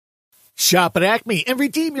Shop at Acme and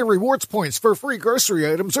redeem your rewards points for free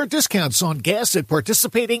grocery items or discounts on gas at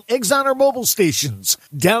participating Exxon or mobile stations.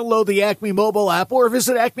 Download the Acme mobile app or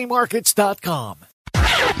visit acmemarkets.com.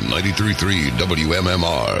 93.3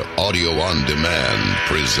 WMMR Audio on Demand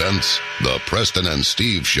presents the Preston and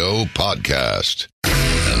Steve Show podcast.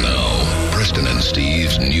 And now, Preston and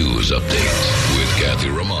Steve's news update with Kathy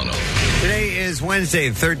Romano. Today is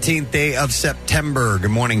Wednesday, 13th day of September.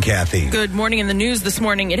 Good morning, Kathy. Good morning. In the news this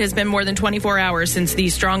morning, it has been more than 24 hours since the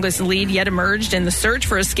strongest lead yet emerged in the search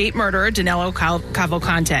for escaped murderer Danilo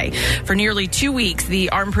Cavalcante. For nearly 2 weeks,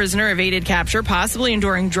 the armed prisoner evaded capture, possibly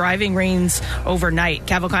enduring driving rains overnight.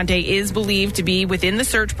 Cavalcante is believed to be within the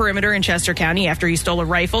search perimeter in Chester County after he stole a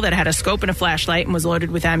rifle that had a scope and a flashlight and was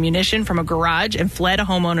loaded with ammunition from a garage and fled a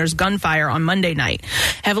homeowner's gunfire on Monday night.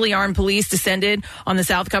 Heavily armed police descended on the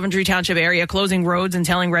South Coventry Township area, closing roads and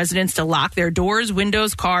telling residents to lock their doors,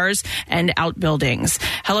 windows, cars, and outbuildings.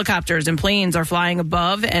 Helicopters and planes are flying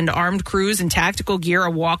above, and armed crews in tactical gear are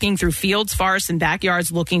walking through fields, forests, and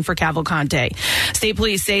backyards looking for Cavalcante. State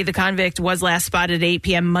police say the convict was last spotted at 8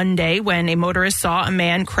 p.m. Monday when a motorist saw a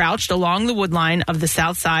man crouched along the wood line of the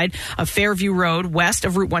south side of Fairview Road, west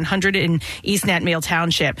of Route 100 in East Natmale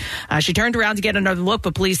Township. She turned around to get another look,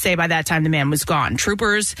 but police say by that time the man was gone.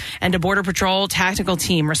 Troopers and a Border Patrol tactical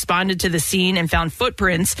team responded to the scene and found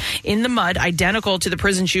footprints in the mud identical to the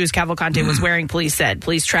prison shoes Cavalcante was wearing, police said.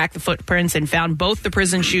 Police tracked the footprints and found both the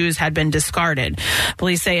prison shoes had been discarded.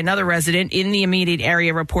 Police say another resident in the immediate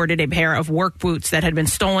area reported a pair of work boots that had been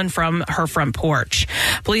stolen from her front porch.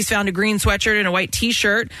 Police found a green sweatshirt and a white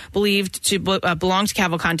T-shirt believed to belong to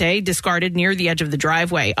Cavalcante discarded near the edge of the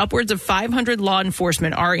driveway. Upwards of 500 law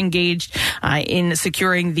enforcement are engaged in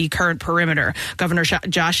securing the current perimeter. Governor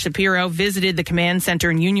Josh Shapiro visited the command center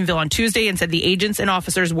in Unionville on Tuesday and said the agents and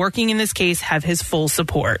officers working in this case have his full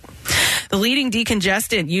support. The leading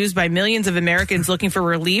decongestant used by millions of Americans looking for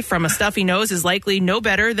relief from a stuffy nose is likely no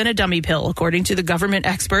better than a dummy pill, according to the government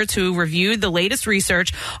experts who reviewed the latest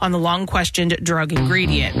research on the long-questioned drug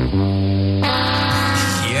ingredient.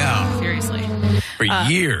 Yeah. Seriously. For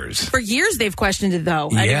years. For years they've questioned it, though.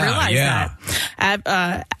 I didn't realize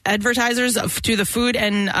that. Advertisers to the Food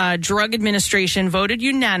and Drug Administration voted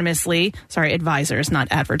unanimously. Sorry, advisors, not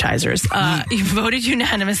advertisers. Voted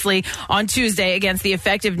unanimously on Tuesday against the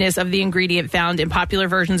effectiveness of the ingredient found in popular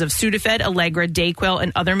versions of Sudafed, Allegra, Dayquil,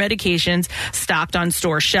 and other medications stocked on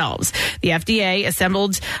store shelves. The FDA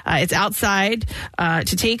assembled its outside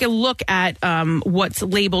to take a look at what's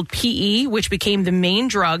labeled PE, which became the main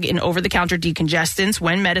drug in over-the-counter decongestants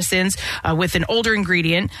when medicines with an older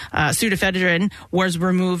ingredient, pseudoephedrine, was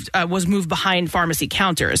moved behind pharmacy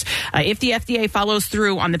counters. If the FDA follows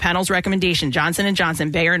through on the panel's recommendation, Johnson &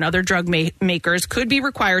 Johnson, Bayer, and other drug makers could be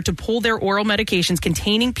required to pull their oral medications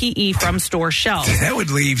containing PE from store shelves. That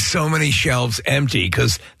would leave so many shelves empty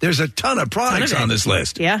because there's a ton of products on this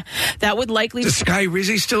list. Yeah, that would likely... Does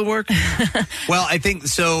Skyrizi still work? Well, I think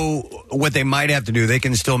so. What they might have to do, they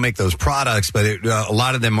can still make those products, but a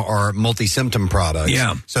lot of them are multi-symptom products.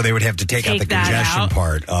 Yeah. So they would have to take out the congestion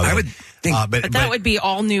part of I it. would think, but that would be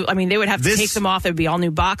all new. I mean, they would have to take them off. It would be all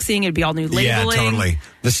new boxing. It would be all new labeling. Yeah, totally.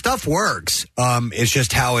 The stuff works. It's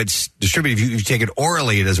just how it's distributed. If you take it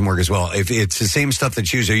orally, it doesn't work as well. If it's the same stuff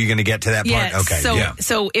that's used, are you going to get to that part? Okay.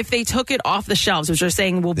 So if they took it off the shelves, which they're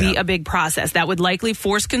saying will be a big process, that would likely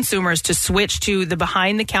force consumers to switch to the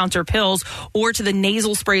behind-the-counter pills or to the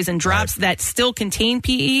nasal sprays and drops that still contain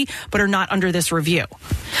PE but are not under this review.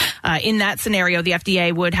 In that scenario, the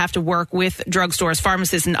FDA would have to work with drugstores,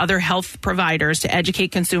 pharmacists, and other health providers to educate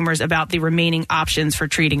consumers about the remaining options for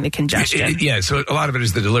treating the congestion. So a lot of it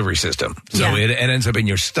is the delivery system. So it ends up in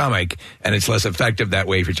your stomach, and it's less effective that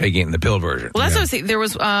way if you're taking it in the pill version. Well, that's what I was saying. There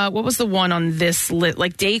was, what was the one on this list?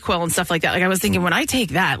 Like Dayquil and stuff like that. Like I was thinking, when I take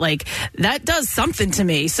that, like that does something to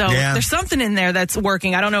me. So there's something in there that's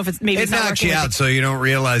working. I don't know if it's maybe it knocks you out so you don't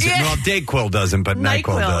realize it. Well, Dayquil doesn't, but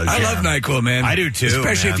NyQuil does. I love NyQuil, man. I do too.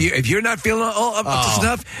 Especially if you're not feeling all up to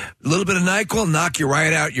snuff, a little bit of NyQuil, knock you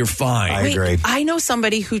right out. You're fine. I agree. I know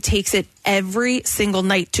somebody who takes it every single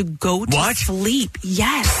night to go to sleep.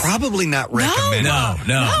 Yes. Probably not recommended. No,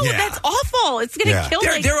 that's awful. It's going to kill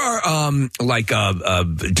me. There are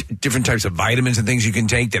different types of vitamins and things you can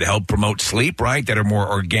take that help promote sleep, right? That are more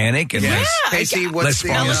organic and less Casey, what's less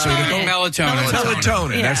pharmaceutical. Melatonin.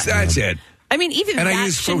 Melatonin. Yeah. That's it. I mean, even and that I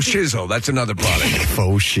use faux shizzle. That's another product.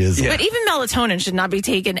 Faux shizzle. But even melatonin should not be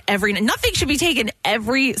taken every night. Nothing should be taken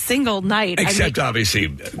every single night. Except,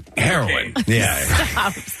 obviously, heroin. Yeah.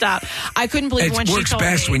 Stop. I couldn't believe when she told me.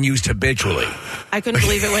 It works best when used habitually. I couldn't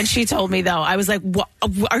believe it when she told me, though. I was like, what?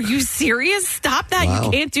 Are you serious? Stop that. Wow.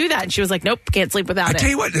 You can't do that. And she was like, nope, can't sleep without it. I tell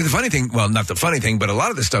you what, the funny thing, well, not the funny thing, but a lot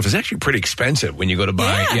of this stuff is actually pretty expensive when you go to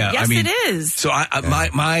buy. Yes, it is. So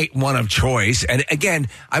my one of choice, and again,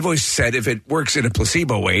 I've always said if it works in a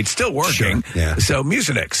placebo way, it's still working. Sure. Yeah. So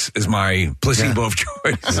Mucinex is my placebo of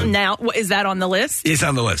choice. Now, is that on the list? It's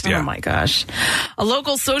on the list, yeah. Oh, my gosh. A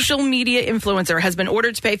local social media influencer has been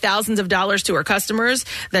ordered to pay thousands of dollars to her customers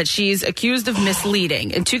that she's accused of misleading.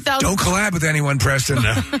 Don't collab with anyone, Preston.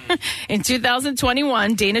 In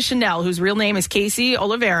 2021, Dana Chanel, whose real name is Casey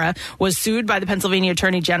Oliveira, was sued by the Pennsylvania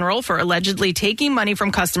Attorney General for allegedly taking money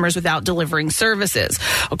from customers without delivering services.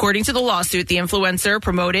 According to the lawsuit, the influencer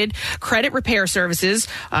promoted credit repair services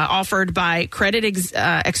offered by Credit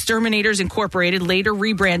Exterminators Incorporated, later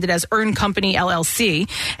rebranded as Earn Company LLC,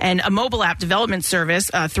 and a mobile app development service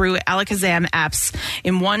through Alakazam Apps.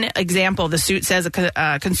 In one example, the suit says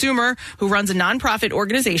a consumer who runs a nonprofit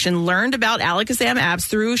organization learned about Alakazam Apps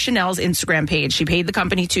through Chanel's Instagram page. She paid the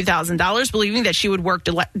company $2,000, believing that she would work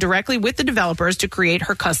directly with the developers to create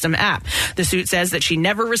her custom app. The suit says that she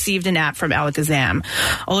never received an app from Alakazam.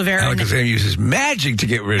 Alakazam uses magic to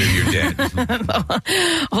get rid of your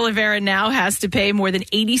debt. Oliveira now has to pay more than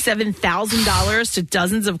 $87,000 to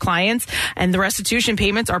dozens of clients, and the restitution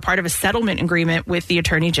payments are part of a settlement agreement with the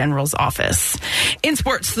Attorney General's office. In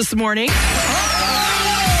sports this morning.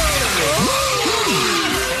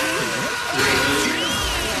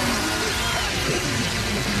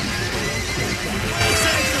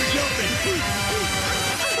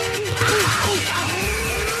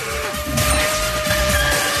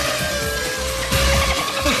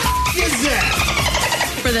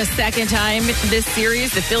 For the second time this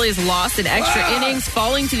series, the Phillies lost in extra innings,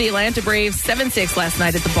 falling to the Atlanta Braves 7-6 last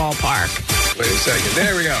night at the ballpark. Wait a second.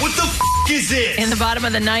 There we go. What the is this? In the bottom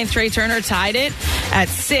of the ninth, Trey Turner tied it at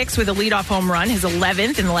 6 with a leadoff home run, his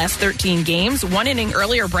 11th in the last 13 games. One inning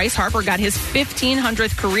earlier, Bryce Harper got his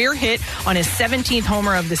 1,500th career hit on his 17th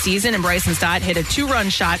homer of the season, and Bryson Stott hit a 2-run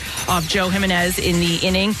shot off Joe Jimenez in the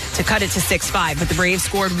inning to cut it to 6-5. But the Braves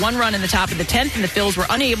scored 1 run in the top of the 10th, and the Phils were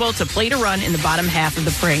unable to plate a run in the bottom half of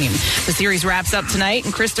the frame. The series wraps up tonight,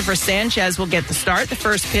 and Christopher Sanchez will get the start. The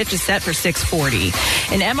first pitch is set for 6:40.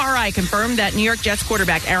 An MRI confirmed that New York Jets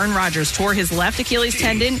quarterback Aaron Rodgers tore his left Achilles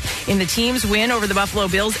tendon in the team's win over the Buffalo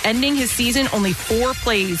Bills, ending his season only 4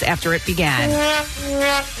 plays after it began. The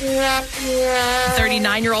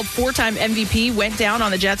 39-year-old 4-time MVP went down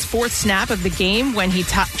on the Jets' 4th snap of the game when he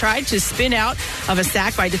tried to spin out of a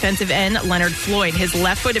sack by defensive end Leonard Floyd. His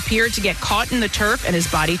left foot appeared to get caught in the turf and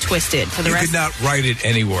his body twisted. You could not write it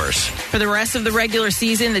any worse. For the rest of the regular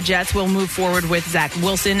season, the Jets will move forward with Zach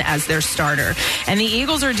Wilson as their starter. And the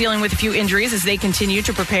Eagles are dealing with a few injuries as they continue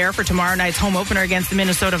to prepare for tomorrow night's home opener against the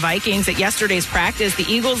Minnesota Vikings. At yesterday's practice,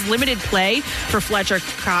 the Eagles limited play for Fletcher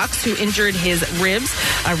Cox, who injured his ribs.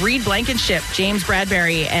 Reed Blankenship, James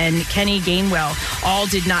Bradbury, and Kenny Gainwell all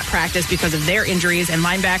did not practice because of their injuries. And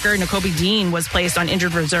linebacker Nakobe Dean was placed on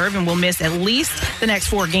injured reserve and will miss at least the next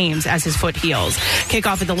 4 games as his foot heals.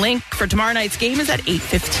 Kickoff at the Link for tomorrow night's game is at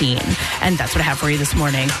 8:15. And that's what I have for you this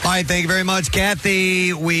morning. All right, thank you very much,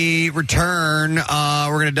 Kathy. We return. We're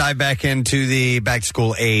going to dive back into the back to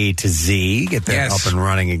school A to Z, get that up and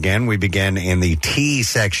running again. We begin in the T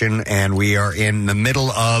section, and we are in the middle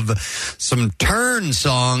of some turn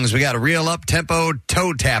songs. We got a real up-tempo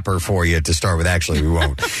toe tapper for you to start with. Actually, we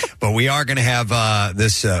won't. But we are going to have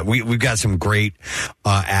this. We've got some great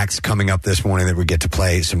acts coming up this morning that we get to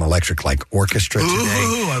play some electric like orchestra today.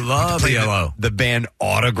 Ooh, I love the yellow. The band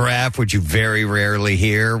Autograph, which you very rarely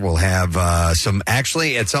hear. We'll have some,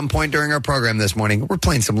 actually, at some point during our program this morning, we're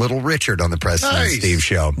playing some Little Richard on the Preston and Steve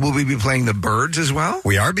show. Will we be playing the Birds as well?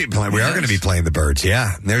 We are going to be playing the Birds,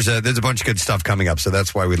 yeah. There's a bunch of good stuff coming up, so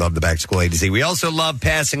that's why we love the Back to School A to Z. We also love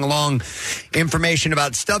passing along information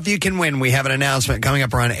about stuff you can win. We have an announcement coming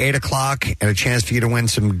up around 8 o'clock and a chance for you to win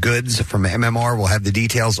some goods from MMR. We'll have the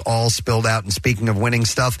details all spilled out. And speaking of winning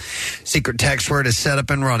stuff, secret text word is set up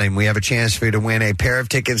and running. We have a chance for you to win a pair of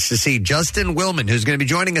tickets to see Justin Willman, who's going to be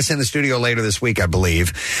joining us in the studio later this week, I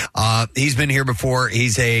believe. He's been here before.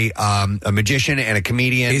 He's a a magician and a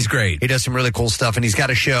comedian. He's great. He does some really cool stuff, and he's got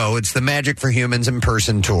a show. It's the Magic for Humans in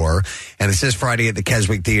Person Tour, and it's this Friday at the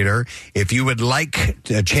Keswick Theater. If you would like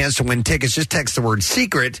a chance to win tickets, just text the word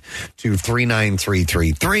SECRET to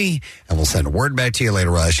 39333, and we'll send a word back to you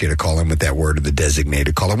later. We'll ask you to call in with that word, or the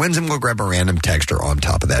designated caller wins, and we'll grab a random texter on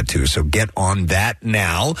top of that, too. So get on that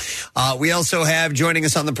now. We also have joining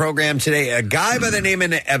us on the program today a guy by the name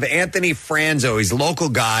of Anthony Franzo. He's a local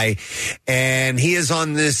guy, and he is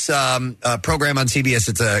on this program on CBS.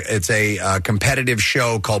 It's a competitive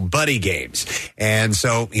show called Buddy Games, and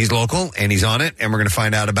so he's local and he's on it, and we're going to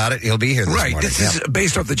find out about it. He'll be here this morning. This is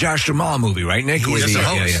based off the Josh Jamal movie, right, Nick? He's the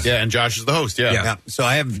host. Yeah, and Josh is the host. Yeah. So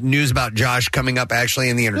I have news about Josh coming up actually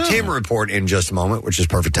in the entertainment report in just a moment, which is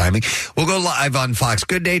perfect timing. We'll go live on Fox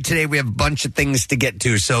Good Day today. We have a bunch of things to get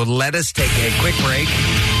to, so let us take a quick break.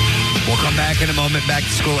 We'll come back in a moment. Back to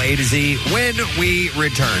School A to Z when we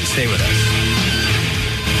return. Stay with us.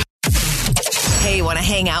 Hey, want to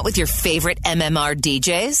hang out with your favorite MMR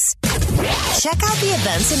DJs? Check out the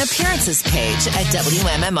events and appearances page at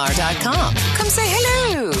WMMR.com. Come say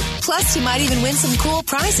hello. Plus, you might even win some cool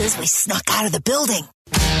prizes we snuck out of the building.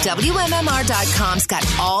 WMMR.com's got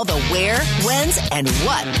all the where, whens, and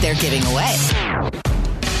what they're giving away.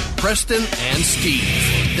 Preston and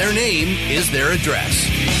Steve. Their name is their address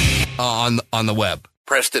on the web.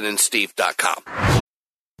 PrestonandSteve.com.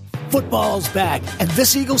 Football's back, and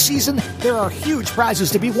this Eagles season, there are huge prizes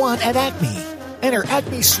to be won at Acme. Enter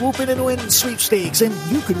Acme Swoop In and Win sweepstakes, and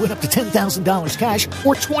you could win up to $10,000 cash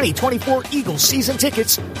or 2024 Eagles season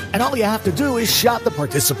tickets. And all you have to do is shop the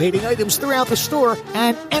participating items throughout the store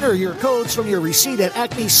and enter your codes from your receipt at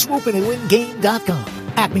acmeswoopinandwingame.com.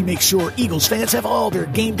 Acme makes sure Eagles fans have all their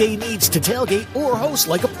game day needs to tailgate or host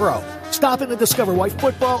like a pro. Stop in and discover why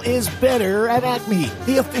football is better at Acme,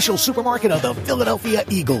 the official supermarket of the Philadelphia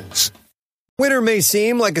Eagles. Winter may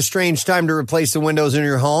seem like a strange time to replace the windows in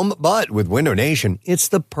your home, but with Window Nation, it's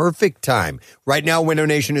the perfect time. Right now, Window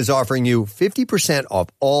Nation is offering you 50% off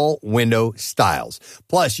all window styles.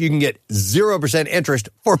 Plus, you can get 0% interest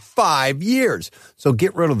for 5 years. So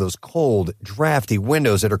get rid of those cold, drafty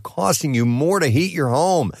windows that are costing you more to heat your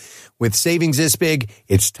home. With savings this big,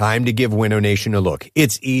 it's time to give Window Nation a look.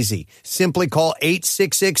 It's easy. Simply call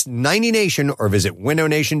 866-90NATION or visit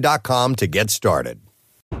windownation.com to get started.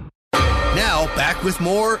 Now, back with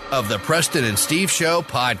more of the Preston and Steve Show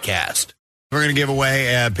podcast. We're going to give away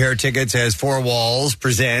a pair of tickets as Four Walls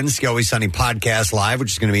presents the Always Sunny Podcast Live,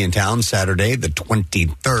 which is going to be in town Saturday, the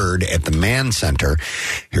 23rd at the Mann Center.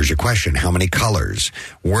 Here's your question. How many colors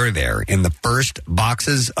were there in the first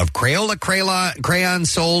boxes of Crayola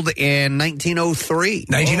crayons sold in 1903?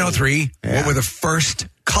 1903? Yeah. What were the first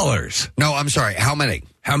colors? No, I'm sorry. How many?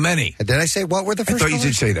 How many? Did I say what were the first I thought colors?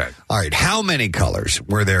 you did say that. All right. How many colors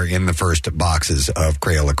were there in the first boxes of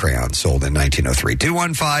Crayola crayons sold in 1903?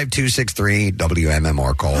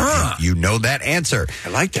 215-263-WMMR. Call if you know that answer. I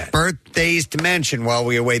like that. Birthdays to mention while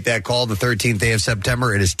we await that call. The 13th day of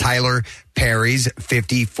September. It is Tyler Perry's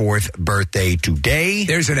 54th birthday today.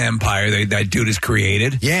 There's an empire that dude has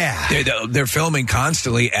created. Yeah. They're filming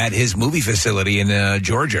constantly at his movie facility in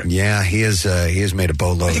Georgia. Yeah, he has made a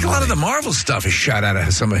boatload I think of a lot money. of the Marvel stuff is shot out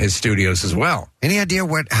of some of his studios as well. Any idea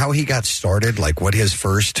how he got started? Like what his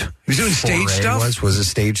first He was doing stage foray stuff. Was it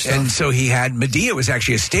stage stuff? And so he had Medea was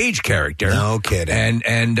actually a stage character. No kidding.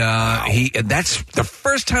 And that's the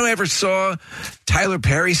first time I ever saw Tyler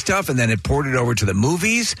Perry stuff, and then it ported over to the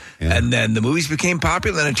movies, and then the movies became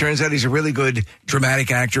popular, and it turns out he's a really good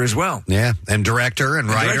dramatic actor as well. Yeah, and director and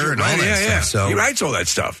writer and all that stuff. Yeah. So he writes all that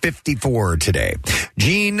stuff. 54 today.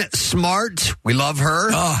 Jean Smart, we love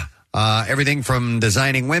her. Everything from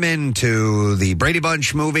Designing Women to the Brady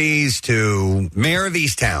Bunch movies to Mayor of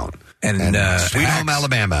Easttown. And Sweet Home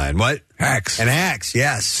Alabama. And what? Hacks. And Hacks,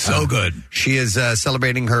 yes. So good. She is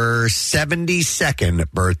celebrating her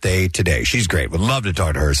 72nd birthday today. She's great. Would love to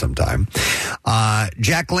talk to her sometime.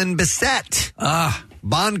 Jacqueline Bissett.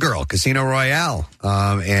 Bond Girl, Casino Royale.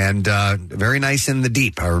 And very nice in the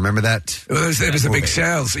deep. I remember that. It was a big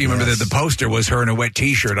sales. You remember that the poster was her in a wet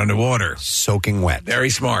T-shirt underwater. Soaking wet. Very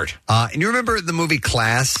smart. And you remember the movie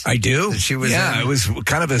Class? I do. She was it was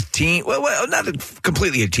kind of a teen, well not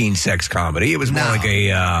completely a teen sex comedy. It was more like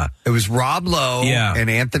a... It was Rob Lowe and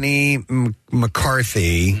Anthony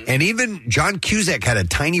McCarthy, and even John Cusack had a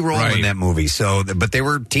tiny role in that movie. But they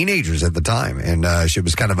were teenagers at the time, and it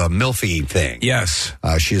was kind of a milfy thing. Yes.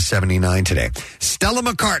 Yes. She is 79 today. Stella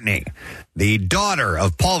McCartney, the daughter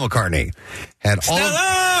of Paul McCartney, had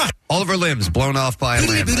all of her limbs blown off by a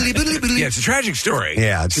landmine. Yeah, it's a tragic story.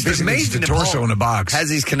 Yeah, it's amazing. The torso Paul in a box has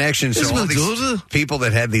these connections to all these people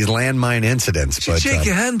that had these landmine incidents. But shake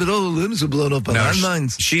your hand, but all the limbs are blown up by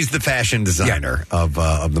landmines. She's the fashion designer of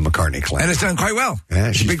the McCartney clan, and it's done quite well.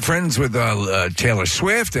 Yeah, she's big friends with Taylor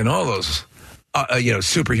Swift and all those.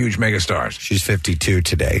 Super huge megastars. She's 52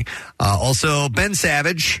 today. Also, Ben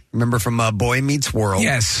Savage, remember from Boy Meets World?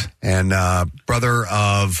 Yes. And brother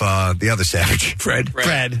of the other Savage. Fred.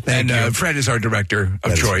 Thank you. Fred is our director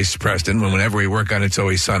of choice, Preston. Whenever we work on It's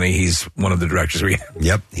Always Sunny, he's one of the directors we have.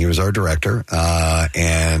 Yep, he was our director.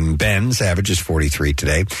 And Ben Savage is 43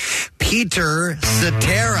 today. Peter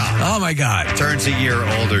Cetera. Oh, my God. Turns a year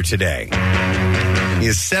older today. He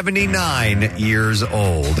is 79 years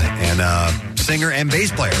old and singer and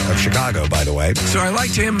bass player of Chicago, by the way. So I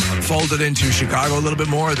liked him folded into Chicago a little bit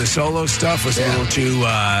more. The solo stuff was a little too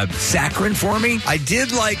saccharine for me. I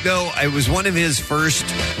did like, though, it was one of his first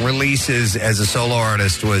releases as a solo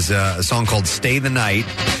artist was a song called Stay the Night.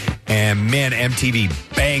 And, man,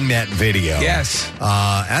 MTV banged that video. Yes.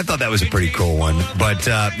 I thought that was a pretty cool one. But,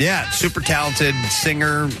 super talented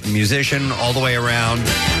singer, musician, all the way around.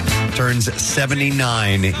 Turns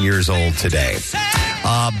 79 years old today.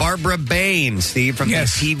 Barbara Bain, Steve, from the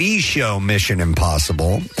TV show Mission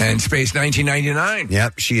Impossible. And Space 1999.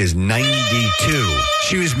 Yep, she is 92.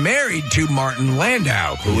 She was married to Martin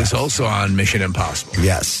Landau, who was also on Mission Impossible.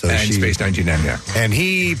 Yes. So and Space 1999. And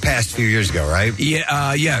he passed a few years ago, right?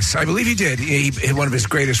 Yeah. Yes, I believe he did. One of his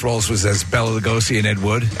greatest roles was as Bela Lugosi in Ed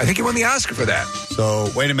Wood. I think he won the Oscar for that. So,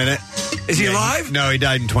 wait a minute. Is he alive? No, he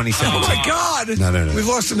died in 2017. Oh, my God. No. We've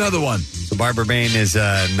lost another one. So Barbara Bain is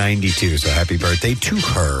 92, so happy birthday to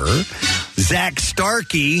her. Zach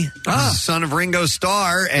Starkey, son of Ringo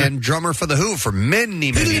Starr and drummer for The Who for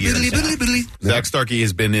many years. Zach Starkey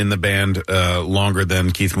has been in the band longer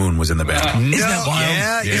than Keith Moon was in the band. Isn't that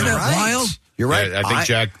wild? Yeah, Isn't that wild? You're right. I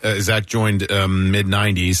think Zach joined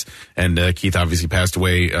mid-90s, and Keith obviously passed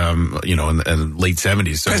away, in the late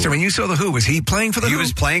 70s. So. Preston, when you saw The Who, was he playing for The Who? He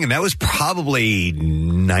was playing, and that was probably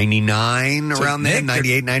 99 around then,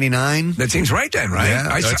 98, 99. That seems right then, right? Yeah,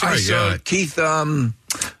 I saw Keith.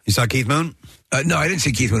 You saw Keith Moon? No, I didn't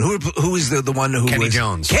see Keith Moon. Who was the one who Kenny was...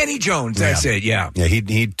 Jones. Kenny Jones, that's it, yeah. Yeah,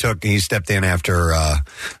 he stepped in after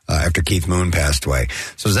Keith Moon passed away.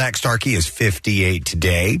 So Zach Starkey is 58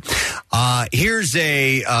 today. Here's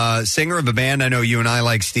a singer of a band I know you and I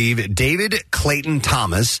like, Steve. David Clayton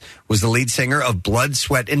Thomas was the lead singer of Blood,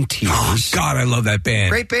 Sweat, and Tears. Oh, God, I love that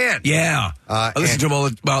band. Great band. Yeah. I listen to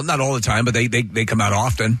them not all the time, but they come out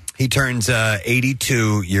often. He turns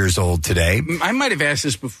 82 years old today. I might have asked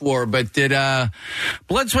this before, but did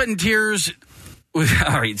Blood, Sweat, and Tears... All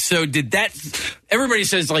right, so did that... Everybody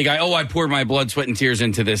says, I poured my blood, sweat, and tears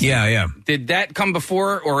into this. Yeah. Did that come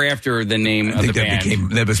before or after the name of the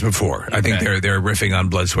band? That was before. Okay. I think they're riffing on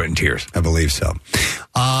Blood, Sweat, and Tears. I believe so.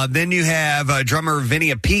 Then you have drummer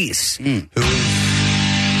Vinny Appice, who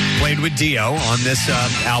played with Dio on this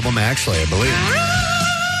album, actually, I believe.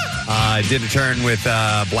 Did a turn with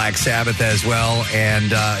Black Sabbath as well.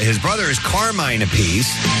 And his brother is Carmine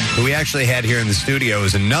Appice, who we actually had here in the studio,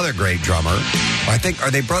 is another great drummer. I think, are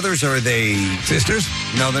they brothers or are they... Sisters?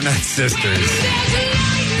 No, they're not sisters.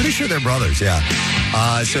 Pretty sure they're brothers, yeah.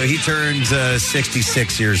 So he turns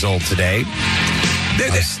 66 years old today.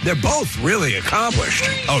 They're both really accomplished.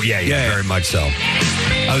 Oh, yeah, very much so.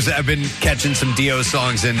 I've been catching some Dio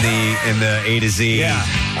songs in the A to Z. Yeah.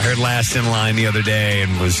 I heard Last in Line the other day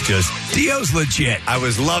and was just... Dio's legit. I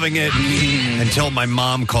was loving it until my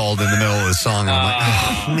mom called in the middle of the song. And I'm like,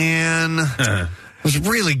 oh, man... I was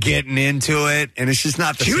really getting into it, and it's just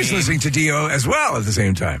not the same. She was listening to Dio as well at the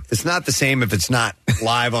same time. It's not the same if it's not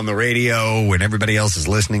live on the radio when everybody else is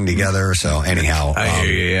listening together. So anyhow,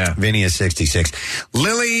 Vinny is 66.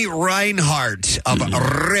 Lily Reinhart of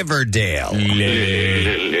Riverdale.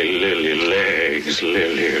 Lily.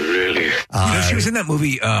 She was in that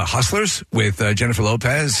movie Hustlers with Jennifer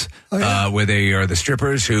Lopez, where they are the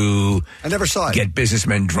strippers who I never saw it. Get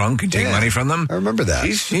businessmen drunk and take money from them. I remember that.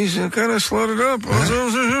 She's kind of slutted up.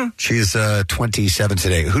 She's 27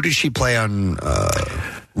 today. Who did she play on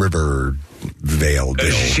Riverdale?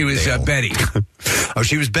 She was Betty. Oh,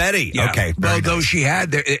 she was Betty. Yeah. Okay. Well, though she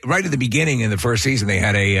had right at the beginning in the first season, they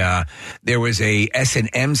had there was a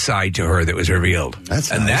S&M side to her that was revealed. That's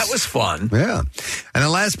nice. That was fun. Yeah. And the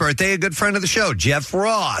last birthday, a good friend of the show, Jeff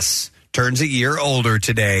Ross. turns a year older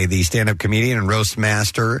today. The stand-up comedian and roast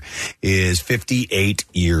master is 58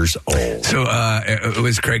 years old. So it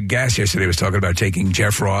was Craig Gass yesterday was talking about taking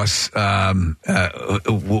Jeff Ross.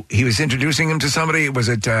 He was introducing him to somebody. Was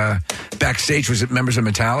it backstage? Was it members of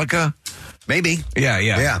Metallica? Maybe. Yeah.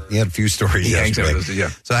 He had a few stories yesterday. Yeah.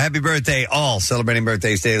 So happy birthday, all celebrating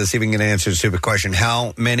birthdays today. Let's see if we can get an answer to the stupid question.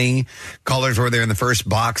 How many colors were there in the first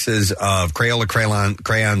boxes of Crayola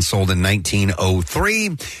crayons sold in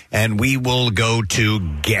 1903? And we will go to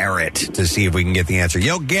Garrett to see if we can get the answer.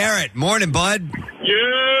 Yo, Garrett. Morning, bud.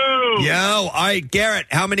 Yo. All right, Garrett.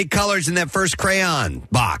 How many colors in that first crayon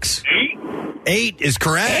box? 8 is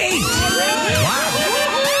correct. 8. Wow.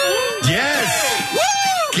 Yes.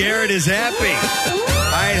 Garrett is happy.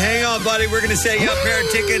 All right, hang on, buddy. We're going to set you up a pair of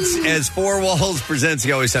tickets as Four Walls presents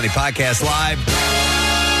the Always Sunny Podcast live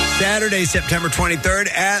Saturday, September 23rd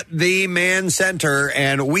at the Mann Center.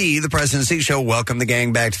 And we, the Preston C Show, welcome the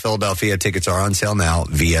gang back to Philadelphia. Tickets are on sale now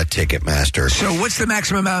via Ticketmaster. So what's the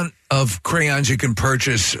maximum amount of crayons you can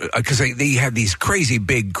purchase? Because they have these crazy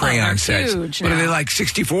big crayon sets. Huge, what are they, like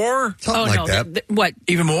 64? Something like that. What?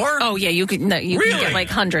 Even more? Oh, yeah, you can get like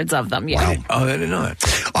hundreds of them. Yeah. Wow. Oh, I didn't know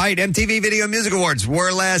that. All right, MTV Video Music Awards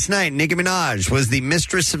were last night. Nicki Minaj was the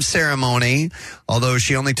mistress of ceremony, although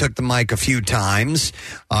she only took the mic a few times.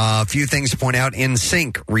 A few things to point out.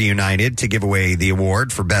 NSYNC reunited to give away the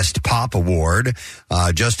award for Best Pop Award.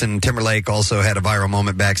 Justin Timberlake also had a viral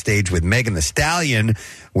moment backstage with Megan Thee Stallion,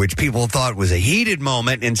 which people thought was a heated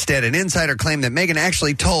moment. Instead, an insider claimed that Megan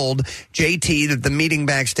actually told JT that the meeting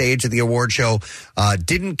backstage at the award show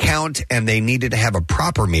didn't count and they needed to have a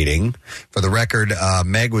proper meeting. For the record,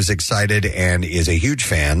 Meg was excited and is a huge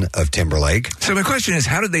fan of Timberlake. So my question is,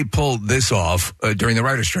 how did they pull this off during the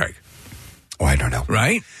writer's strike? Oh, I don't know.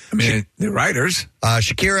 Right? I mean, the writers.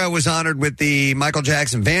 Shakira was honored with the Michael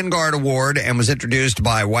Jackson Vanguard Award and was introduced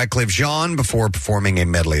by Wyclef Jean before performing a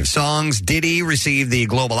medley of songs. Diddy received the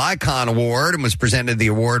Global Icon Award and was presented the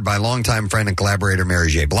award by longtime friend and collaborator Mary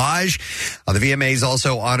J. Blige. The VMAs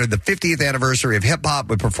also honored the 50th anniversary of hip-hop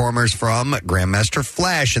with performers from Grandmaster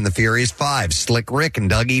Flash and the Furious Five, Slick Rick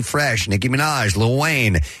and Dougie Fresh, Nicki Minaj, Lil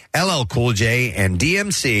Wayne, LL Cool J, and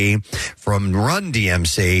DMC from Run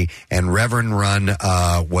DMC, and Reverend Run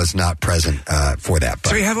was not present for that. But.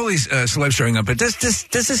 So you have all these celebs showing up, but does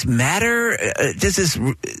this matter? Does this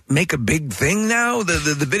make a big thing now?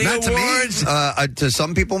 The video not to awards? Me. To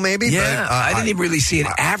some people, maybe. Yeah, but, I didn't even really see it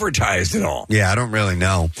advertised at all. Yeah, I don't really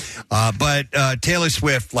know. But Taylor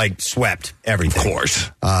Swift swept everything. Of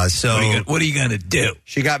course. So what are you gonna do?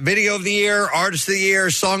 She got Video of the Year, Artist of the Year,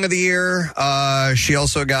 Song of the Year. She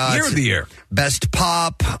also got Year of the Year, Best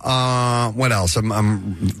Pop. What else?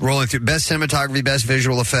 I'm rolling through Best Cinematography, Best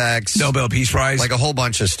Visual Effects, Nobel Peace Prize, like a whole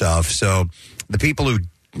bunch of stuff. So the people who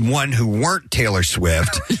weren't Taylor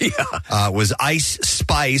Swift was Ice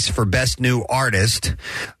Spice for Best New Artist.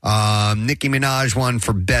 Nicki Minaj won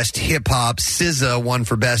for Best Hip Hop. SZA won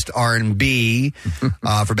for Best R&B.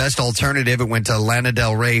 For Best Alternative, it went to Lana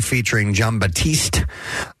Del Rey featuring Jean Baptiste.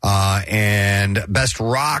 And Best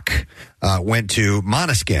Rock went to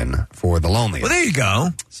Måneskin for The Lonely. Well, there you go.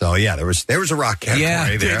 So yeah, there was a rock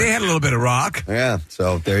category there. They had a little bit of rock. Yeah,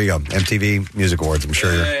 so there you go. MTV Music Awards. I'm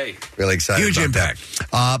sure you're really excited. Huge about impact.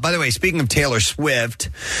 That. By the way, speaking of Taylor Swift,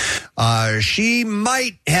 she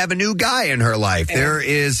might have a new guy in her life. Yeah. There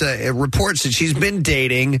is reports that she's been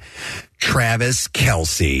dating Travis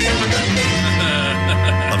Kelce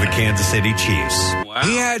of the Kansas City Chiefs. Wow.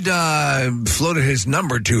 He had floated his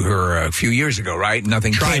number to her a few years ago, right?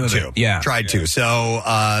 Nothing came of it. Yeah. Tried to. So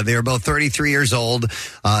they are both 33 years old.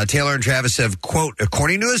 Taylor and Travis have, quote,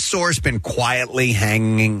 according to a source, been quietly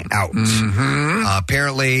hanging out. Mm-hmm.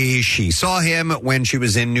 Apparently, she saw him when she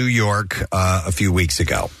was in New York a few weeks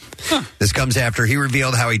ago. Huh. This comes after he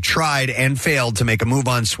revealed how he tried and failed to make a move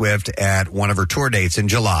on Swift at one of her tour dates in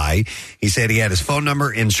July. He said he had his phone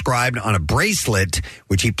number inscribed on a bracelet,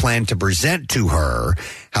 which he planned to present to her.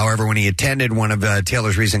 However, when he attended one of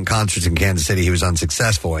Taylor's recent concerts in Kansas City, he was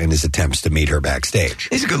unsuccessful in his attempts to meet her backstage.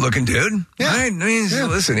 He's a good-looking dude. Yeah. Right? I mean,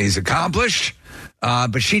 listen, he's accomplished.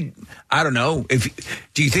 But I don't know.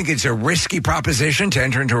 Do you think it's a risky proposition to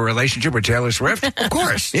enter into a relationship with Taylor Swift? Of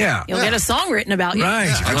course. Yeah. You'll get a song written about you. Right.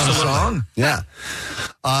 Yeah, Song. Yeah.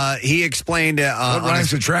 He explained what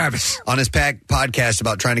rhymes with Travis on his podcast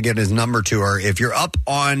about trying to get his number to her. If you're up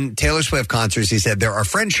on Taylor Swift concerts, he said, there are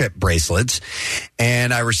friendship bracelets,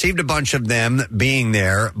 and I received a bunch of them being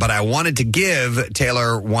there, but I wanted to give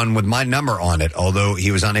Taylor one with my number on it. Although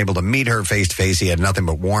he was unable to meet her face to face, he had nothing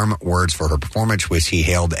but warm words for her performance, which he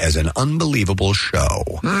hailed as an unbelievable show.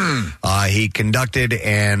 He conducted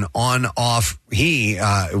an on-off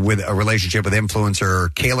with a relationship with influencer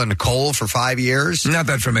Kayla Nicole for 5 years. Not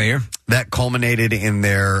that familiar. That culminated in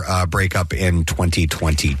their breakup in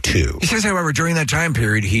 2022. He says, however, during that time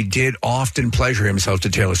period, he did often pleasure himself to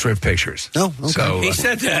Taylor Swift pictures. Oh, okay. So, He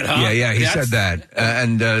said that, huh? Yeah, he said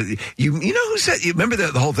that. You know who said? You remember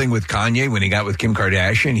the whole thing with Kanye when he got with Kim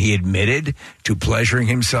Kardashian? He admitted to pleasuring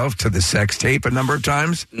himself to the sex tape a number of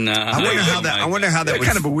times. No, I wonder how that would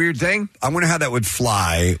kind of a weird thing. I wonder how that would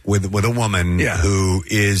fly with a woman who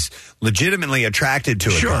is legitimately attracted to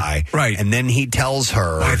a guy, right? And then he tells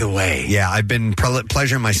her, by the way, I've been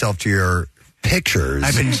pleasuring myself to your pictures.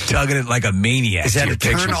 I've been tugging it like a maniac. Is that to a your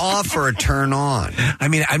turn pictures. off or a turn on? I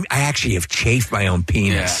mean, I actually have chafed my own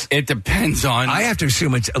penis. Yeah, it depends on. I have to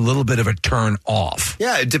assume it's a little bit of a turn off.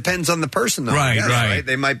 Yeah, it depends on the person, though. Right, I guess, right.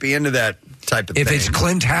 They might be into that type of If thing. it's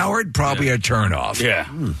Clint Howard, probably a turn off. Yeah.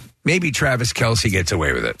 Maybe Travis Kelce gets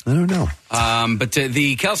away with it. I don't know. But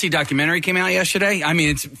the Kelsey documentary came out yesterday. I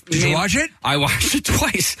mean, Did you watch it? I watched it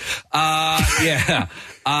twice. Yeah.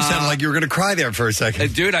 You sounded like you were going to cry there for a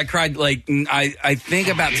second. Dude, I cried I think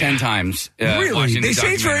about 10 times. Really? Watching They the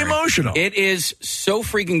say it's very documentary. emotional. It is so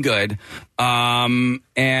freaking good.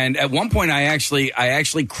 And at one point, I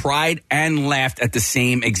actually cried and laughed at the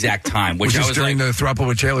same exact time. Which Was I this was during like, the throuple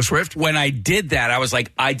with Taylor Swift? when I did that, I was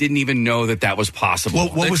like, I didn't even know that was possible. Well,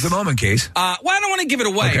 what was the moment, Case? Well, I don't want to give it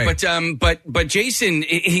away, Okay. but Jason,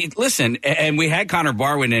 listen, and we had Connor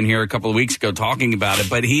Barwin in here a couple of weeks ago talking about it,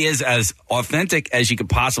 but he is as authentic as you could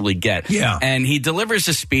possibly get. Yeah. And he delivers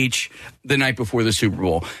a speech the night before the Super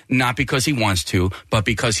Bowl, not because he wants to, but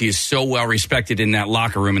because he is so well respected in that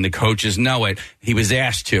locker room and the coaches know it. He was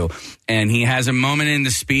asked to. And he has a moment in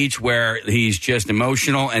the speech where he's just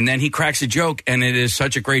emotional, and then he cracks a joke, and it is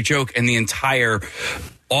such a great joke, and the entire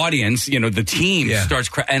audience, the team starts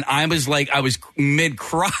crying, and I was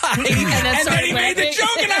mid-cry, and then he made the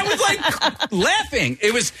joke, and I was like laughing.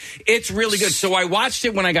 It's really good. So I watched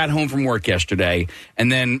it when I got home from work yesterday,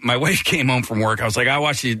 and then my wife came home from work. I was like, I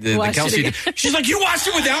watched the Kelsey. She's like, you watched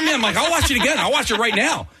it without me? I'm like, I'll watch it again. I'll watch it right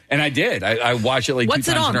now. And I did. I watched it like What's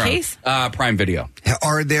 2 it times on, in a row. Case? Prime Video.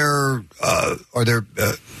 Are there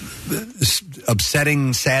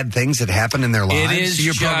upsetting, sad things that happen in their lives? It is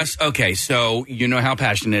just okay. So you know how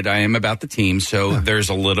passionate I am about the team. So there's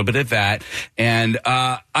a little bit of that. And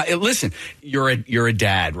listen, you're a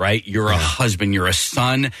dad, right? You're a husband. You're a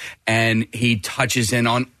son, and he touches in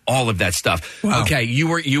on all of that stuff. Wow. Okay, you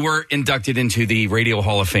were inducted into the Radio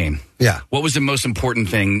Hall of Fame. Yeah. What was the most important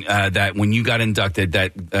thing that when you got inducted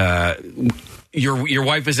that your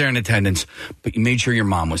wife was there in attendance, but you made sure your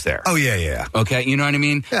mom was there? Oh, yeah. Okay, you know what I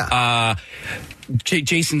mean? Yeah.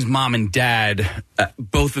 Jason's mom and dad,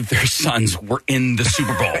 both of their sons were in the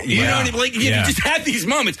Super Bowl. You know what I mean? Like, you just had these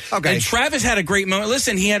moments. Okay. And Travis had a great moment.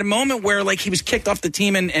 Listen, he had a moment where, like, he was kicked off the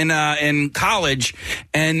team in college,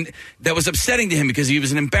 and that was upsetting to him because he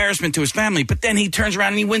was an embarrassment to his family. But then he turns around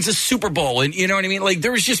and he wins a Super Bowl, and you know what I mean? Like,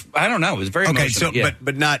 there was just, I don't know, it was very emotional. Okay, so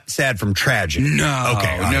but not sad from tragedy. No.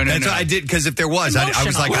 Okay, No. That's what I did, because if there was, I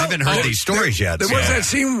was like, I haven't heard these stories yet. There was that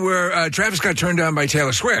scene where Travis got turned down by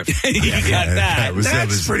Taylor Swift. You got that.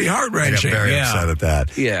 That's pretty heart-wrenching. I got very upset at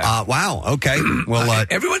that. Yeah. Wow. Okay. Well,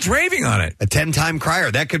 everyone's raving on it. a 10-time crier.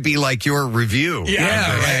 That could be like your review.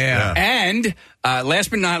 Yeah. And last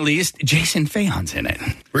but not least, Jason Fayon's in it.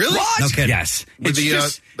 Really? What? No kidding. Yes. With It's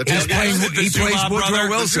just- He plays Woodrow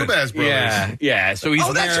Wilson. Zubaz brothers. Yeah. So he's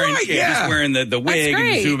Oh, that's wearing, right, he's yeah. wearing the wig and the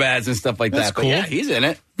great. Zubaz and stuff like that. But cool. yeah, he's in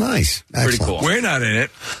it. Nice. Pretty Excellent. cool. We're not in it.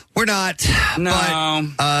 We're not. No.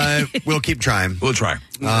 But we'll keep trying. We'll try.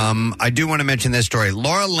 I do want to mention this story.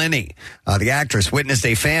 Laura Linney, the actress, witnessed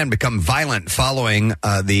a fan become violent following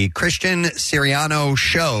the Christian Siriano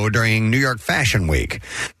show during New York Fashion Week.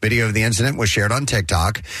 Video of the incident was shared on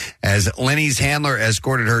TikTok as Linney's handler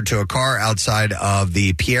escorted her to a car outside of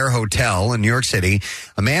the Pierre Hotel in New York City.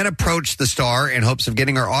 A man approached the star in hopes of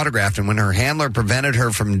getting her autographed, and when her handler prevented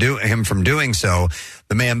her from doing so,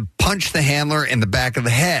 the man punched the handler in the back of the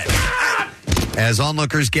head. As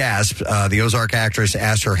onlookers gasped, the Ozark actress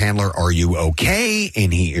asked her handler, "Are you okay?"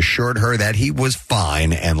 And he assured her that he was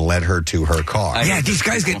fine and led her to her car. Yeah, these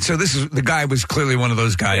guys get. So the guy was clearly one of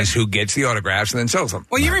those guys who gets the autographs and then sells them.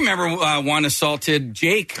 Well, you remember one assaulted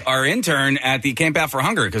Jake, our intern, at the Camp Out for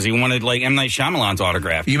Hunger because he wanted like M. Night Shyamalan's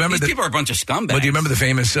autograph. You remember These people are a bunch of scumbags. But do you remember the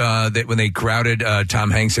famous that when they crowded Tom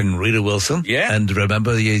Hanks and Rita Wilson? Yeah. And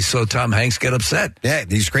remember you saw Tom Hanks get upset? Yeah,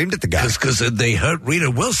 he screamed at the guy. Because they hurt Rita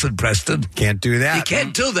Wilson, Preston. Can't do that. You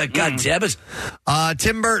can't do that, goddammit.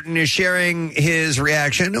 Tim Burton is sharing his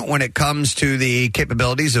reaction when it comes to the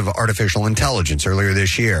capabilities of artificial intelligence. Earlier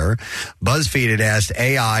this year, BuzzFeed had asked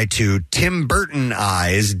AI to Tim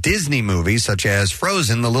Burton-ize Disney movies such as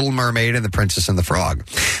Frozen, The Little Mermaid, and The Princess and the Frog.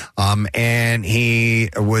 And he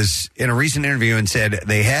was in a recent interview and said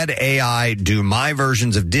they had AI do my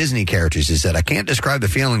versions of Disney characters. He said, I can't describe the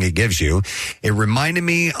feeling it gives you. It reminded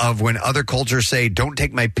me of when other cultures say, don't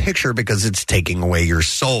take my picture because it's taking away your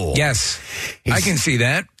soul. Yes, I can see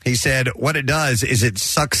that. He said, what it does is it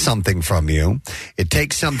sucks something from you. It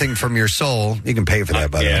takes something from your soul. You can pay for that,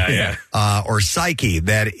 by the way. Yeah. Or psyche.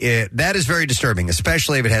 That is very disturbing,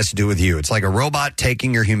 especially if it has to do with you. It's like a robot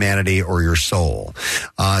taking your humanity or your soul.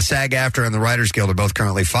 SAG-AFTRA and the Writers Guild are both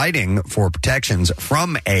currently fighting for protections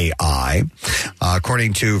from AI.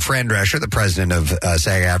 According to Fran Drescher, the president of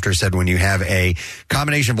SAG-AFTRA, said when you have a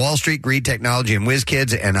combination of Wall Street, greed, technology, and whiz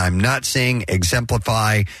kids, and I'm not saying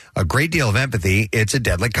exemplify a great deal of empathy, it's a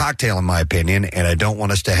deadly cocktail, in my opinion, and I don't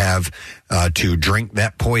want us to have to drink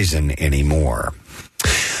that poison anymore.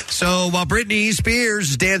 So while Britney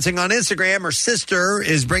Spears is dancing on Instagram, her sister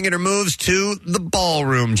is bringing her moves to the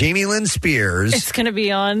ballroom. Jamie Lynn Spears It's going to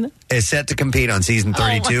be on. is set to compete on season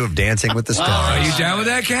 32 of Dancing with the Stars. Are you down with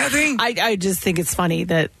that, Kathy? I just think it's funny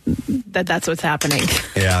that's what's happening.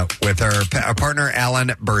 Yeah, with her partner, Alan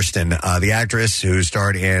Burstyn, the actress who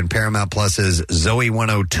starred in Paramount Plus's Zoe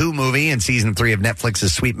 102 movie and season 3 of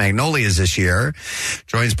Netflix's Sweet Magnolias this year,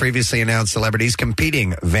 joins previously announced celebrities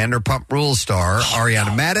competing: Vanderpump Rules star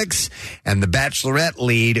Ariana Madix and The Bachelorette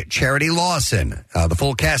lead Charity Lawson. The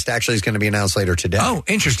full cast actually is going to be announced later today. Oh,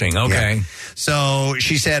 interesting. Okay. Yeah. So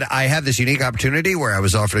she said, I have this unique opportunity where I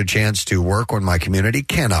was offered a chance to work when my community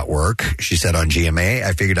cannot work. She said on GMA,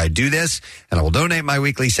 I figured I'd do this, and I will donate my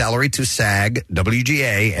weekly salary to SAG,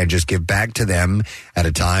 WGA, and just give back to them at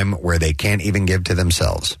a time where they can't even give to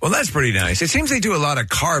themselves. Well, that's pretty nice. It seems they do a lot of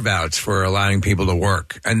carve-outs for allowing people to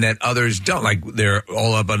work, and that others don't. Like, they're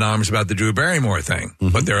all up in arms about the Drew Barrymore thing,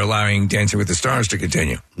 but they're allowing Dancing with the Stars to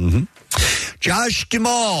continue. Josh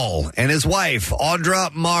Duhamel and his wife,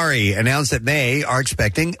 Audra Mari, announced that they are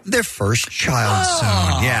expecting their first child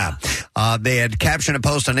soon. Yeah. They had captioned a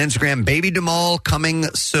post on Instagram, Baby Duhamel coming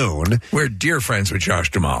soon. We're dear friends with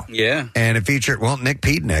Josh Duhamel. Yeah. And it featured, Nick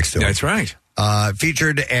Pete next to him. That's right.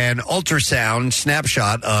 Featured an ultrasound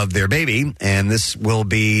snapshot of their baby, and this will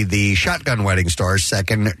be the Shotgun Wedding star's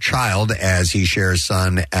second child as he shares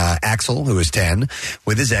son Axel, who is 10,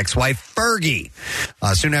 with his ex-wife Fergie.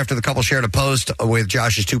 Soon after, the couple shared a post with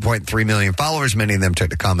Josh's 2.3 million followers. Many of them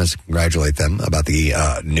took the comments to congratulate them about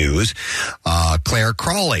the news. Claire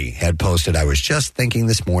Crawley had posted, I was just thinking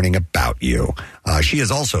this morning about you. She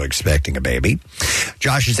is also expecting a baby.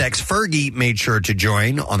 Josh's ex Fergie made sure to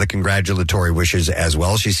join on the congratulatory wishes as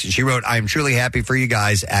well. She wrote, I am truly happy for you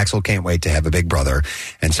guys. Axel can't wait to have a big brother.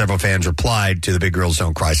 And several fans replied to the Big Girls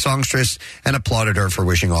Don't Cry songstress and applauded her for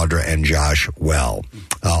wishing Audra and Josh well.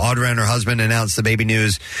 Audra and her husband announced the baby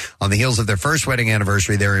news on the heels of their first wedding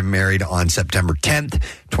anniversary. They were married on September 10th,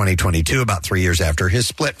 2022, about 3 years after his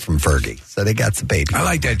split from Fergie. So they got the baby. I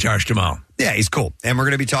like that Josh Duhamel. Yeah, he's cool. And we're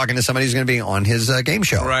going to be talking to somebody who's going to be on his game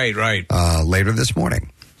show. Right. Later this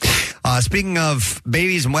morning. Speaking of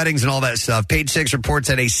babies and weddings and all that stuff, Page Six reports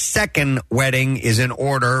that a second wedding is in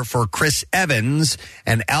order for Chris Evans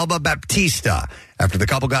and Alba Baptista after the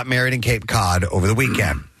couple got married in Cape Cod over the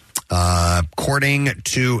weekend. According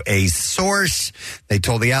to a source, they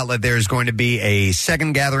told the outlet there's going to be a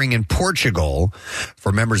second gathering in Portugal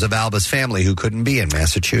for members of Alba's family who couldn't be in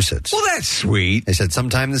Massachusetts. Well, that's sweet. They said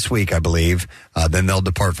sometime this week, I believe. Then they'll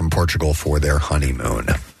depart from Portugal for their honeymoon.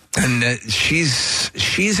 And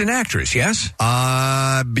she's an actress, yes?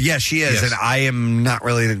 Yes, she is. Yes. And I am not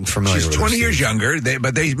really familiar with her. She's 20 years younger,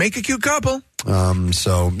 but they make a cute couple.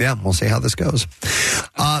 So, yeah, we'll see how this goes.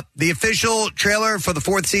 The official trailer for the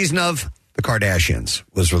 4th season of The Kardashians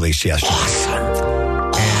was released yesterday.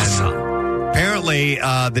 Awesome. Apparently,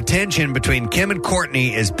 the tension between Kim and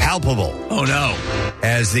Kourtney is palpable. Oh, no.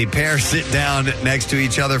 As the pair sit down next to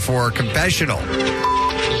each other for a confessional.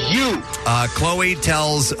 Khloe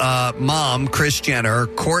tells mom, Kris Jenner,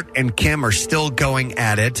 Kourt and Kim are still going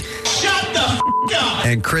at it. Shut the f*** up!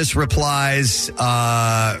 And Kris replies later,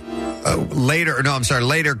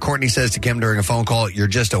 Kourtney says to Kim during a phone call, you're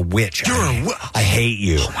just a witch. I hate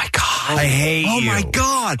you. Oh, my God. I hate you. Oh, my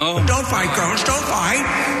God. Oh. Don't fight, girls. Don't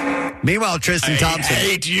fight. Meanwhile, Tristan Thompson. I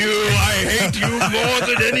hate you more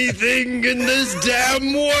than anything in this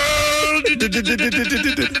damn world.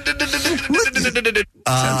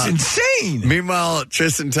 Sounds insane. Meanwhile,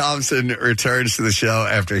 Tristan Thompson returns to the show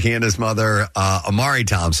after he and his mother, Amari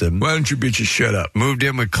Thompson. Why don't you bitches shut up? Moved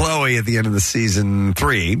in with Chloe at the end of the season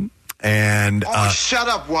 3. And shut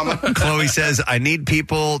up, woman. Chloe says, I need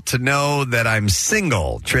people to know that I'm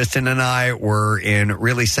single. Tristan and I were in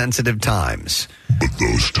really sensitive times. But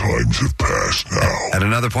those times have passed now. At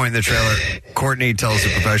another point in the trailer, Courtney tells the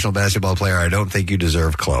professional basketball player, I don't think you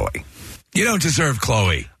deserve Chloe. You don't deserve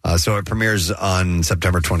Chloe. So it premieres on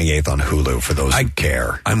September 28th on Hulu for those who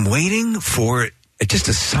care. I'm waiting for just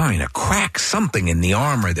a sign, a crack, something in the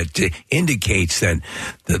armor that indicates that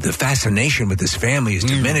the fascination with this family is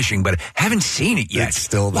diminishing, but I haven't seen it yet. It's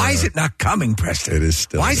still there. Why is it not coming, Preston? It is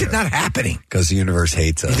still Why is there. it not happening? Because the universe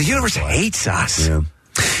hates us. The universe hates us. Yeah.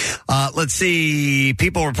 Let's see.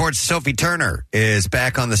 People reports Sophie Turner is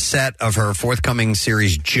back on the set of her forthcoming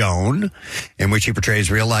series Joan, in which she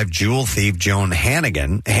portrays real-life jewel thief Joan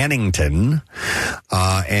Hannington.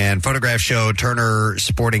 And photographs show Turner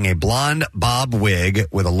sporting a blonde bob wig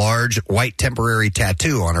with a large white temporary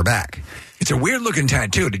tattoo on her back. It's a weird-looking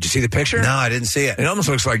tattoo. Did you see the picture? No, I didn't see it. It almost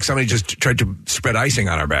looks like somebody just tried to spread icing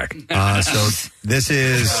on her back. So this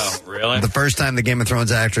is the first time the Game of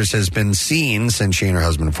Thrones actress has been seen since she and her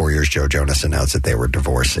husband of 4 years, Joe Jonas, announced that they were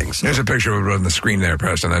divorcing. So. There's a picture of it on the screen there,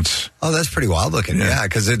 Preston. That's pretty wild looking. Yeah,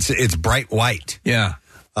 because it's bright white. Yeah.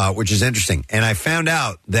 Which is interesting. And I found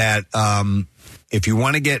out that if you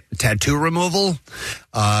want to get tattoo removal,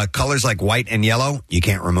 colors like white and yellow, you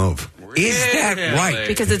can't remove. Is that right?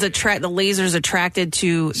 Because it's the laser's attracted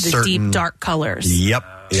to the deep dark colors. Yep.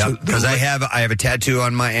 Because I have a tattoo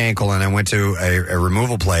on my ankle, and I went to a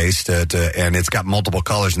removal place and it's got multiple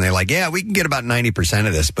colors, and they're like, yeah, we can get about 90%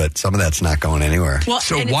 of this, but some of that's not going anywhere. Well,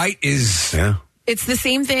 so white is It's the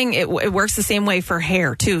same thing. It works the same way for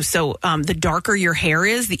hair too. So the darker your hair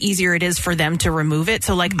is, the easier it is for them to remove it.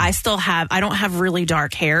 So like I don't have really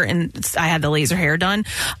dark hair, and I had the laser hair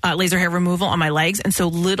removal on my legs, and so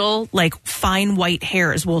little like fine white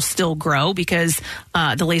hairs will still grow because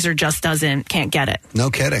the laser just can't get it. No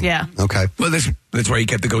kidding. Yeah. Okay. Well, that's why you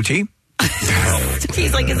kept the goatee.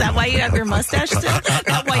 He's like, is that why you have your mustache still?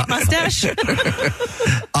 That white mustache?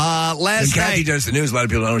 Last when Kathy night does the news, a lot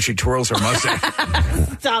of people don't know she twirls her mustache.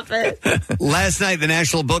 Stop it. Last night, the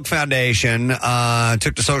National Book Foundation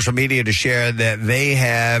took to social media to share that they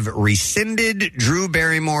have rescinded Drew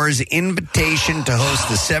Barrymore's invitation to host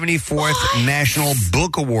the 74th National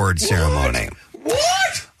Book Award ceremony.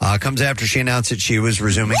 What? Comes after she announced that she was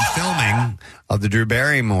resuming filming of the Drew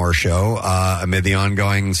Barrymore show amid the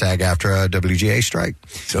ongoing SAG-AFTRA WGA strike.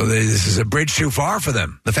 So this is a bridge too far for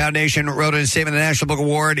them. The foundation wrote in a statement, the National Book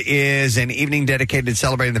Award is an evening dedicated to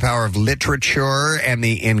celebrating the power of literature and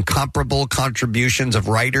the incomparable contributions of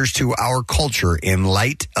writers to our culture. In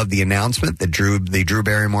light of the announcement that the Drew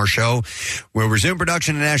Barrymore show will resume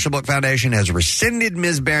production, the National Book Foundation has rescinded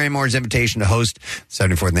Ms. Barrymore's invitation to host the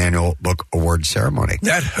 74th Annual Book Award ceremony.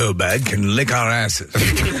 That Hobad can lick our asses.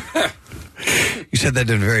 You said that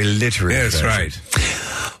in a very literary Yes, fashion. right.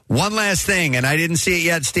 One last thing, and I didn't see it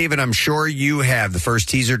yet, Stephen. I'm sure you have. The first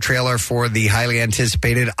teaser trailer for the highly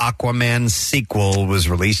anticipated Aquaman sequel was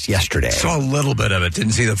released yesterday. Saw a little bit of it.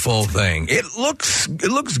 Didn't see the full thing. It looks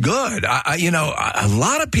good. A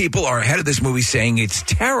lot of people are ahead of this movie saying it's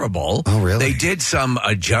terrible. Oh, really? They did some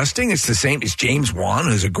adjusting. It's the same as James Wan,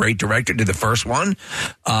 who's a great director, did the first one.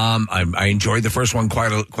 I enjoyed the first one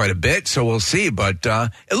quite a bit, so we'll see. But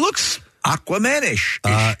it looks Aquaman-ish.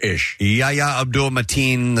 Yahya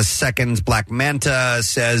Abdul-Mateen II's Black Manta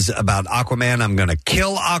says about Aquaman, I'm going to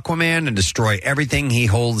kill Aquaman and destroy everything he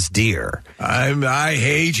holds dear. I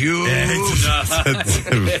hate you. I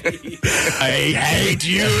hate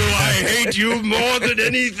you. I hate you more than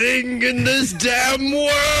anything in this damn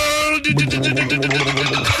world.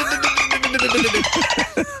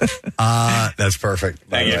 That's perfect.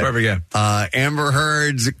 Thank you. Perfect, yeah. Amber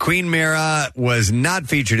Heard's Queen Mira was not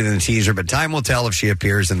featured in the teaser, but time will tell if she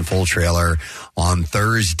appears in the full trailer on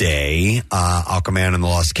Thursday. Aquaman and the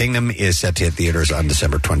Lost Kingdom is set to hit theaters on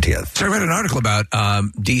December 20th. So I read an article about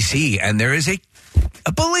DC, and there is a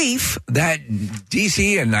belief that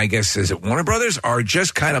DC and I guess is it Warner Brothers are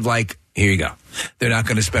just kind of like, here you go. They're not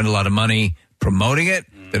going to spend a lot of money promoting it.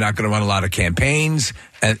 They're not going to run a lot of campaigns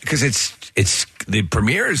because it's the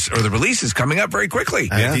premieres or the releases coming up very quickly.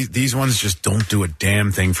 These ones just don't do a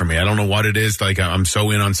damn thing for me. I don't know what it is. Like, I'm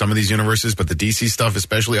so in on some of these universes, but the DC stuff,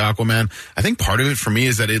 especially Aquaman, I think part of it for me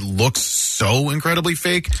is that it looks so incredibly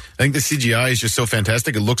fake. I think the CGI is just so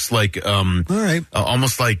fantastic. It looks like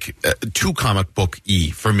almost like too comic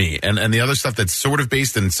book-y for me. And the other stuff that's sort of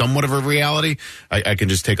based in somewhat of a reality, I can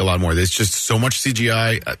just take a lot more. There's just so much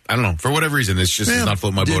CGI. I don't know. For whatever reason, it's just not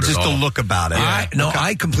floating my boat at all. Just the look about it.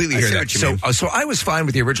 I completely hear that. So I was fine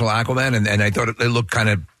with the original Aquaman, and I thought it looked kind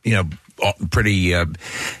of, pretty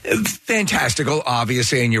fantastical,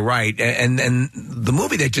 obviously, and you're right. And the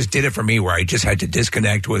movie that just did it for me, where I just had to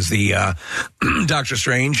disconnect, was the Doctor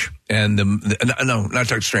Strange and no, not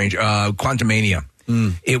Doctor Strange, Quantumania.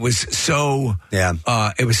 It was so,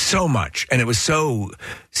 it was so much, and it was so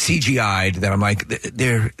CGI'd that I'm like,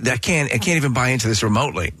 I can't even buy into this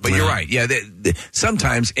remotely. But you're right,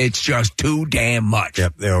 sometimes it's just too damn much.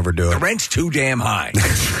 Yep, they overdo it. The rent's too damn high.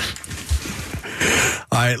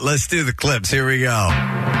 All right, let's do the clips. Here we go.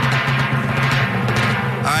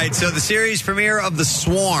 All right, so the series premiere of The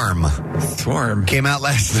Swarm came out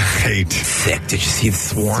last night. Sick. Did you see The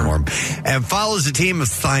Swarm? And follows a team of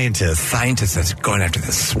scientists that's going after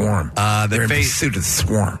the swarm. They're in pursuit of the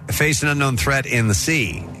swarm. Face an unknown threat in the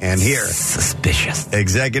sea. And here, suspicious.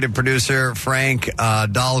 Executive producer Frank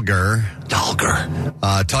Dalger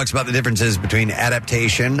talks about the differences between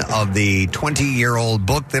adaptation of the 20-year-old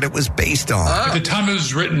book that it was based on. At the time it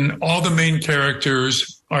was written, all the main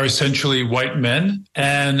characters are essentially white men,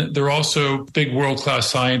 and they're also big world-class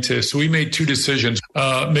scientists. So we made two decisions: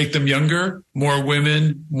 make them younger, more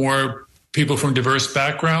women, more people from diverse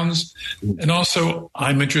backgrounds. And also,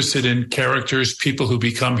 I'm interested in characters, people who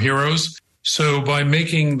become heroes. So by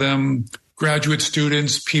making them graduate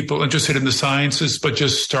students, people interested in the sciences, but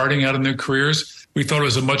just starting out in their careers, we thought it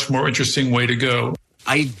was a much more interesting way to go.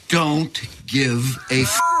 I don't give a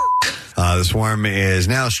The Swarm is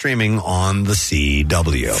now streaming on the CW.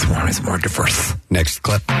 The Swarm is more diverse. Next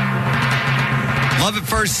clip. Love at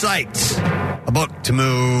First Sight. A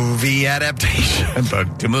book-to-movie adaptation. A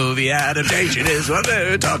book-to-movie adaptation is what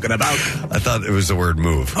they're talking about. I thought it was the word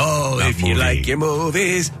move. Oh, if you like your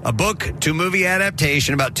movies. A book-to-movie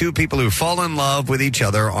adaptation about two people who fall in love with each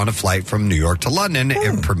other on a flight from New York to London.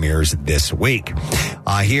 It premieres this week.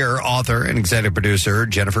 Here, author and executive producer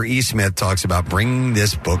Jennifer E. Smith talks about bringing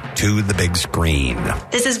this book to the big screen.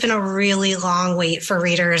 This has been a really long wait for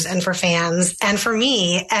readers and for fans and for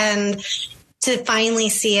me. And to finally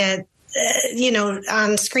see it,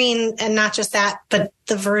 on screen, and not just that, but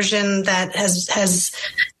the version that has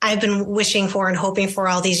I've been wishing for and hoping for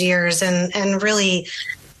all these years, and really,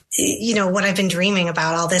 what I've been dreaming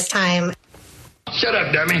about all this time. Shut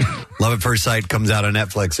up, dummy. Love at First Sight comes out on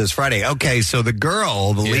Netflix this Friday. Okay, so the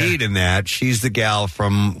girl, the lead in that, she's the gal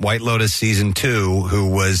from White Lotus season 2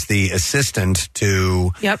 who was the assistant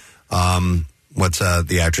to what's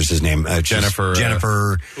the actress's name?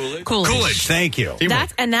 Jennifer Coolidge. Thank you.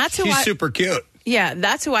 That's who she's super cute. Yeah,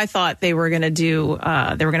 that's who I thought they were going to do.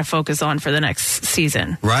 They were going to focus on for the next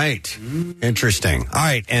season. Right. Interesting. All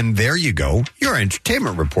right, and there you go. Your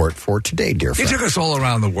entertainment report for today, dear friend. You took us all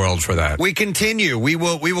around the world for that. We continue. We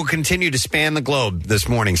will continue to span the globe this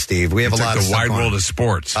morning, Steve. We have a lot of the wide world of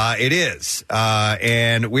sports. It is,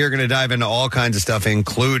 and we are going to dive into all kinds of stuff,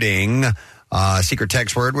 including. Secret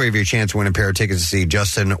text word, where you have your chance to win a pair of tickets to see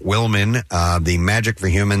Justin Willman, the Magic for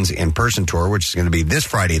Humans in-person tour, which is going to be this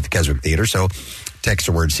Friday at the Keswick Theater. So text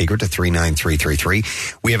the word secret to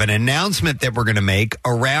 39333. We have an announcement that we're going to make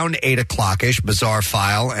around 8 o'clock-ish. Bizarre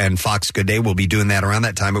File and Fox Good Day will be doing that around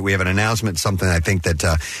that time, but we have an announcement, something I think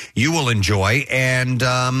that you will enjoy. And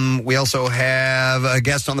we also have a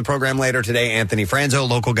guest on the program later today, Anthony Franzo,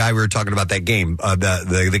 local guy. We were talking about that game,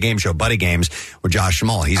 the game show, Buddy Games, with Josh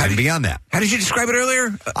Jamal. He's going to be on that. How did you describe it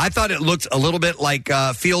earlier? I thought it looked a little bit like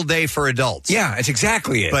Field Day for adults. Yeah, it's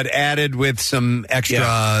exactly it. But added with some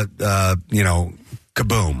extra,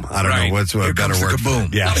 kaboom. I don't know what's a better word.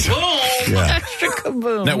 Kaboom. Yeah. Kaboom. Yeah. Extra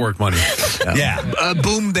kaboom. Network money. Yeah.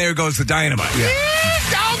 Boom, there goes the dynamite.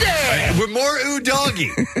 Yeah. We're more ooh doggy.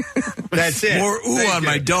 That's it. More ooh on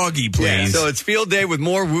my doggy, please. Yeah, so it's Field Day with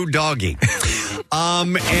more woo doggy.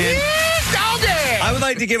 And I would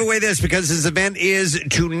like to give away this because this event is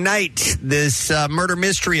tonight, this murder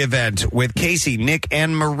mystery event with Casey, Nick,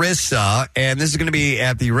 and Marissa. And this is going to be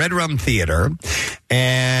at the Red Rum Theater.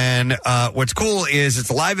 And what's cool is it's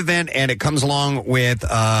a live event, and it comes along with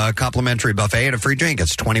a complimentary buffet and a free drink.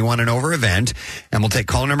 It's 21 and over event. And we'll take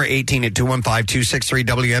call number 18 at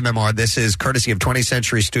 215-263-WMMR. This is courtesy of 20th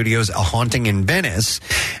Century Studios, A Haunting in Venice.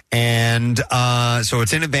 And so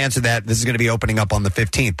it's in advance of that. This is going to be opening up on the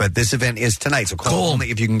 15th, but this event is tonight. So call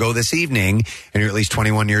only if you can go this evening and you're at least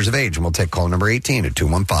 21 years of age. And we'll take call number 18 at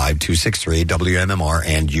 215-263-WMMR,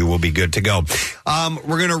 and you will be good to go.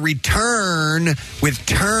 We're going to return with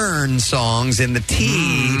turn songs in the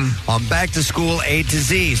T on Back to School A to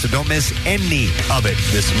Z. So don't miss any of it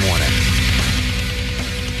this morning.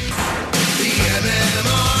 The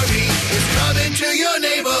MMRE is coming to your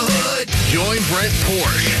neighborhood. Join Brent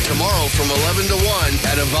Porsche tomorrow from 11 to 1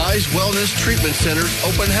 at Avise Wellness Treatment Center's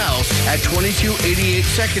open house at 2288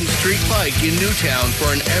 2nd Street Pike in Newtown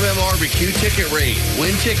for an MMRBQ ticket raid.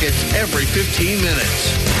 Win tickets every 15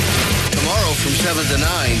 minutes. Tomorrow from 7 to 9,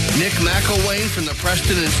 Nick McElwain from the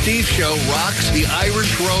Preston and Steve Show rocks the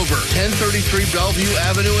Irish Rover, 1033 Bellevue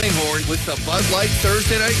Avenue, Inghorn, with the Bud Light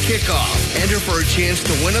Thursday night kickoff. Enter for a chance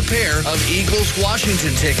to win a pair of Eagles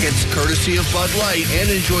Washington tickets, courtesy of Bud Light,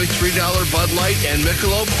 and enjoy $3 Bud Light and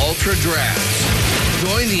Michelob Ultra drafts.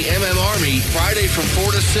 Join the Army Friday from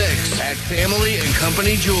 4 to 6 at Family and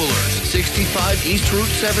Company Jewelers, 65 East Route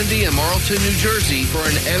 70 in Marlton, New Jersey, for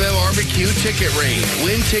an MMRBQ ticket raid.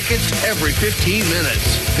 Win tickets every 15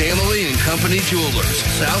 minutes. Family and Company Jewelers,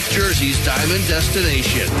 South Jersey's diamond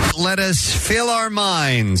destination. Let us fill our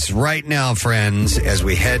minds right now, friends, as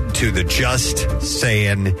we head to the Just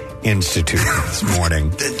Saying Institute this morning.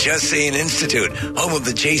 The Just Saying Institute, home of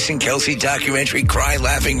the Jason Kelsey documentary Cry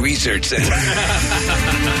Laughing Research Center.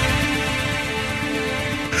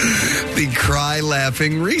 The Cry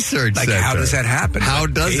Laughing Research Center. How does that happen? How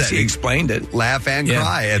does that? He explained it. Laugh and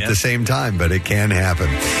cry at the same time, but it can happen.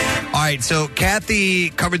 All right, so Kathy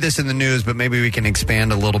covered this in the news, but maybe we can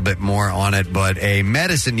expand a little bit more on it. But a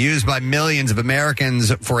medicine used by millions of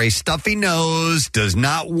Americans for a stuffy nose does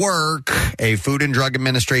not work. A Food and Drug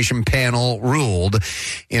Administration panel ruled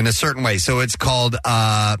in a certain way. So it's called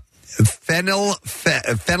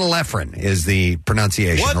phenylephrine is the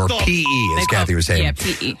pronunciation, or PE, as Kathy was saying. Yeah,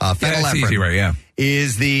 PE. Phenylephrine easy, right?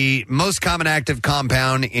 is the most common active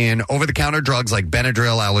compound in over-the-counter drugs like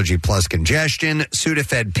Benadryl, allergy plus congestion,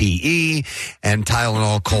 Sudafed PE, and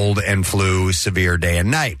Tylenol cold and flu, severe day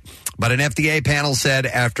and night. But an FDA panel said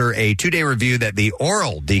after a 2-day review that the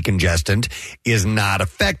oral decongestant is not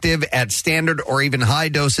effective at standard or even high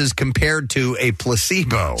doses compared to a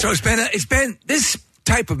placebo. So it's been this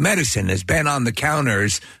type of medicine has been on the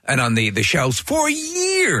counters and on the shelves for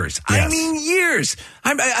years. Yes. I mean, years.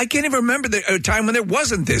 I can't even remember a time when there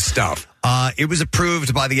wasn't this stuff. It was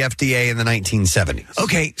approved by the FDA in the 1970s.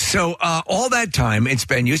 Okay, so all that time it's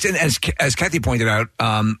been used, and as Kathy pointed out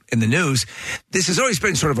in the news, this has always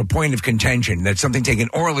been sort of a point of contention that something taken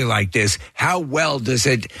orally like this, how well does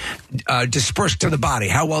it disperse to the body?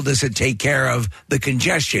 How well does it take care of the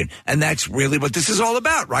congestion? And that's really what this is all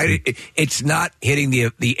about, right? It's not hitting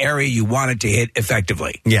the area you want it to hit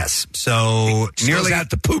effectively. Yes, so nearly out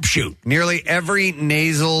the poop chute. Nearly every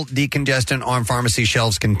nasal decongestant on pharmacy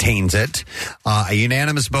shelves contains it. A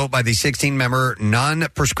unanimous vote by the 16-member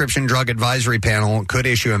non-prescription drug advisory panel could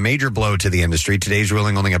issue a major blow to the industry. Today's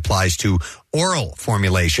ruling only applies to oral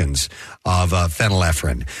formulations of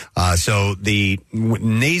phenylephrine. So the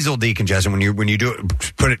nasal decongestant, when you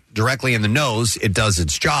put it directly in the nose, it does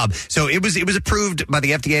its job. So it was approved by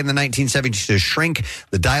the FDA in the 1970s to shrink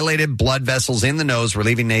the dilated blood vessels in the nose,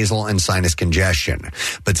 relieving nasal and sinus congestion.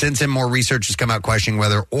 But since then, more research has come out questioning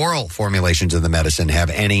whether oral formulations of the medicine have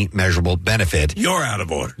any measurable benefit. You're out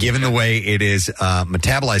of order. Given the way it is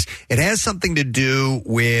metabolized. It has something to do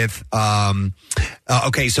with,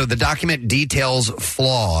 so the document details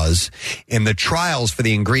flaws in the trials for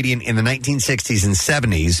the ingredient in the 1960s and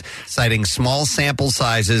 70s, citing small sample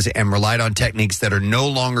sizes and relied on techniques that are no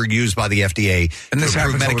longer used by the FDA and this to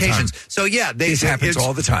approve happens medications. All the time. So yeah, this happens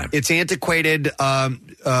all the time. It's antiquated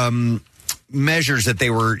measures that they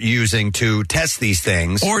were using to test these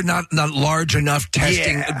things, or not large enough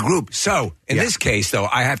testing group. So in this case, though,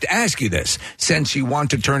 I have to ask you this: since you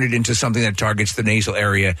want to turn it into something that targets the nasal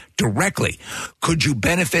area directly, could you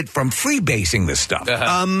benefit from freebasing this stuff?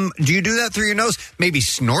 Do you do that through your nose? Maybe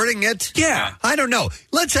snorting it? Yeah, I don't know.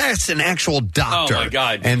 Let's ask an actual doctor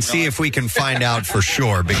and see if we can find out for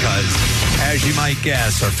sure. Because, as you might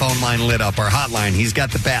guess, our phone line lit up. Our hotline. He's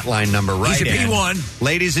got the bat line number right. He's a P1.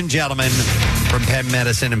 Ladies and gentlemen, from Penn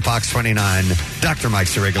Medicine and Fox 29, Dr. Mike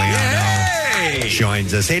Sirigliano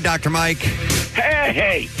joins us. Hey, Dr. Mike.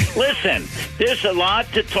 Hey, listen, there's a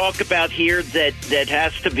lot to talk about here that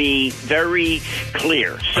has to be very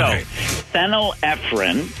clear. So,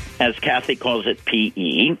 phenylephrine, as Kathy calls it,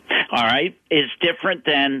 PE, all right, is different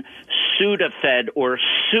than Sudafed or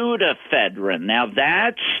pseudoephedrine. Now,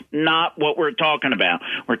 that's not what we're talking about.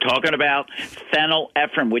 We're talking about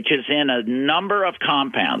phenylephrine, which is in a number of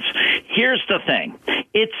compounds. Here's the thing.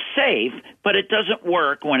 It's safe, but it doesn't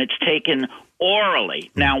work when it's taken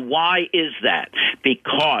orally. Now, why is that?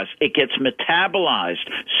 Because it gets metabolized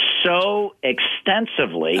so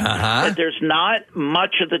extensively that there's not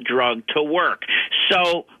much of the drug to work.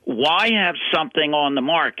 So why have something on the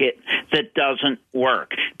market that doesn't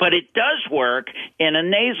work? But it does work in a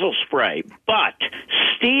nasal spray. But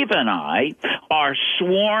Steve and I are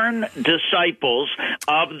sworn disciples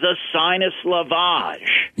of the sinus lavage.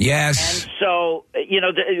 Yes. And so,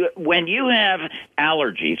 when you have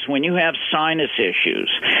allergies, when you have sinus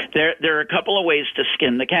issues, there are a couple of ways to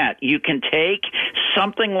skin the cat. You can take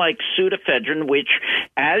something like pseudoephedrine, which,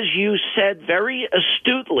 as you said very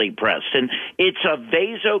astutely, Preston, it's a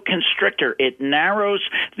vasoconstrictor. It narrows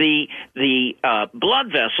the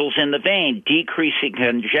blood vessels in the vein, decreasing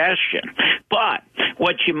congestion. But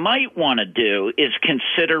what you might want to do is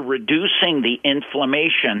consider reducing the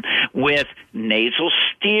inflammation with nasal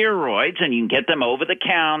steroids, and you can get them over the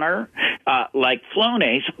counter, like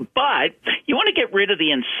Flonase. But you want to get rid of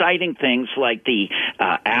the inciting things like the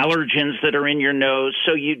allergens that are in your nose.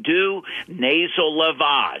 So you do nasal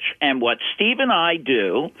lavage. And what Steve and I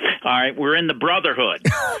do, all right, we're in the brotherhood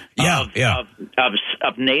of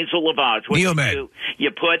nasal lavage. What you do,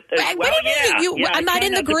 you put I'm not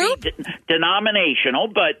in the group? Denominational,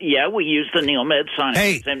 but we use the NeilMed sign.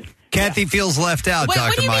 Hey, Kathy feels left out, Wait, Dr.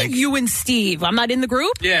 what do you Mike. mean, you and Steve? I'm not in the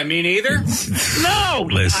group? Yeah, me neither. No,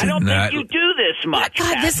 listen, I don't think you do this much.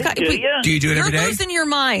 God, this guy, do you? Do you do it every day? You're losing your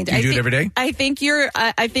mind. Do you do it every day? I think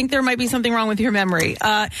I think there might be something wrong with your memory.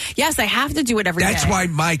 Yes, I have to do it every day. That's why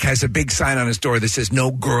Mike has a big sign on his door that says "No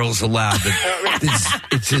girls allowed."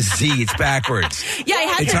 It's a Z. It's backwards. Yeah, I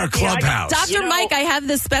have it's our clubhouse. Dr. Mike, I have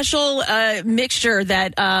this special mixture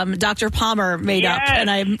that Dr. Palmer made up,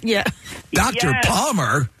 and Dr.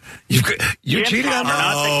 Palmer. You're cheating on me?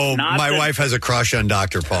 Oh, my wife has a crush on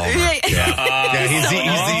Dr. Palmer.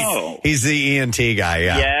 He's the ENT guy.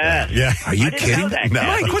 Yeah. Are you kidding? No.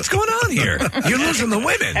 Mike, what's going on here? You're losing the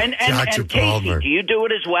women. And Dr. Palmer. Casey, do you do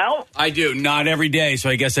it as well? I do. Not every day, so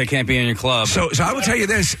I guess I can't be in your club. So I will tell you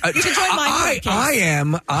this. You can join my group,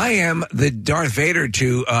 I am the Darth Vader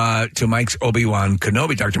to Mike's Obi-Wan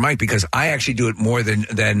Kenobi, Dr. Mike, because I actually do it more than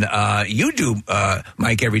you do,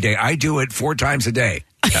 Mike, every day. I do it 4 times a day.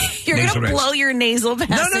 You're going to blow your nasal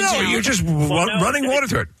passage No. You're just running water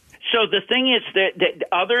through it. So the thing is that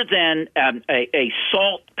other than a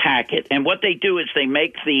salt packet, and what they do is they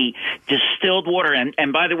make the distilled water,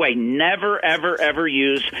 and by the way, never, ever, ever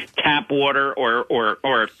use tap water or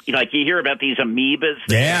like you hear about these amoebas.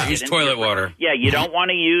 Use toilet water. Yeah, you don't want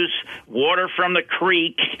to use water from the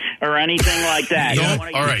creek or anything like that. You don't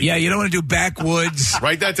want to do backwoods.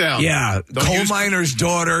 Write that down. Yeah, coal miner's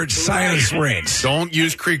daughter, sinus rinse. Don't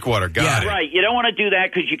use creek water. Got it. Right, you don't want to do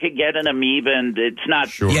that because you could get an amoeba, and it's not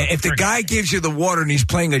sure. Yeah, if the guy gives you the water and he's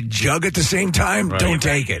playing a jug at the same time, don't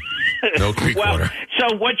take it. No creek water.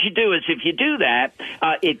 So what you do is if you do that,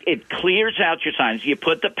 it clears out your sinus. You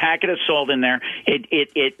put the packet of salt in there.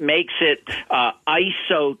 It makes it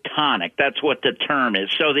isotonic. That's what the term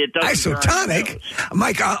is. So it doesn't isotonic?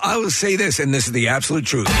 Mike, I will say this, and this is the absolute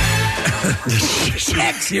truth.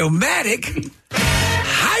 Axiomatic,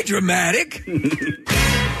 hydromatic,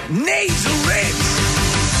 nasal rinse.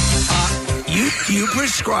 You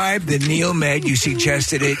prescribed the NeilMed. You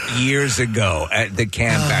suggested it years ago at the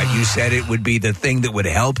camp out. You said it would be the thing that would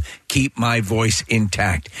help keep my voice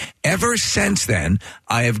intact. Ever since then,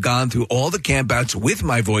 I have gone through all the campouts with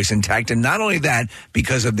my voice intact. And not only that,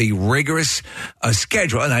 because of the rigorous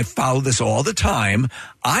schedule, and I follow this all the time,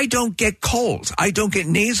 I don't get colds. I don't get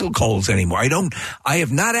nasal colds anymore. I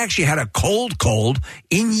have not actually had a cold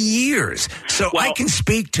in years. So I can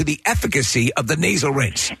speak to the efficacy of the nasal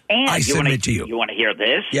rinse. And I submit to you. You want to hear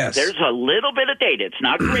this? Yes. There's a little bit of data. It's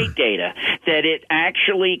not great data that it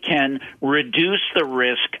actually can reduce the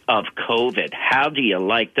risk of COVID. How do you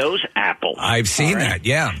like those apples? I've seen that.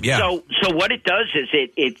 Yeah. So what it does is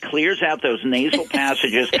it clears out those nasal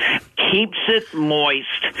passages, keeps it moist.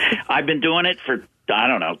 I've been doing it for I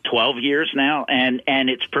don't know, 12 years now, and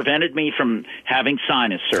it's prevented me from having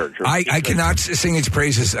sinus surgery. I cannot sing its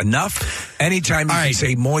praises enough. Anytime you can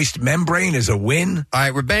say moist membrane is a win. All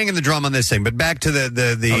right, we're banging the drum on this thing, but back to the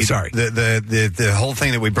whole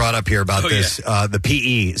thing that we brought up here about the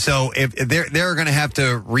PE. So if they're going to have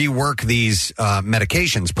to rework these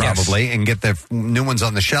medications probably and get the new ones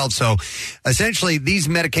on the shelf. So essentially, these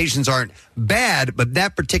medications aren't bad, but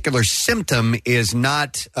that particular symptom is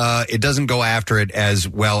not. It doesn't go after it as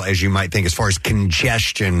well as you might think as far as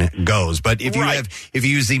congestion goes. But if you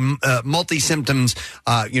use the multi symptoms,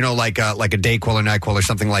 like a Dayquil or NyQuil or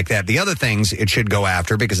something like that, the other things it should go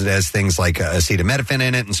after because it has things like acetaminophen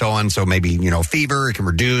in it and so on. So maybe fever it can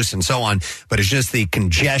reduce and so on. But it's just the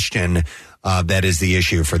congestion. That is the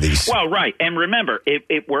issue for these. Well, right. And remember,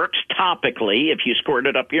 it works topically if you squirt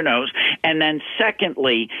it up your nose. And then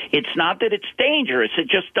secondly, it's not that it's dangerous. It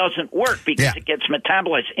just doesn't work because it gets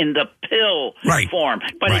metabolized in the pill form.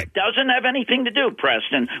 But it doesn't have anything to do,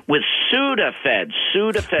 Preston, with Sudafed.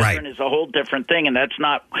 Sudafedrin is a whole different thing, and that's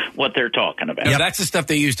not what they're talking about. Yeah, that's the stuff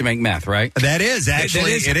they use to make meth, right? That is,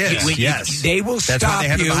 actually, it is. Yes. They will stop you. That's why they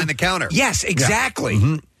have it behind the counter. Yes, exactly. Yeah.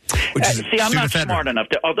 Mm-hmm. See, I'm not smart enough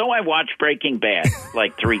to. Although I watched Breaking Bad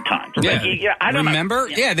like 3 times. I don't remember.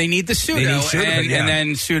 know. Yeah, they need the pseudo, and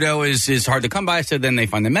then pseudo is hard to come by. So then they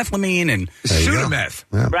find the methylamine and pseudometh.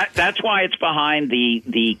 Right, that's why it's behind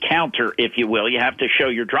the counter, if you will. You have to show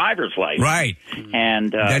your driver's license, right?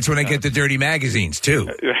 And that's when I get the dirty magazines too.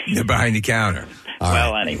 They're behind the counter.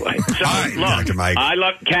 Anyway, so look, Dr. Mike. I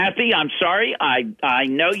look, Kathy. I'm sorry. I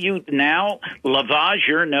know you now lavage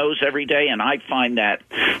your nose every day, and I find that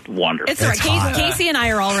wonderful. It's all right. Casey and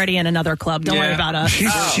I are already in another club. Don't worry about us.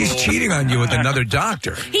 She's cheating on you with another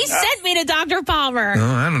doctor. He sent me to Dr. Palmer. Oh,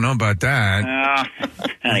 I don't know about that.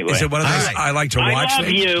 Anyway, is it one of those I like to watch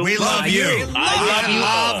things? You. We love you.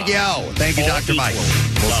 I love you. Thank you, Dr. Mike.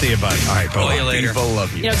 We'll see you, buddy. All right, see you later. People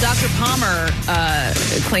love you. Dr. Palmer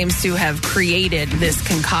claims to have created this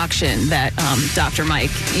concoction that Dr. Mike,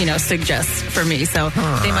 suggests for me. So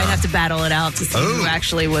they might have to battle it out to see who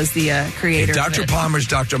actually was the creator. If Dr. Palmer's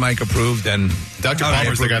Dr. Mike approved, then Dr.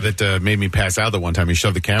 Palmer's the guy that made me pass out the one time. He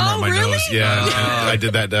shoved the camera on my really? nose. Yeah, and I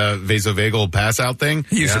did that vasovagal pass out thing.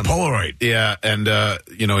 He used a Polaroid. Yeah, and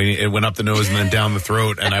it went up the nose and then down the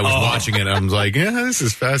throat. And I was watching it. And I was like, yeah, this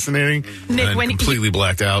is fascinating. Nick, and completely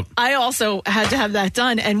blacked out. I also had to have that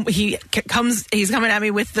done, and he's coming at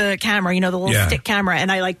me with the camera, the little stick camera,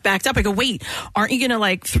 and I backed up. I go, wait, aren't you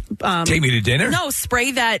gonna take me to dinner? No,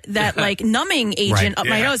 spray that numbing agent up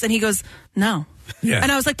my nose, and he goes, no. Yeah.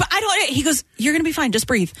 And I was like, but I don't. He goes, you're going to be fine. Just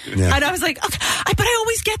breathe. Yeah. And I was like, okay, but I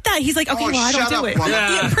always get that. He's like, okay, well, I don't do it.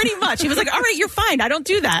 Yeah, pretty much. He was like, all right, you're fine. I don't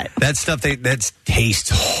do that. That stuff, that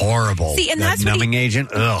tastes horrible. See, and that that's numbing agent.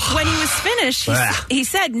 Ugh. When he was finished, he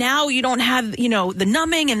said, now you don't have, the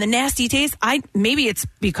numbing and the nasty taste. Maybe it's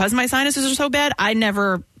because my sinuses are so bad. I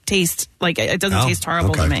never taste it doesn't taste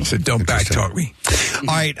horrible to me. So don't backtalk me. All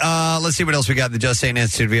right, let's see what else we got. The Just Saying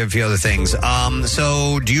Institute. We have a few other things.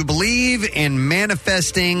 So, do you believe in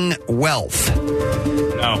manifesting wealth?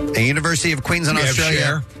 No. A University of Queensland,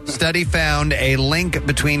 Australia study found a link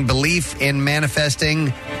between belief in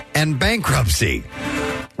manifesting and bankruptcy.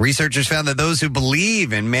 Researchers found that those who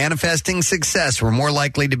believe in manifesting success were more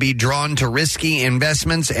likely to be drawn to risky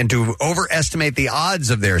investments and to overestimate the odds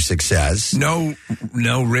of their success. No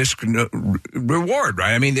risk, no reward,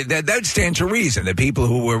 right? I mean, that stands to reason. The people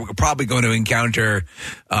who were probably going to encounter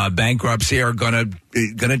bankruptcy are going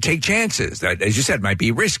to take chances that, as you said, might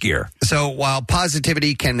be riskier. So while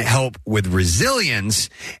positivity can help with resilience,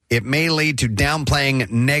 it may lead to downplaying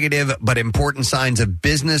negative but important signs of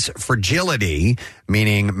business fragility,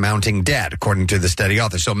 meaning mounting debt, according to the study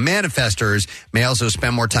author. So manifestors may also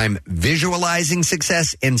spend more time visualizing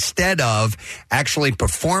success instead of actually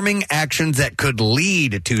performing actions that could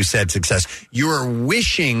lead to said success. You are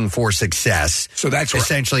wishing for success. So that's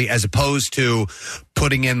essentially as opposed to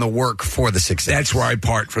putting in the work for the success. That's where I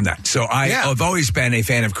part from that. So I've always been a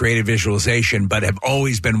fan of creative visualization, but have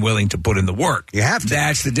always been willing to put in the work. You have to.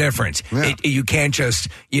 That's the difference. Yeah. You can't just,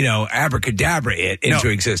 abracadabra it into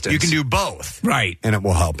existence. You can do both. Right. And it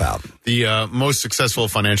will help out. The most successful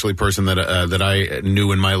financially person that I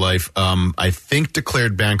knew in my life, I think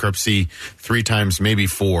declared bankruptcy 3 times, maybe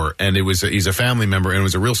 4. And he's a family member, and it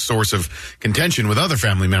was a real source of contention with other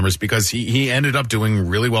family members because he ended up doing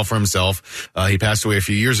really well for himself. He passed passed away a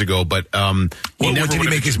few years ago, but what did he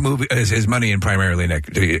make his money in primarily, Nick?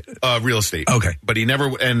 Real estate. Okay. But he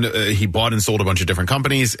never, and he bought and sold a bunch of different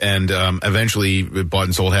companies, and eventually bought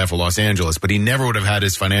and sold half of Los Angeles, but he never would have had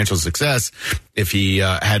his financial success if he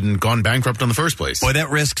hadn't gone bankrupt in the first place. Boy, that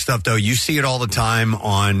risk stuff, though, you see it all the time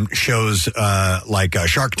on shows like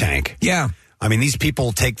Shark Tank. Yeah. I mean, these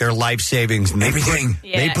people take their life savings and everything.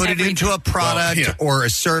 They put it into a product or a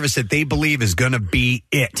service that they believe is going to be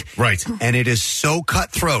it. Right. And it is so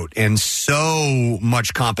cutthroat and so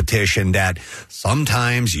much competition that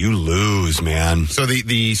sometimes you lose, man. So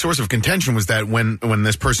the source of contention was that when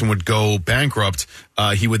this person would go bankrupt,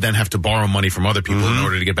 he would then have to borrow money from other people in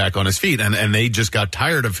order to get back on his feet. And they just got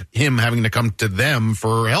tired of him having to come to them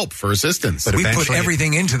for help, for assistance. But we put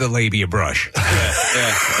everything into the labia brush.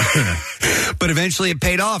 But eventually it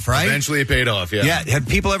paid off, right? Eventually it paid off, yeah. Yeah. Have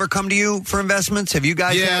people ever come to you for investments? Have you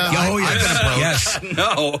guys? Yes.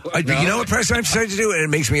 No. You know what, Preston, I've decided to do? And it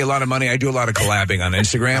makes me a lot of money. I do a lot of collabing on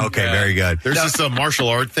Instagram. Okay, very good. There's this martial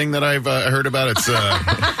art thing that I've heard about. It's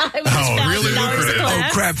really lucrative. Oh,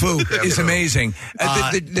 crap foo. It's amazing.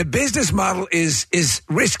 The business model is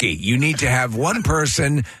risky. You need to have one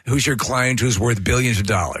person who's your client who's worth billions of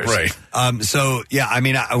dollars. Right. So, yeah, I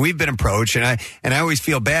mean, we've been approached, and I always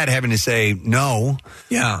feel bad having to say no.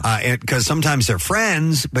 Yeah. Because sometimes they're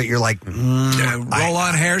friends, but you're like, roll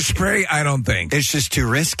on hairspray? I don't think. It's just too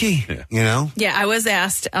risky, you know? Yeah, I was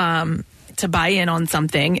asked to buy in on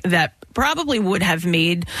something that probably would have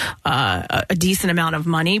made a decent amount of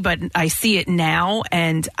money, but I see it now,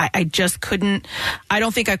 and I just couldn't. I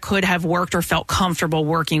don't think I could have worked or felt comfortable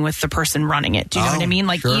working with the person running it. Do you know what I mean?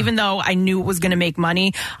 Like, even though I knew it was going to make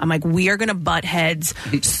money, I'm like, we are going to butt heads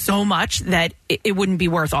so much that it wouldn't be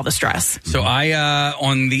worth all the stress. So I,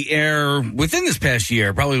 on the air within this past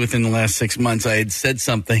year, probably within the last 6 months, I had said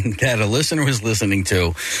something that a listener was listening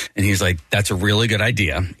to, and he's like, "That's a really good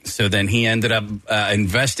idea." So then he ended up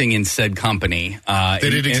investing in said company.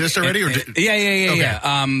 Did it exist already?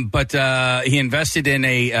 Yeah. But he invested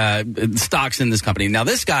in stocks in this company. Now,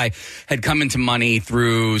 this guy had come into money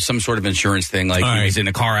through some sort of insurance thing, like he was in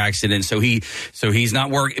a car accident, so he's not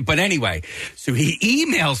working. But anyway, so he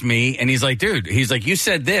emails me and he's like, "Dude," he's like, "you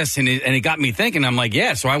said this," and it got me thinking. I'm like,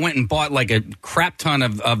 "Yeah." So I went and bought like a crap ton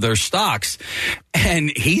of their stocks,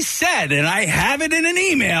 and he said, and I have it in an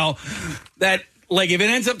email, that like if it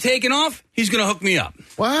ends up taking off, he's going to hook me up.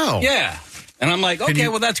 Wow. Yeah. And I'm like, okay,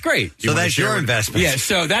 well, that's great. So that's your investment. Yeah,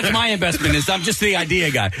 so that's my investment. I'm just the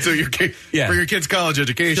idea guy. So for your kid's college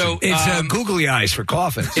education. So it's googly eyes for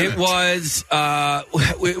coffins. It was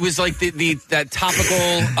like that topical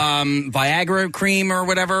Viagra cream or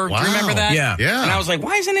whatever. Wow. Do you remember that? Yeah. And I was like,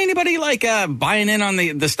 why isn't anybody like buying in on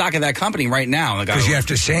the stock of that company right now? Because you have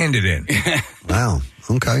to sand it in. Wow.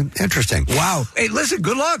 Okay, interesting. Wow. Hey, listen,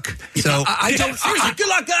 good luck. So I don't seriously, good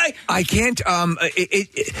luck, guy. I can't.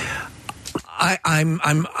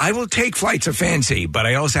 I will take flights of fancy, but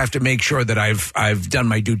I also have to make sure that I've done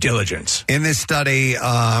my due diligence. In this study,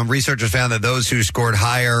 researchers found that those who scored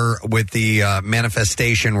higher with the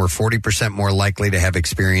manifestation were 40% more likely to have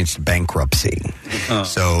experienced bankruptcy.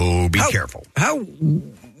 So be careful. How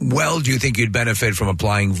well do you think you'd benefit from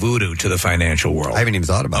applying voodoo to the financial world? I haven't even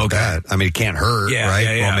thought about that. I mean, it can't hurt, right?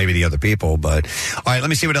 Yeah. Well, maybe the other people, but... All right, let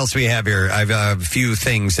me see what else we have here. I have a few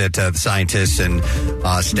things that the scientists and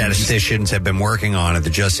statisticians have been working on at the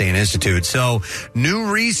Just Saying Institute. So,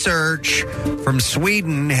 new research from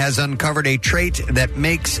Sweden has uncovered a trait that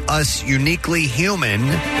makes us uniquely human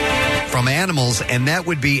from animals, and that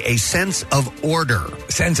would be a sense of order.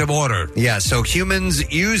 Sense of order. Yeah, so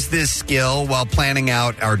humans use this skill while planning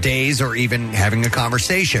out our days or even having a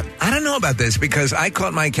conversation. I don't know about this because I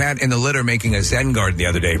caught my cat in the litter making a Zen garden the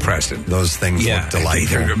other day, Preston. Those things look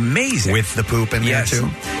delightful. They're amazing. With the poop in there, too.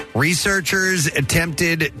 Researchers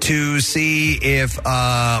attempted to see if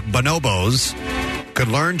bonobos could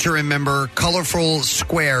learn to remember colorful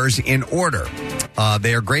squares in order.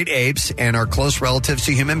 They are great apes and are close relatives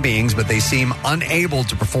to human beings, but they seem unable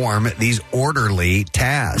to perform these orderly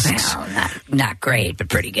tasks. Well, not great, but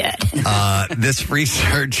pretty good. This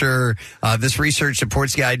research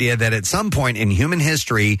supports the idea that at some point in human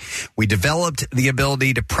history, we developed the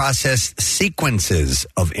ability to process sequences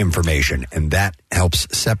of information, and that helps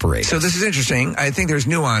separate. So this is interesting. I think there's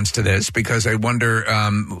nuance to this because I wonder.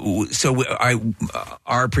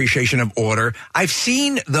 Our appreciation of order. I've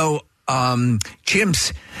seen though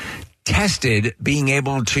chimps tested being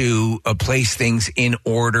able to place things in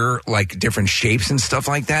order, like different shapes and stuff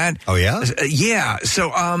like that. Oh, yeah? Yeah.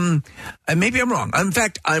 So maybe I'm wrong. In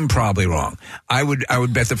fact, I'm probably wrong. I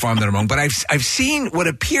would bet the farm that I'm wrong. But I've seen what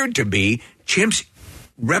appeared to be chimps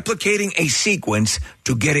replicating a sequence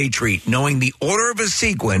to get a treat, knowing the order of a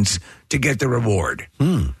sequence to get the reward.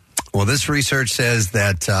 Well, this research says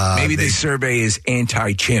that maybe this survey is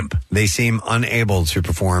anti-chimp. They seem unable to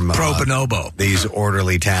perform pro bonobo these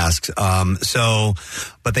orderly tasks.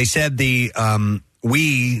 But they said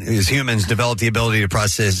we as humans developed the ability to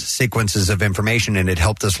process sequences of information, and it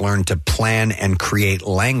helped us learn to plan and create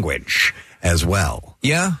language as well.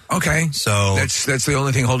 Yeah. Okay. So that's the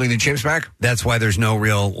only thing holding the chimps back. That's why there's no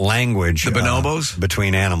real language. The bonobos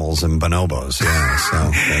between animals and bonobos. Yeah.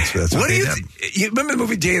 So that's what do you remember the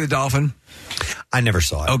movie Day of the Dolphin? I never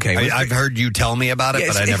saw it. Okay. I've heard you tell me about it,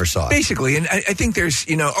 but I never saw it. Basically, and I think there's,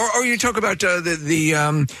 or you talk about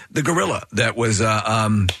the gorilla that was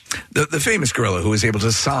the famous gorilla who was able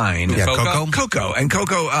to sign. Yeah, Coco. And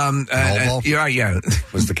Coco, yeah.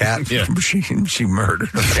 Was the cat? Yeah. She murdered.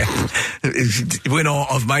 Okay. Went all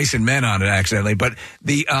of mice and men on it accidentally. But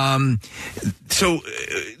the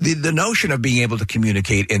notion of being able to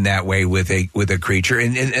communicate in that way with a creature,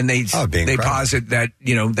 and they posit that,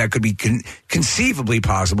 that could be conceivably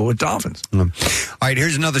possible with dolphins. All right,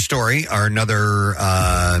 here's another story, or another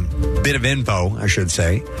bit of info, I should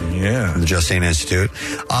say. Yeah. From the Justine Institute.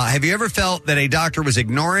 Have you ever felt that a doctor was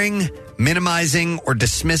ignoring, minimizing, or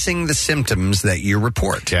dismissing the symptoms that you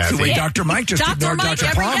report? The way Dr. Mike just ignored Dr.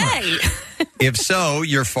 Palmer. If so,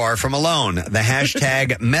 you're far from alone. The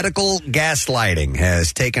hashtag medical gaslighting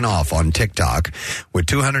has taken off on TikTok, with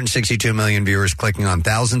 262 million viewers clicking on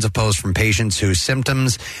thousands of posts from patients whose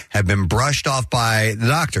symptoms have been brushed off by the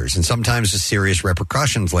doctors, and sometimes with serious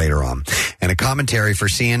repercussions later on. And a commentary for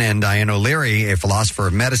CNN, Diane O'Leary, a philosopher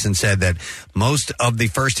of medicine, said that most of the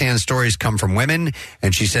firsthand stories come from women,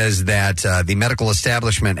 and she says that the medical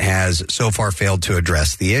establishment has so far failed to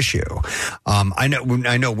address the issue. I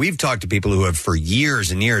know we've talked to people who have for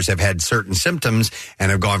years and years have had certain symptoms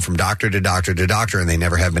and have gone from doctor to doctor to doctor, and they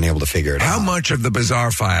never have been able to figure it out. How much of the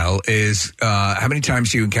bizarre file is, how many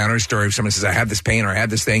times do you encounter a story of someone says, I have this pain or I have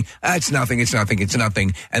this thing, it's nothing,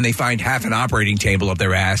 and they find half an operating table up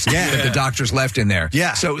their ass that the doctor's left in there.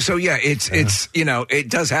 Yeah. So yeah, it's it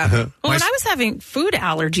does happen. Well, when I was having food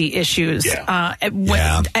allergy issues,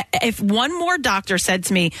 if one more doctor said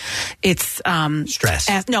to me, it's stress.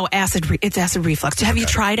 It's acid reflux. Have you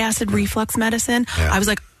tried acid reflux medicine? I was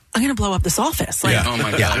like, I'm going to blow up this office. Like, oh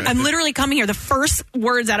my God. I'm literally coming here. The first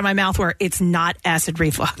words out of my mouth were, it's not acid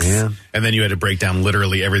reflux. Yeah. And then you had to break down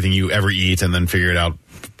literally everything you ever eat and then figure it out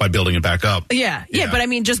by building it back up. Yeah. But I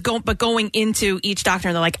mean, going into each doctor,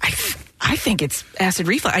 and they're like, I think it's acid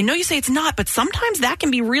reflux. I know you say it's not, but sometimes that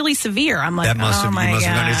can be really severe. I'm like, oh my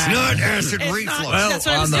God. It's not acid reflux.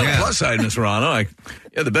 Well, on the plus side, Miss Rano,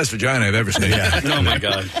 the best vagina I've ever seen. Oh my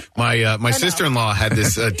God. My sister-in-law had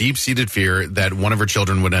this deep-seated fear that one of her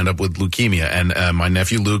children would end up with leukemia, and my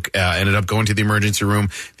nephew Luke ended up going to the emergency room.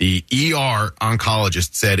 The ER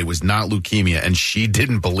oncologist said it was not leukemia, and she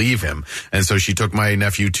didn't believe him, and so she took my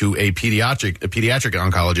nephew to a pediatric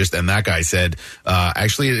oncologist, and that guy said,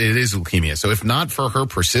 actually, it is leukemia. So if not for her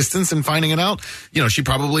persistence in finding it out, she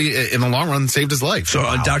probably, in the long run, saved his life. So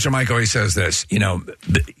Dr. Mike always says this,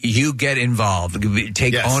 you get involved,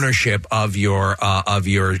 take ownership of your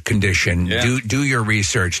condition. Yeah. Do your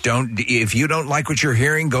research. If you don't like what you're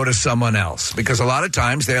hearing, go to someone else, because a lot of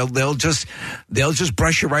times they'll just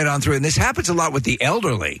brush you right on through. And this happens a lot with the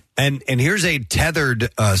elderly. And here's a tethered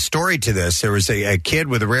story to this. There was a kid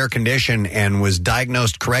with a rare condition and was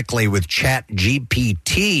diagnosed correctly with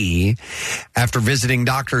ChatGPT after visiting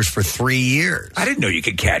doctors for 3 years. I didn't know you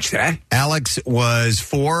could catch that. Alex was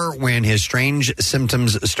 4 when his strange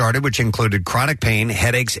symptoms started, which included chronic pain,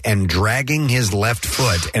 headaches, and dragging his left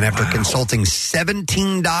foot. And after consulting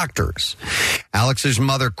 17 doctors, Alex's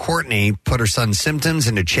mother, Courtney, put her son's symptoms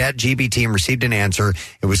into ChatGPT and received an answer.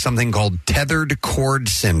 It was something called tethered cord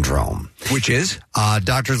syndrome. Which is?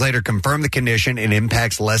 Doctors later confirmed the condition. It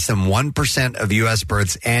impacts less than 1% of U.S.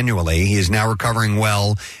 births annually. He is now recovering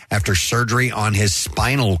well after surgery on his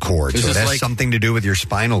spinal cord. So that's something to do with your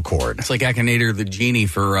spinal cord. It's like Akinator the genie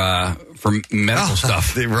for medical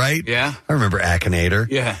stuff. Right? Yeah. I remember Akinator.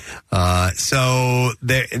 Yeah. So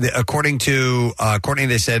according to Courtney,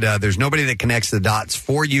 they said there's nobody that connects the dots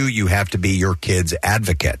for you. You have to be your kid's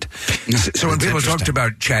advocate. So when people talked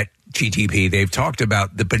about ChatGPT, they've talked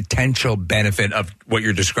about the potential benefit of what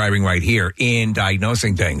you're describing right here in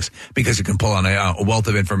diagnosing things, because it can pull on a wealth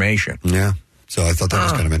of information. Yeah. So I thought that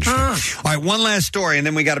was kind of interesting. All right, one last story, and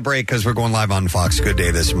then we got a break because we're going live on Fox Good Day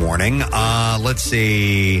this morning. Let's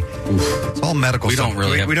see. It's all medical we stuff. Don't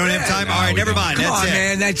really we don't have time? All right, never mind. Come That's on, it.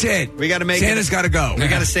 man. That's it. We got to make Santa's got to go. We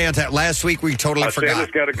got to stay on time. Last week we totally forgot.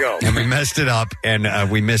 Santa's got to go. And we messed it up, and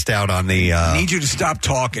we missed out on the... I need you to stop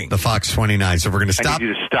talking. The Fox 29. So we're going to stop. I need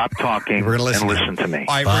you to stop talking we're gonna and listen to me.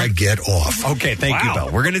 All right, get off. Okay, thank you,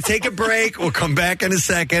 Bill. We're going to take a break. We'll come back in a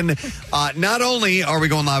second. Not only are we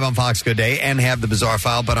going live on Fox Good Day and have the Bizarre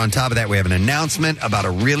File, but on top of that, we have an announcement about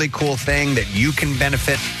a really cool thing that you can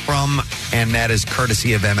benefit from, and that is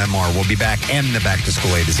courtesy of MMR. We'll be back, and the Back to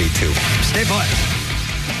School A to Z too. Stay put.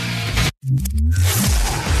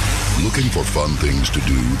 Looking for fun things to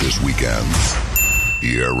do this weekend?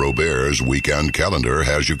 Pierre Robert's weekend calendar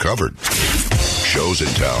has you covered. Shows in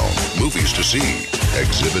town, movies to see,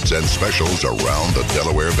 exhibits and specials around the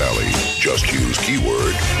Delaware Valley. Just use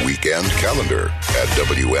keyword weekend calendar at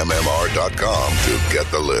WMMR.com to get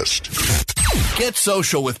the list. Get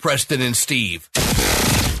social with Preston and Steve.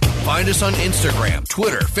 Find us on Instagram,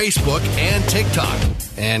 Twitter, Facebook, and TikTok.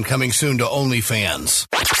 And coming soon to OnlyFans.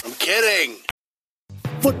 I'm kidding.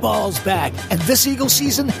 Football's back, and this Eagles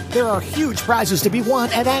season, there are huge prizes to be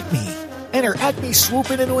won at Acme. Enter Acme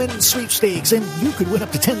Swoop In and Win sweepstakes, and you could win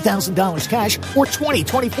up to $10,000 cash or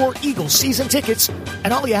 2024 Eagles season tickets.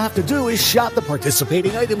 And all you have to do is shop the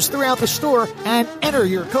participating items throughout the store and enter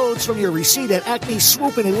your codes from your receipt at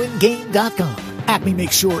acmeswoopinandwingame.com. Acme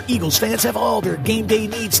makes sure Eagles fans have all their game day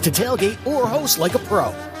needs to tailgate or host like a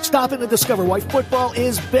pro. Stop in and discover why football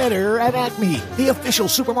is better at Acme, the official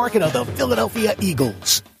supermarket of the Philadelphia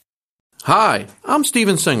Eagles. Hi, I'm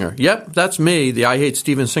Steven Singer. Yep, that's me, the I Hate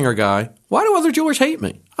Steven Singer guy. Why do other jewelers hate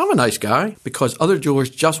me? I'm a nice guy. Because other jewelers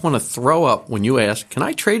just want to throw up when you ask, can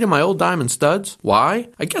I trade in my old diamond studs? Why?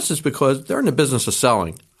 I guess it's because they're in the business of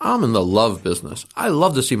selling. I'm in the love business. I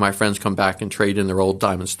love to see my friends come back and trade in their old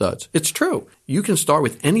diamond studs. It's true. You can start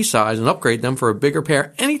with any size and upgrade them for a bigger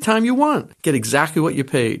pair anytime you want. Get exactly what you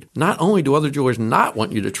paid. Not only do other jewelers not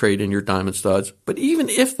want you to trade in your diamond studs, but even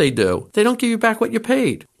if they do, they don't give you back what you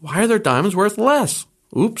paid. Why are their diamonds worth less?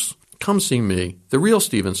 Oops. Come see me, the real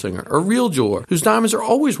Steven Singer, a real jeweler whose diamonds are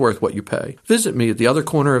always worth what you pay. Visit me at the other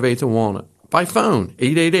corner of 8th and Walnut. By phone,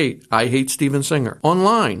 888-I-HATE-STEVEN-SINGER.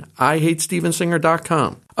 Online,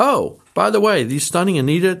 IHateStevenSinger.com. Oh, by the way, these stunning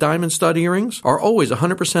Anita diamond stud earrings are always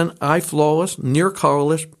 100% eye-flawless,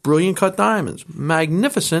 near-colorless, brilliant-cut diamonds.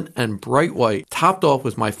 Magnificent and bright white. Topped off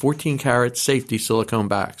with my 14-karat safety silicone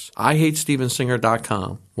backs.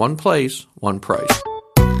 IHateStevenSinger.com. One place, one price.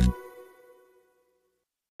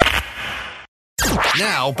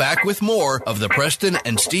 Now, back with more of the Preston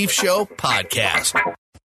and Steve Show podcast.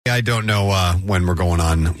 I don't know when we're going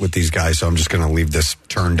on with these guys, so I'm just going to leave this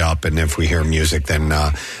turned up, and if we hear music, then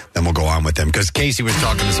we'll go on with them. Because Casey was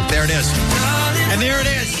talking to us. There it is. And there it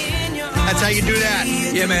is. That's how you do that.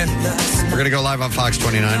 Yeah, man. We're going to go live on Fox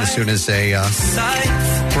 29 as soon as they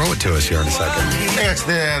throw it to us here in a second. Hey, it's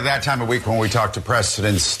that time of week when we talk to Preston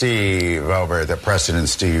and Steve over at the Preston and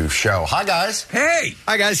Steve Show. Hi, guys. Hey.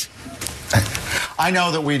 Hi, guys. I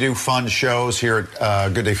know that we do fun shows here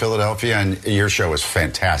at Good Day Philadelphia, and your show is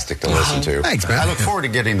fantastic to listen to. Thanks, man. I look forward to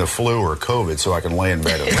getting the flu or COVID so I can lay in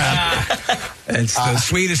bed. It's the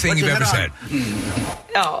sweetest thing you've ever said.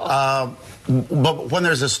 But when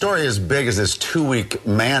there's a story as big as this 2-week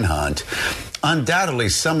manhunt, undoubtedly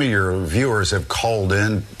some of your viewers have called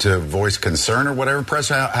in to voice concern or whatever. Press,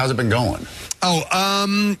 how's it been going?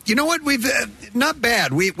 Oh, you know what? We've not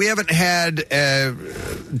bad. We haven't had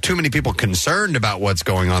too many people concerned about what's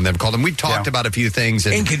going on. They've called, and we talked about a few things,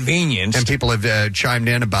 inconvenience, and people have chimed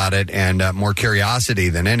in about it, and more curiosity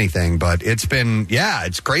than anything. But it's been,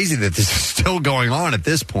 it's crazy that this is still going on at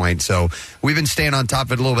this point. So we've been staying on top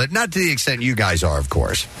of it a little bit, not to the extent you guys are, of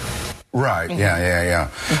course. Right. Yeah.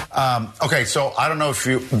 Okay. So I don't know if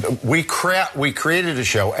we created a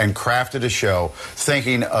show and crafted a show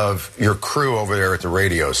thinking of your crew over there at the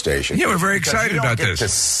radio station. Yeah, we're very excited about this. You don't get to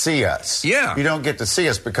see us. Yeah. You don't get to see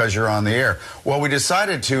us because you're on the air. Well, we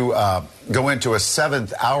decided to go into a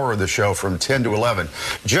 7th hour of the show from 10 to 11,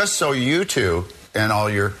 just so you two and all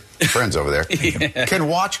your friends over there can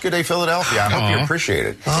watch Good Day Philadelphia. I hope you appreciate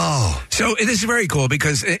it. Oh. So this is very cool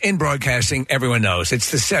because in broadcasting, everyone knows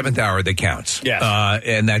it's the 7th hour that counts. Yeah.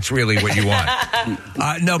 And that's really what you want.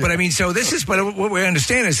 No, but I mean, so this is, but what we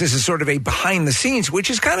understand is this is sort of a behind the scenes,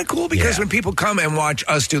 which is kind of cool because when people come and watch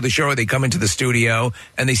us do the show, or they come into the studio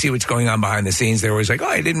and they see what's going on behind the scenes, they're always like, oh,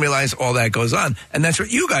 I didn't realize all that goes on. And that's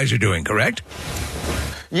what you guys are doing, correct?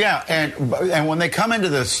 Yeah, and when they come into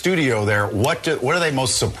the studio there, what are they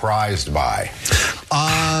most surprised by?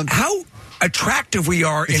 How attractive we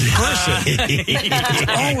are in person.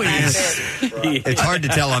 It's hard to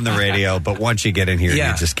tell on the radio, but once you get in here,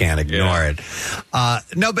 you just can't ignore it.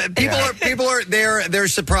 No, but people are they're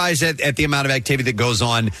surprised at the amount of activity that goes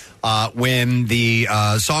on when the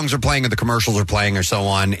songs are playing or the commercials are playing or so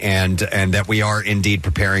on, and that we are indeed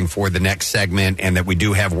preparing for the next segment, and that we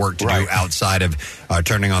do have work to do outside of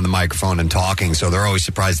turning on the microphone and talking. So they're always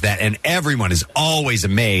surprised at that, and everyone is always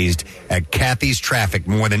amazed at Kathy's traffic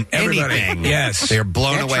more than anything. Yes, they're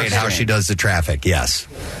blown away at how she does the traffic. Yes.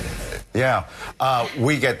 Yeah,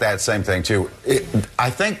 we get that same thing, too. I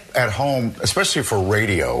think at home, especially for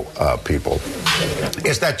radio people,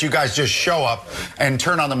 is that you guys just show up and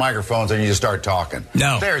turn on the microphones and you just start talking.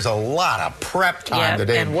 No. There's a lot of prep time the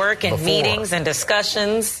day and work and before. Meetings and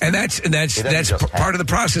discussions. And that's part of the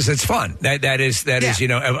process that's fun. That is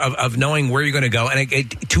of knowing where you're going to go.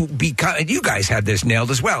 And you guys have this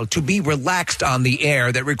nailed as well. To be relaxed on the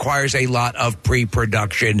air, that requires a lot of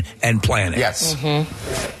pre-production and planning. Yes.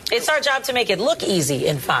 Mm-hmm. It's our job to make it look easy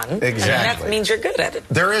and fun. Exactly. And that means you're good at it.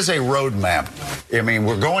 There is a road map. I mean,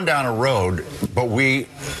 we're going down a road, but we,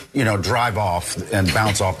 drive off and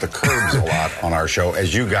bounce off the curbs a lot on our show,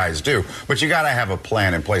 as you guys do. But you got to have a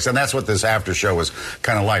plan in place, and that's what this after show is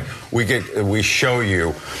kind of like. We show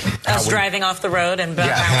you us driving off the road and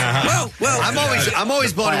I'm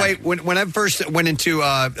always blown away when I first went into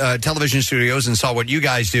television studios and saw what you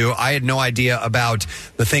guys do. I had no idea about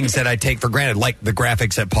the things that I take for granted, like the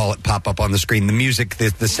graphics that pop up on the screen, the music,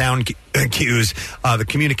 the sound cues, the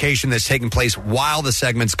communication that's taking place while the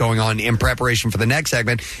segment's going on in preparation for the next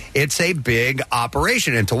segment. It's a big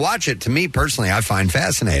operation, and to watch it, to me personally, I find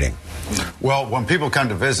fascinating. Well, when people come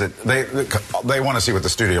to visit, they want to see what the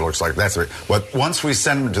studio looks like. That's it. But once we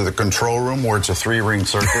send them to the control room, where it's a 3-ring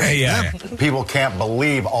circus, people can't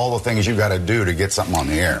believe all the things you got to do to get something on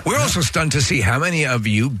the air. We're also stunned to see how many of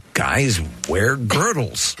you guys wear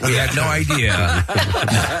girdles. We had no idea.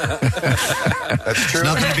 That's true. It's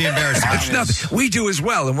nothing to be embarrassed about. It's nothing. We do as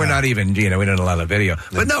well, and we're not even, we don't allow the video.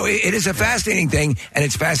 But no, it is a fascinating thing, and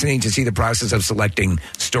it's fascinating to see the process of selecting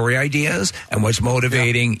story ideas and what's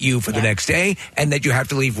motivating you for the next day, and that you have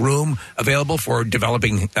to leave room available for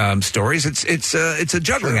developing stories. It's a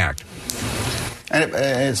juggling act. And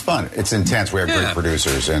it's fun. It's intense. We have great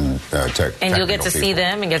producers and and you'll get to see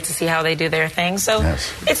them and get to see how they do their thing. So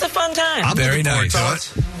it's a fun time. I'm very nice.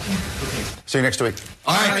 See you next week.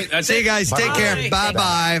 All right. See you guys. Bye. Take care.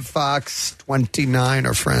 Bye-bye. Fox 29,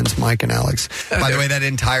 our friends, Mike and Alex. By the way, that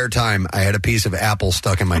entire time, I had a piece of apple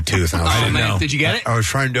stuck in my tooth. And I didn't know. Did you get it? I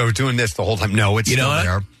was doing this the whole time. No, it's still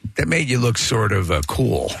there. That made you look sort of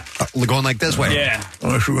cool. Going like this way. Yeah.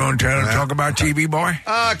 Unless you want to talk about TV Boy?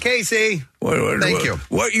 Casey. Thank you.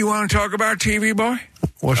 What you want to talk about, TV Boy?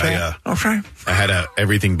 What's that? Okay. I had a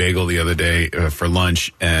everything bagel the other day for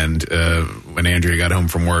lunch, and when Andrea got home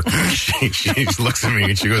from work, she looks at me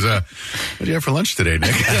and she goes, "What did you have for lunch today,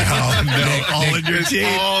 Nick?" Oh no! All in your teeth,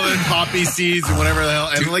 all in poppy seeds and whatever the hell,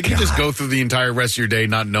 and you just go through the entire rest of your day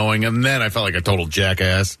not knowing. And then I felt like a total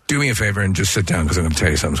jackass. Do me a favor and just sit down, because I'm going to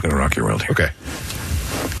tell you something's going to rock your world here. Okay.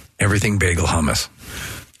 Everything bagel hummus.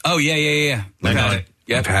 Oh yeah. I've had it.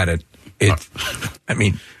 Yep. I've had it. I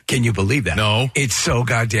mean, can you believe that? No. It's so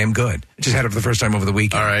goddamn good. I just had it for the first time over the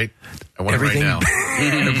weekend. All right. I want it right now.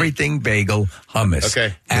 Everything bagel hummus.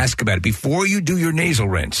 Okay. Ask about it. Before you do your nasal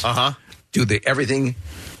rinse, do the everything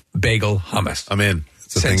bagel hummus. I'm in.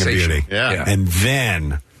 It's a thing of beauty. Yeah. And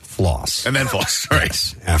then floss. And then floss.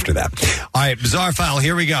 Right. After that. All right, Bizarre File,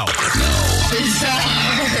 here we go.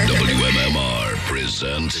 WMMR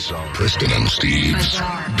presents Preston and Steve's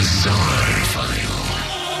Bizarre File.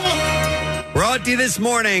 Brought to you this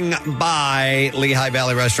morning by Lehigh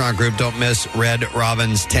Valley Restaurant Group. Don't miss Red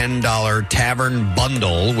Robin's $10 Tavern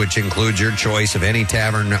Bundle, which includes your choice of any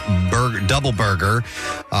tavern double burger,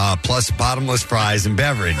 plus bottomless fries and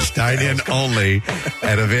beverage. Dine-in only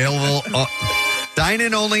and available...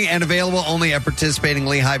 Dine-in only and available only at participating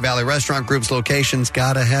Lehigh Valley Restaurant Group's locations.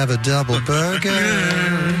 Gotta have a double burger.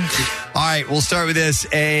 All right, we'll start with this.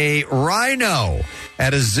 A rhino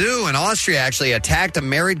at a zoo in Austria actually attacked a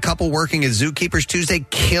married couple working as zookeepers Tuesday,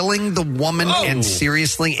 killing the woman and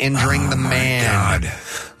seriously injuring the man.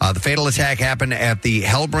 The fatal attack happened at the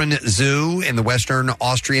Hellbrunn Zoo in the western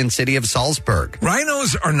Austrian city of Salzburg.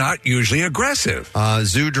 Rhinos are not usually aggressive.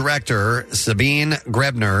 Zoo director Sabine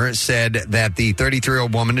Grebner said that the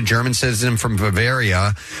 33-year-old woman, a German citizen from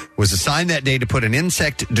Bavaria, was assigned that day to put an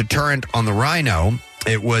insect deterrent on the rhino.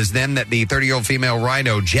 It was then that the 30-year-old female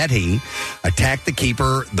rhino, Jetty, attacked the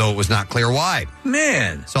keeper, though it was not clear why.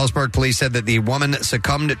 Man. Salzburg police said that the woman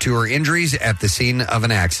succumbed to her injuries at the scene of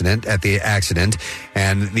an accident,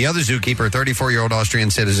 and the other zookeeper, a 34-year-old Austrian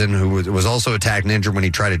citizen who was also attacked and injured when he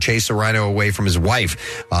tried to chase the rhino away from his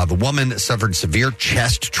wife. The woman suffered severe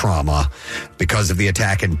chest trauma because of the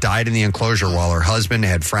attack and died in the enclosure while her husband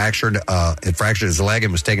had fractured his leg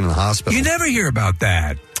and was taken to the hospital. You never hear about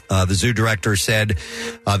that. The zoo director said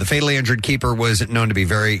the fatally injured keeper was known to be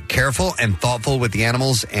very careful and thoughtful with the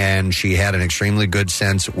animals, and she had an extremely good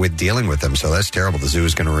sense with dealing with them. So that's terrible. The zoo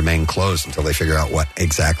is going to remain closed until they figure out what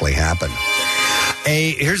exactly happened.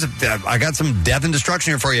 I got some death and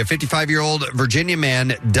destruction here for you. A 55-year-old Virginia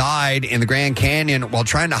man died in the Grand Canyon while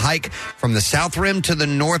trying to hike from the South Rim to the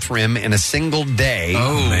North Rim in a single day.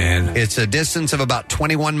 Oh, man. It's a distance of about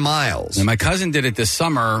 21 miles. And my cousin did it this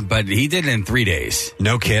summer, but he did it in 3 days.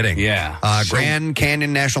 No kidding. Yeah. Grand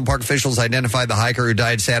Canyon National Park officials identified the hiker who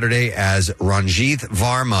died Saturday as Ranjith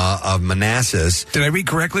Varma of Manassas. Did I read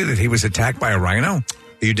correctly that he was attacked by a rhino?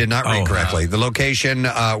 You did not read correctly. No. The location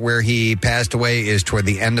where he passed away is toward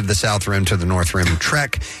the end of the South Rim to the North Rim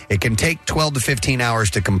trek. It can take 12 to 15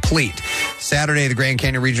 hours to complete. Saturday, the Grand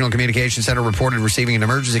Canyon Regional Communications Center reported receiving an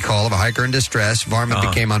emergency call of a hiker in distress. Varma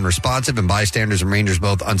became unresponsive, and bystanders and rangers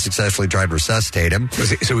both unsuccessfully tried to resuscitate him.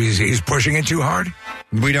 So he's pushing it too hard?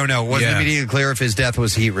 We don't know. It wasn't immediately clear if his death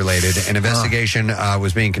was heat-related. An investigation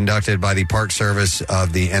was being conducted by the Park Service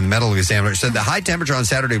and medical examiner. Said the high temperature on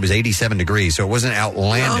Saturday was 87 degrees, so it wasn't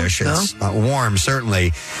outlandish. It's warm,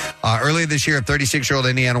 certainly. Earlier this year, a 36-year-old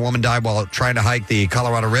Indiana woman died while trying to hike the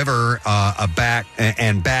Colorado River back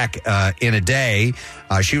in a day.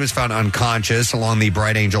 She was found unconscious along the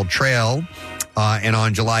Bright Angel Trail. And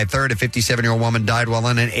on July 3rd, a 57-year-old woman died while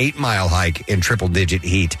on an 8-mile hike in triple-digit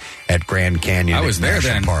heat at Grand Canyon I was there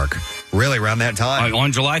National then. Park. Really, around that time?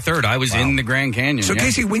 On July 3rd, I was in the Grand Canyon. So,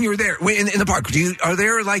 Casey, when you're there in the park, are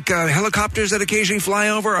there like helicopters that occasionally fly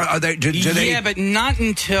over? Are they? Yeah, but not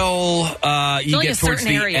until you get towards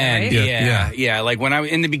the area, end. right? Yeah. Like when I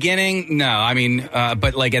in the beginning, no. I mean,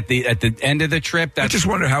 but like at the end of the trip, I just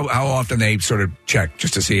wonder how often they sort of check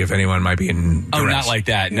just to see if anyone might be in duress. Oh, not like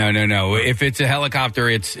that. No. If it's a helicopter,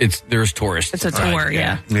 it's there's tourists. It's a tour, right?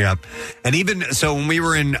 Yeah. And even so, when we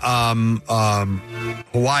were in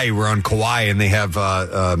Hawaii, we're on Kauai, and they have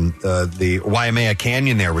the Waimea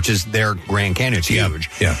Canyon there, which is their Grand Canyon. It's huge.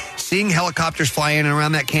 Yeah. Seeing helicopters fly in and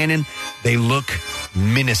around that canyon, they look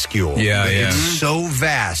minuscule. It's so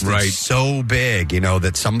vast, it's so big,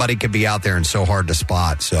 that somebody could be out there and so hard to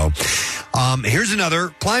spot. So here's another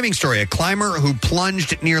climbing story. A climber who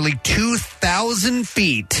plunged nearly 2,000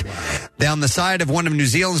 feet down the side of one of New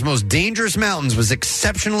Zealand's most dangerous mountains was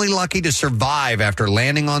exceptionally lucky to survive after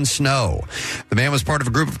landing on snow. The man was part of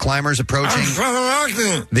a group of climbers approaching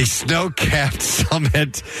the snow-capped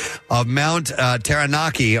summit of Mount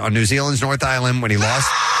Taranaki on New Zealand's North Island when he lost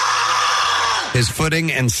his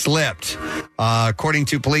footing and slipped. According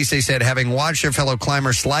to police, they said, having watched their fellow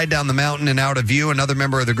climber slide down the mountain and out of view, another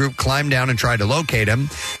member of the group climbed down and tried to locate him.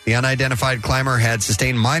 The unidentified climber had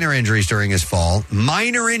sustained minor injuries during his fall.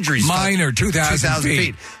 Minor injuries. 2,000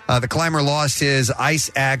 feet. The climber lost his ice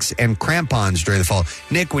axe and crampons during the fall.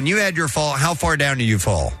 Nick, when you had your fall, how far down did you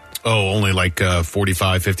fall? Oh, only like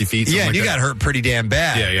 45, 50 feet. Yeah, and you that. got hurt pretty damn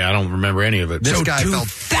bad. Yeah, I don't remember any of it. This guy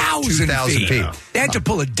fell 2,000 feet. Yeah. They had to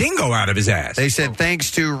pull a dingo out of his ass. They said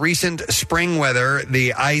thanks to recent spring weather,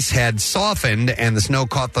 the ice had softened and the snow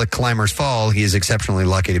caught the climber's fall. He is exceptionally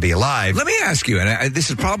lucky to be alive. Let me ask you, and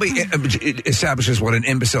this is probably it establishes what an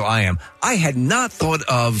imbecile I am. I had not thought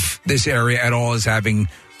of this area at all as having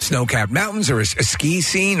snow-capped mountains or a ski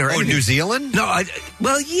scene or anything. New Zealand? No,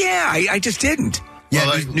 I just didn't. Yeah,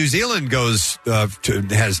 well, New Zealand has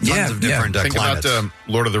tons of different Think climates. about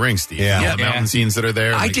Lord of the Rings, Steve. Yeah. All the mountain scenes that are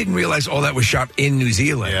there. I didn't realize all that was shot in New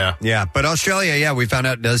Zealand. Yeah. But Australia, we found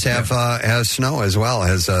out does have has snow as well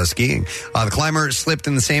as skiing. The climber slipped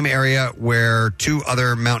in the same area where two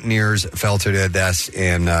other mountaineers fell to their deaths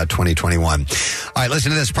in 2021. All right,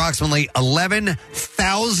 listen to this. Approximately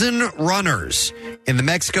 11,000 runners in the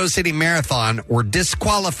Mexico City Marathon were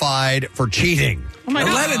disqualified for cheating. Oh my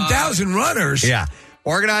 11,000 runners? Yeah.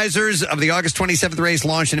 Organizers of the August 27th race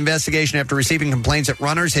launched an investigation after receiving complaints that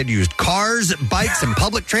runners had used cars, bikes, and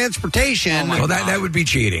public transportation. Well, that would be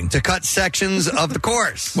cheating. To cut sections of the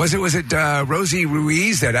course. Was it Rosie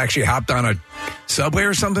Ruiz that actually hopped on a subway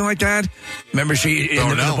or something like that? Remember in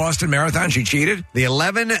the Boston Marathon, she cheated? The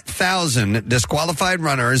 11,000 disqualified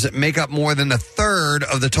runners make up more than a third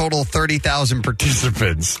of the total 30,000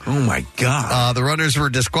 participants. Oh, my God. The runners were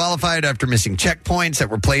disqualified after missing checkpoints that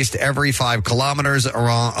were placed every 5 kilometers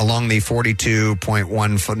along the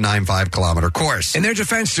 42.195 kilometer course. In their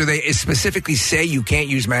defense, do they specifically say you can't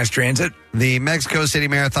use mass transit? The Mexico City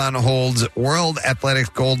Marathon holds World Athletics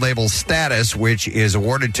Gold Label status, which is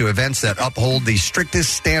awarded to events that uphold the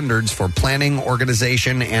strictest standards for planning,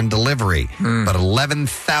 organization, and delivery. But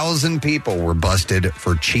 11,000 people were busted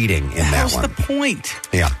for cheating in that one. What's the point?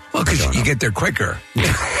 Yeah. Well, because you get there quicker.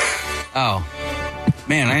 Oh.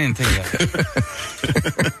 Man, I didn't think of that.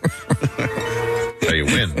 How you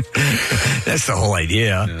win. That's the whole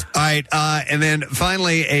idea. Yeah. All right. And then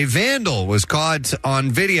finally, a vandal was caught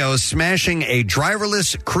on video smashing a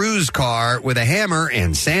driverless cruise car with a hammer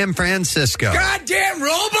in San Francisco. Goddamn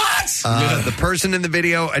robots! The person in the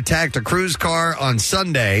video attacked a cruise car on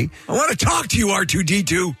Sunday. I want to talk to you,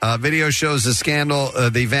 R2-D2. Video shows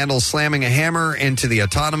the the vandal slamming a hammer into the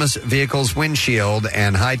autonomous vehicle's windshield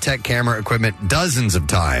and high-tech camera equipment dozens of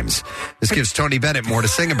times. This gives Tony Bennett more to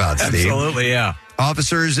sing about, Steve. Absolutely, yeah.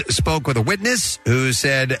 Officers spoke with a witness who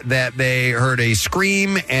said that they heard a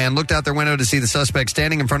scream and looked out their window to see the suspect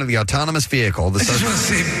standing in front of the autonomous vehicle. I just want to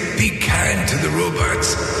say, be kind to the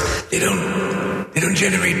robots. They don't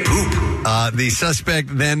generate poop. The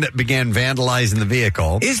suspect then began vandalizing the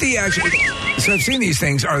vehicle. So I've seen these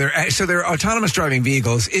things. So they're autonomous driving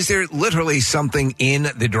vehicles. Is there literally something in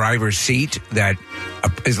the driver's seat that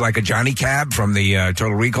is like a Johnny Cab from the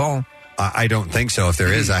Total Recall? I don't think so. If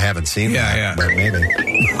there is, I haven't seen that. Yeah. But maybe.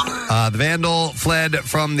 The vandal fled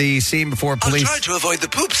from the scene before police. I'll try to avoid the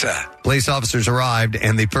poop, sir. Police officers arrived,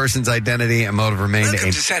 and the person's identity and motive remained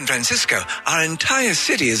Welcome to San Francisco. Our entire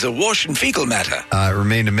city is awash in fecal matter.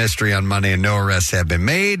 Remained a mystery on Monday, and no arrests have been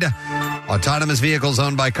made. Autonomous vehicles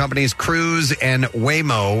owned by companies Cruise and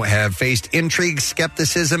Waymo have faced intrigue,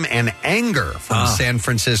 skepticism, and anger from San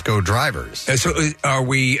Francisco drivers. So are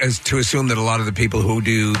we to assume that a lot of the people who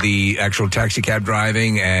do the actual taxi cab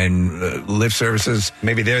driving and Lyft services,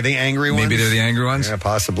 maybe they're the angry ones? Maybe they're the angry ones? Yeah,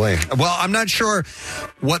 possibly. Well, I'm not sure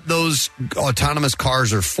what those autonomous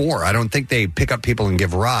cars are for. I don't think they pick up people and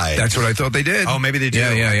give rides. That's what I thought they did. Oh, maybe they do.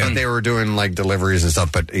 Yeah. I thought they were doing like deliveries and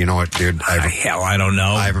stuff, but you know what, dude? Hell, I don't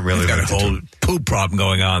know. I haven't really got a whole poop problem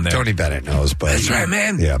going on there. Tony Bennett knows, but that's right,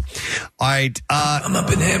 man. Yeah. All right. I'm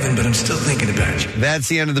up in heaven, but I'm still thinking about you. That's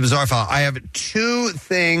the end of the Bizarre File. I have two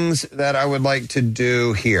things that I would like to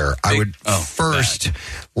do here. I would first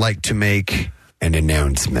like to make an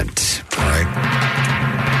announcement. All right.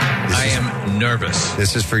 I am nervous.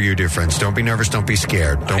 This is for you, dear friends. Don't be nervous. Don't be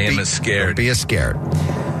scared. I am scared. Don't be a scared.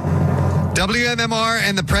 WMMR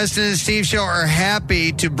and the Preston and Steve Show are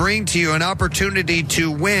happy to bring to you an opportunity to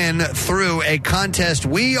win through a contest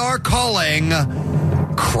we are calling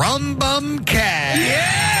Crumb Bum Cash.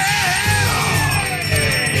 Yeah!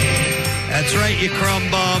 That's right, you crumb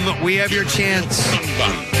bum. We have your chance.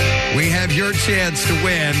 We have your chance to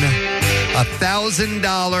win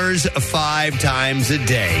 $1,000 5 times a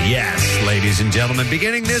day. Yes, ladies and gentlemen,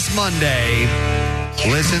 beginning this Monday,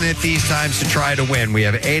 listen at these times to try to win. We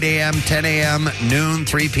have 8 a.m., 10 a.m., noon,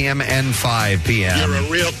 3 p.m., and 5 p.m. You're a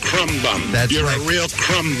real crumb bum. You're a real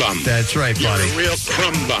crumb bum. That's right, buddy. You're a real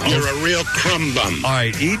crumb bum. You're a real crumb bum. All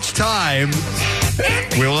right, each time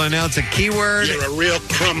we will announce a keyword. You're a real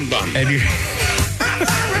crumb bum. And you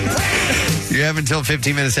have until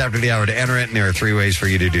 15 minutes after the hour to enter it, and there are 3 ways for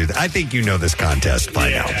you to do that. I think you know this contest by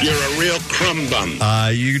now. You're a real crumb bum.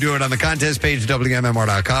 You can do it on the contest page at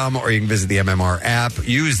WMMR.com, or you can visit the MMR app.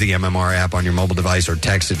 Use the MMR app on your mobile device or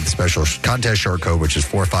text it to the special contest short code, which is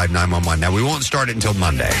 45911. Now, we won't start it until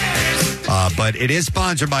Monday, but it is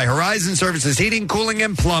sponsored by Horizon Services Heating, Cooling,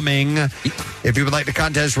 and Plumbing. If you would like the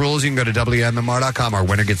contest rules, you can go to WMMR.com. Our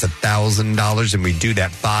winner gets $1,000, and we do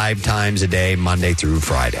that 5 times a day, Monday through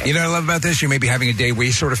Friday. You know what I love about this? You may be having a day where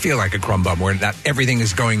you sort of feel like a crumb bum, where not everything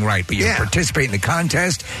is going right, but you participate in the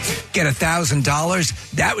contest, get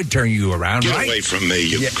 $1,000. That would turn you around, Get right? away from me,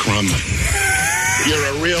 you crumb. You're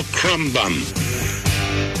a real crumb bum.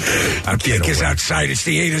 I'm because outside it's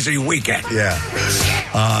the A-to-Z weekend. Yeah.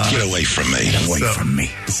 Get away from me. Get away from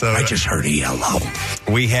me. I just heard a yellow.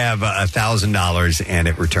 We have $1,000, and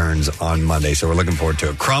it returns on Monday, so we're looking forward to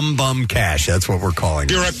it. Crumb Bum Cash, that's what we're calling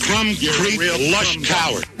it. You're a crumb creep lush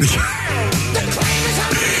coward.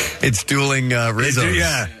 It's dueling Rizzos.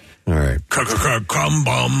 Yeah. All right. Crumb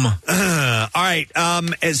bum. All right.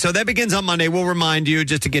 So that begins on Monday. We'll remind you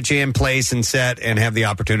just to get you in place and set and have the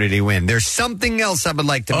opportunity to win. There's something else I would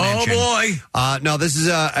like to mention. Oh, boy. No, this is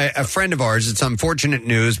a friend of ours. It's unfortunate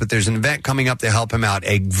news, but there's an event coming up to help him out.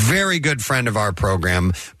 A very good friend of our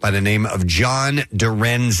program by the name of John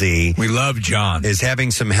Dorenzi. We love John. Is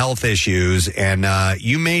having some health issues. And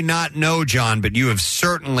you may not know John, but you have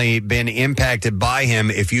certainly been impacted by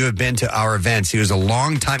him if you have been to our events. He was a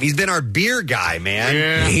long time. He's He's been our beer guy, man.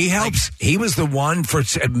 Yeah. He helps. He was the one for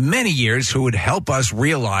many years who would help us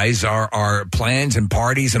realize our plans and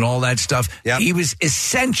parties and all that stuff. Yep. He was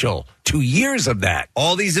essential to years of that.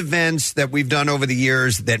 All these events that we've done over the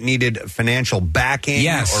years that needed financial backing,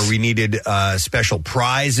 or we needed special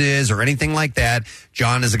prizes or anything like that,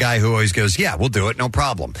 John is a guy who always goes, yeah, we'll do it, no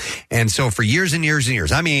problem. And so for years and years and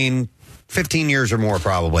years, I mean, 15 years or more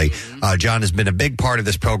probably, John has been a big part of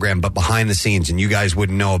this program, but behind the scenes, and you guys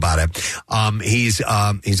wouldn't know about it. He's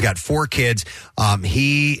got 4 kids.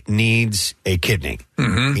 He needs a kidney.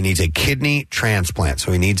 Mm-hmm. He needs a kidney transplant,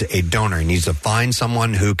 so he needs a donor. He needs to find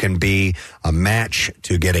someone who can be a match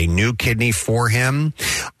to get a new kidney for him.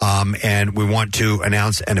 And we want to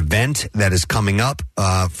announce an event that is coming up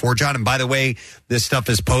for John. And by the way, this stuff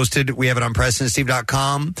is posted. We have it on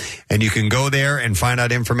PrestonandSteve.com, and you can go there and find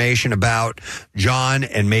out information about John,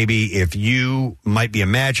 and maybe if you might be a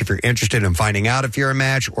match, if you're interested in finding out if you're a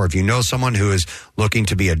match, or if you know someone who is looking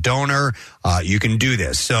to be a donor, you can do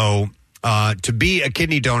this. So to be a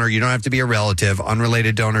kidney donor, you don't have to be a relative.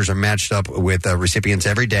 Unrelated donors are matched up with recipients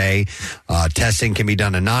every day. Testing can be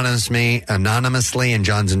done anonymously, and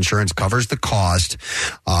John's insurance covers the cost.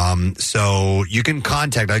 So you can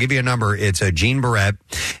contact, I'll give you a number. It's Jean Barrett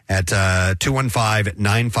at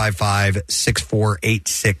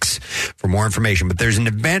 215-955-6486 for more information. But there's an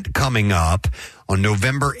event coming up on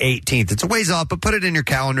November 18th. It's a ways off, but put it in your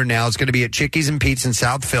calendar now. It's going to be at Chickies and Pete's in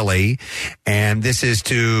South Philly. And this is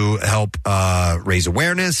to help raise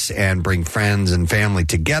awareness and bring friends and family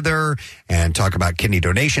together and talk about kidney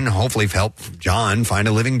donation. Hopefully help John find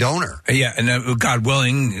a living donor. Yeah, and God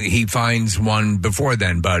willing, he finds one before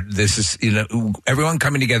then. But this is, everyone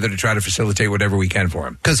coming together to try to facilitate whatever we can for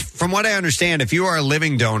him. Because from what I understand, if you are a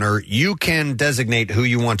living donor, you can designate who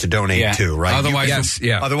you want to donate to, right? Otherwise,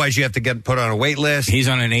 Otherwise, you have to get put on a wait list. He's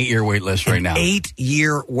on an 8-year wait list right now.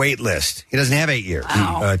 8-year wait list. He doesn't have 8 years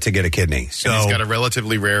to get a kidney. So and he's got a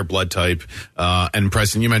relatively rare blood type. And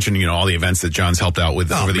Preston, you mentioned all the events that John's helped out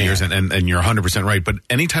with over the years, and you're 100% right. But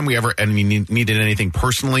anytime we ever needed anything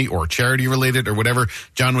personally or charity related or whatever,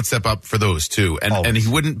 John would step up for those too, and he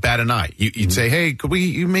wouldn't bat an eye. You'd say, "Hey, could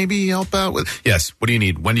you maybe help out with?" Yes. What do you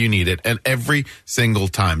need? When do you need it? And every single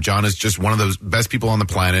time, John is just one of those best people on the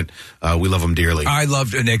planet. We love him dearly. I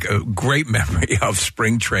loved Nick. A great memory of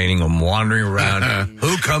spring training. I'm wandering around.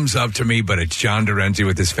 Who comes up to me? But it's John Dorenzi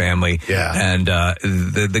with his family. Yeah. And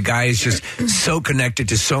the guy is just so connected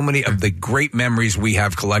to so many of the great memories we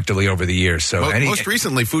have collectively over the years. So most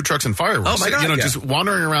recently, food trucks and fireworks. Oh my God! Just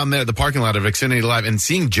wandering around there, the parking lot of Xfinity Live, and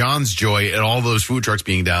seeing John's joy at all those food trucks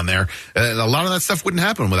being down there. A lot of that stuff wouldn't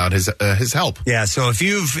happen without his help. Yeah. So if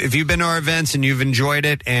you've been to our events and you've enjoyed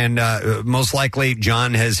it, and most likely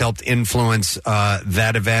John has helped influence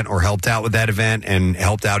that event or helped out with that event and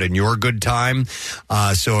helped out in your good time.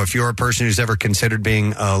 So if you're a person who's ever considered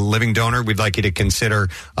being a living donor, we'd like you to consider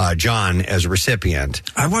John as a recipient.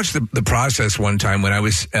 I watched the process one time when I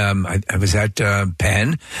was at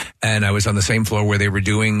Penn, and I was on the same floor where they were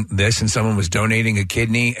doing this, and someone was donating a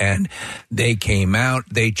kidney, and they came out,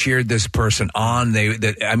 they cheered this person on.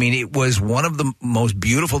 It was one of the most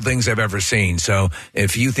beautiful things I've ever seen. So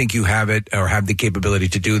if you think you have it or have the capability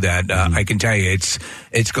to do that, I can tell you it's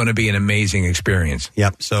going to be an amazing experience.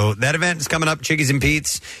 Yep. So that event is coming up, Chickies and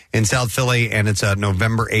Pete's in South Philly, and it's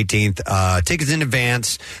November 18th. Tickets in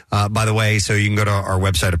advance, by the way, so you can go to our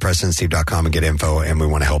website at PrestonandSteve.com and get info, and we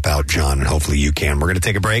want to help out John, and hopefully you can. We're going to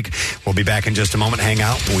take a break. We'll be back in just a moment. Hang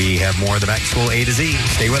out. We have more of the Back to School A to Z.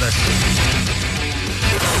 Stay with us.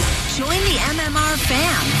 Join the MMR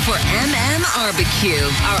fam for MMRBQ,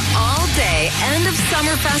 our all-day end of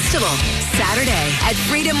summer festival, Saturday at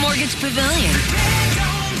Freedom Mortgage Pavilion.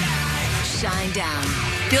 Shine Down,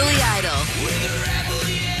 Billy Idol,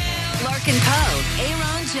 Larkin Poe,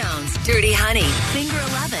 Aaron Jones, Dirty Honey, Finger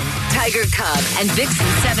 11, Tiger Cub, and Vixen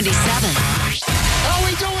 77. Are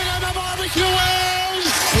we doing MMRBQ?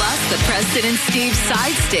 Plus the Preston and Steve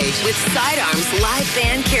side stage with Sidearms live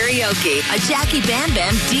band karaoke, a Jackie Bam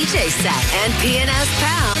Bam DJ set, and PNS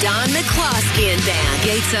pal Don McCloskey and band.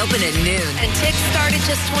 Gates open at noon, and tickets start at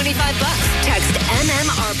just $25. Text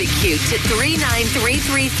MMRBQ to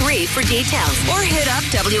 39333 for details, or hit up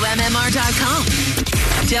WMMR.com.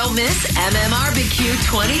 Don't miss MMRBQ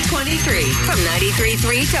 2023 from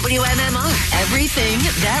 93.3 WMMR. Everything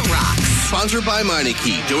that rocks. Sponsored by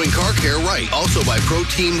Meineke, doing car care right. Also by Pro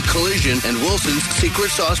Team Collision and Wilson's Secret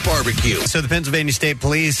Sauce Barbecue. So the Pennsylvania State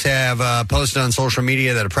Police have posted on social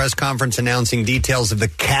media that a press conference announcing details of the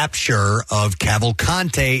capture of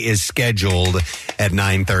Cavalcante is scheduled at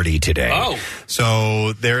 9:30 today. Oh.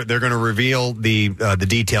 So they're going to reveal the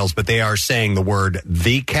details, but they are saying the word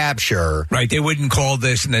 "the capture." Right. They wouldn't call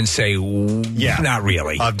this and then say, not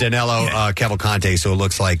really. Of Danilo Cavalcante, so it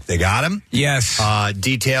looks like they got him. Yes.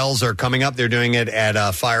 Details are coming up. They're doing it at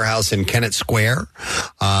a firehouse in Kennett Square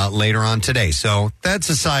later on today. So that's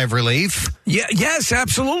a sigh of relief. Yeah, yes,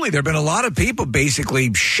 absolutely. There have been a lot of people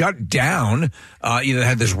basically shut down.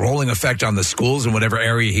 Had this rolling effect on the schools in whatever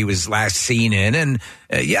area he was last seen in. And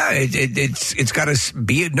it's got to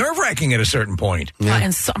be nerve-wracking at a certain point. Yeah.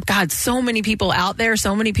 And so many people out there,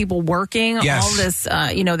 so many people working. Yes. All this,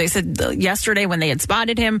 they said yesterday when they had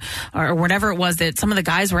spotted him or whatever it was that some of the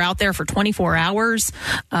guys were out there for 24 hours.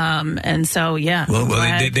 And so, yeah. Well,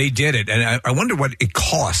 they did it. And I wonder what it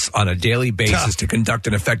costs on a daily basis to conduct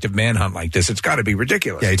an effective manhunt like this. It's got to be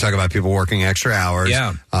ridiculous. Yeah, you talk about people working extra hours.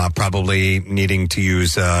 Yeah. Probably needing to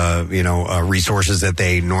use, resources that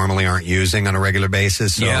they normally aren't using on a regular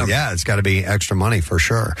basis. So, yeah it's got to be extra money for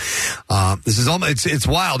sure. This is almost, it's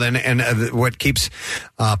wild. And what keeps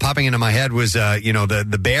popping into my head was,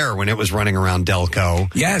 the bear when it was running around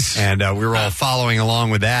Delco. Yes. And we were all following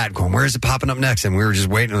along with that, going, where is it popping up next? And we were just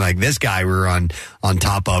waiting, like this guy we were on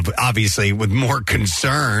top of, obviously with more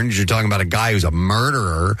concerns. You're talking about a guy who's a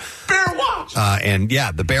murderer. Bear watch!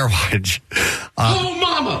 The bear watch. Oh,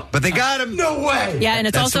 mama! But they got him. No way! Yeah, and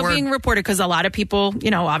it's also being reported because a lot of people,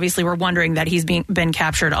 obviously were wondering that he's been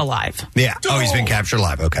captured alive. Yeah. Oh, he's been captured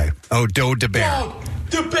alive. Okay. Oh, the bear. Dog,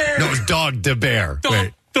 the bear. No, it's Dog the bear. Dog,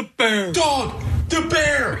 Wait. the bear. Dog, the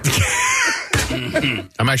bear.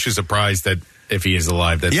 I'm actually surprised that if he is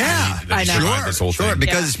alive, that he survived this whole thing.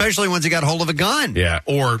 Because especially once he got hold of a gun. Yeah,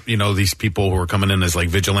 or these people who are coming in as like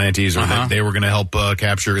vigilantes, or that they were going to help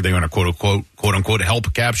capture. They were going to quote unquote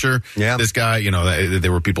help capture this guy.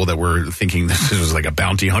 There were people that were thinking this was like a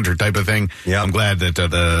bounty hunter type of thing. Yeah, I'm glad that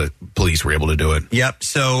the police were able to do it. Yep.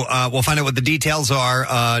 So we'll find out what the details are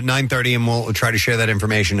 9:30, and we'll try to share that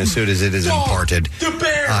information as soon as it is imparted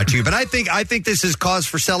to you. But I think this is cause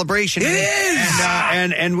for celebration. It is,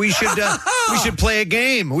 and we should. We should play a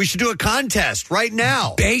game. We should do a contest right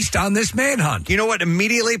now. Based on this manhunt. You know what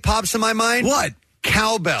immediately pops in my mind? What?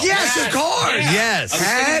 Cowbell. Yes, of course.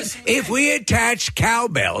 Yes. If we attach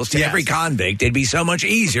cowbells to every convict, it'd be so much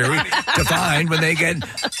easier to find when they get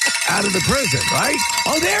out of the prison, right?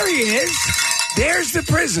 Oh, there he is. There's the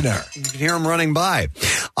prisoner. You can hear him running by.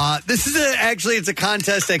 This is it's a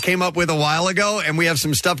contest I came up with a while ago, and we have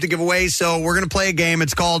some stuff to give away, so we're going to play a game.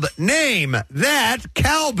 It's called Name That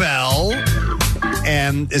Cowbell.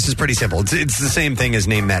 And this is pretty simple. It's the same thing as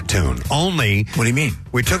Name That Tune. Only, what do you mean?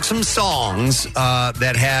 We took some songs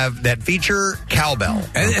that feature cowbell.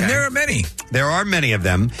 And there are many. There are many of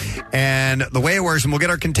them. And the way it works, and we'll get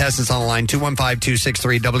our contestants on the line,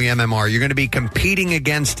 215-263-WMMR. You're going to be competing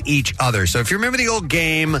against each other. So if you remember the old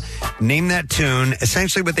game, Name That Tune,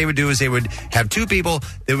 essentially what they would do is they would have two people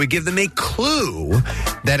that would give them a clue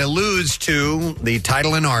that alludes to the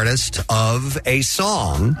title and artist of a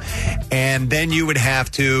song. And then you would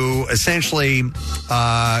have to essentially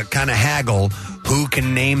kind of haggle who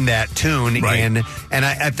can name that tune. Right. And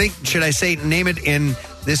I think, should I say name it in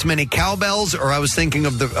this many cowbells, or I was thinking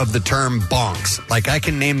of the term bonks. Like I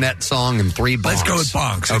can name that song in 3 bonks. Let's go with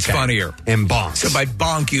bonks. It's funnier. In bonks. So by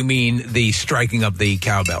bonk you mean the striking of the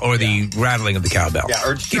cowbell or the rattling of the cowbell. Yeah,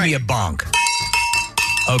 or give me a bonk.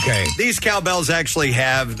 Okay. These cowbells actually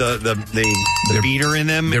have the beater in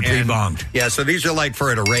them. They're pre-bonged. Yeah, so these are like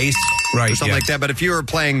for at a race or something like that. But if you were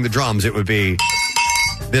playing the drums, it would be,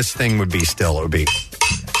 this thing would be still, it would be.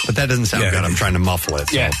 But that doesn't sound good. I'm trying to muffle it.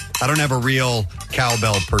 So yeah. I don't have a real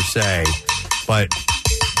cowbell per se, but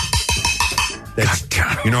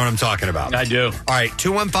you know what I'm talking about. I do. All right,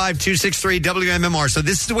 215-263-WMMR. So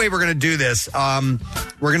this is the way we're going to do this.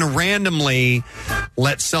 We're going to randomly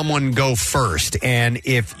let someone go first. And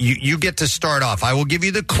if you get to start off, I will give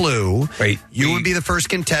you the clue. Wait, you would be the first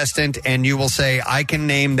contestant, and you will say, I can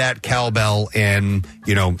name that cowbell in,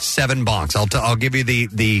 7 bonks. I'll give you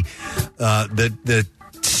the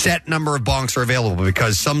set number of bonks are available,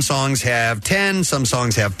 because some songs have 10, some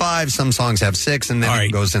songs have 5, some songs have 6, and then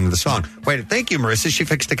it goes into the song. Wait, thank you, Marissa. She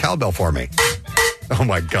fixed the cowbell for me. Oh,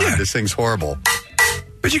 my God. This thing's horrible.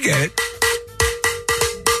 But you get it.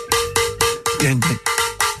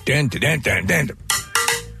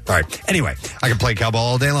 All right. Anyway, I can play cowbell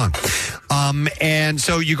all day long. And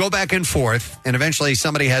so you go back and forth, and eventually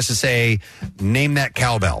somebody has to say, name that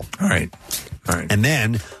cowbell. All right. All right. And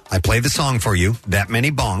then I play the song for you, That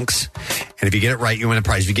Many Bonks. And if you get it right, you win a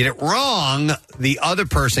prize. If you get it wrong, the other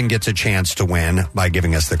person gets a chance to win by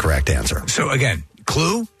giving us the correct answer. So again,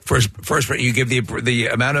 clue. First, you give the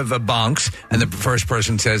amount of bonks, and the first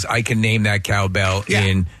person says, "I can name that cowbell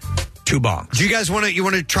in 2 bonks." Do you guys want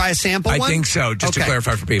to try a sample? I one? think so. Just to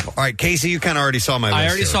clarify for people. All right, Casey, you kind of already saw my list. I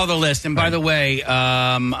already saw the list. And by the way,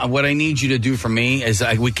 what I need you to do for me is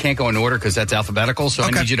we can't go in order because that's alphabetical. So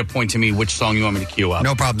I need you to point to me which song you want me to queue up.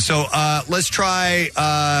 No problem. So let's try.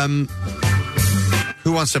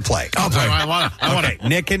 Who wants to play? I'll play. I want to.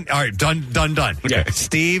 Nick and all right, done. Okay.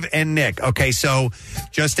 Steve and Nick. Okay, so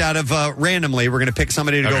just out of randomly, we're going to pick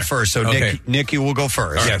somebody to go first. So Nick, you will go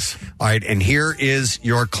first. Yes. All right, and here is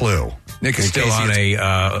your clue. Nick is still on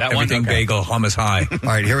everything bagel hummus high. All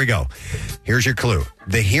right, here we go. Here's your clue.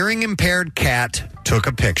 The hearing impaired cat took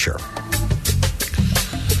a picture.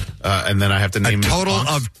 And then I have to name a total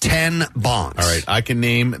bonks? of 10 bonks. All right, I can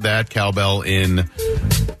name that cowbell in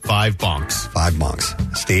 5 bonks. 5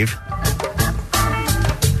 bonks. Steve?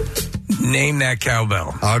 Name that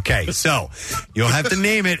cowbell. Okay, so you'll have to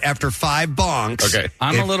name it after 5 bonks. Okay.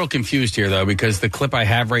 I'm a little confused here, though, because the clip I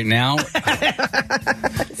have right now...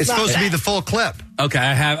 it's supposed to be the full clip. Okay,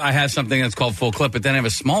 I have something that's called full clip, but then I have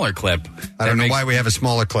a smaller clip. I don't know why we have a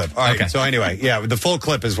smaller clip. All right, so anyway, the full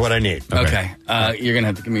clip is what I need. Okay. You're going to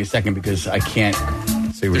have to give me a second because I can't...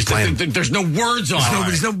 See, we're playing. There's no words on it.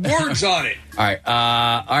 There's no words on it. All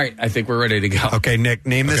right. I think we're ready to go. Okay, Nick,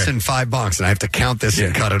 name this in 5 bonks, and I have to count this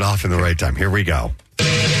and cut it off in the right time. Here we go.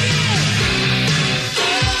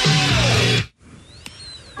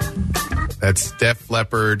 That's Def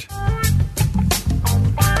Leppard.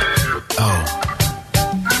 Oh.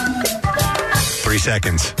 3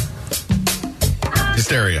 seconds.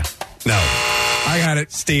 Hysteria. No. I got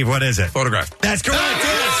it. Steve, what is it? Photograph. That's correct.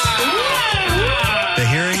 The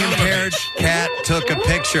hearing impaired cat took a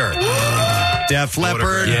picture. Def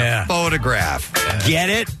Leppard photograph. Get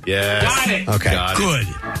it? Yes. Got it. Okay. Good.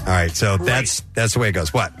 All right, so that's the way it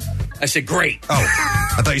goes. What? I said great. Oh,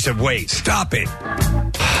 I thought you said wait. Stop it.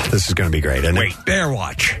 This is going to be great, isn't Wait, bear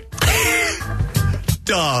watch.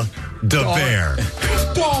 Duh. The bear.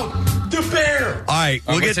 Dog, the bear. All right,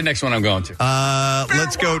 we'll what's the next one I'm going to?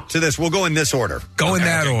 Let's go to this. We'll go in this order. Go in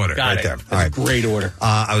that order. Got right it. there. That's All right. great order.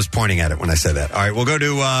 I was pointing at it when I said that. All right, we'll go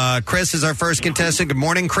to Chris as our first contestant. Good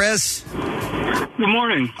morning, Chris. Good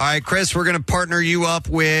morning. All right, Chris, we're going to partner you up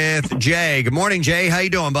with Jay. Good morning, Jay. How you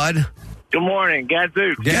doing, bud? Good morning.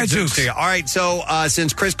 Gadzooks. Gadzooks. All right, so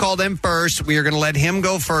since Chris called in first, we are going to let him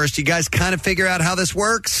go first. You guys kind of figure out how this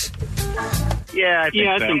works? Yeah,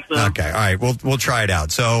 I think so. Okay, all right, we'll try it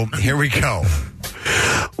out. So here we go.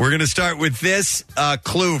 We're going to start with this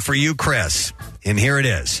clue for you, Chris. And here it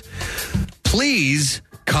is. Please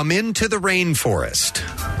come into the rainforest.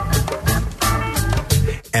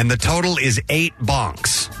 And the total is 8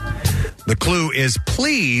 bonks. The clue is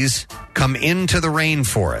please come into the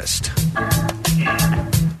rainforest.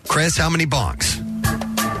 Chris, how many bonks?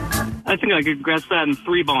 I think I could guess that in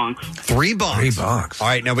 3 bonks. 3 bonks. 3 bonks. All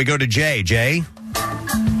right, now we go to Jay. Jay?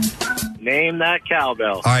 Name that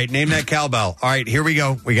cowbell. All right, name that cowbell. All right, here we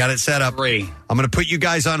go. We got it set up. 3. I'm going to put you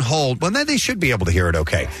guys on hold. Well, then they should be able to hear it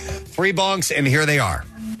okay. 3 bonks, and here they are.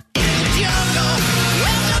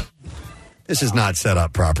 This is not set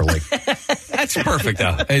up properly. That's perfect,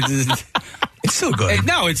 though. It's still good.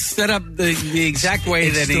 No, it's set up the exact way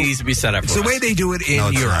that it needs to be set up. It's the way they do it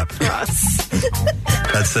in Europe.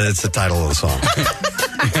 That's the title of the song.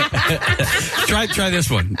 Try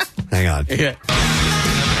this one. Hang on. Yeah.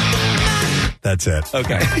 That's it.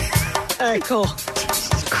 Okay. All right, cool.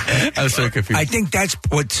 I was so confused. I think that's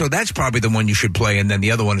what. So that's probably the one you should play, and then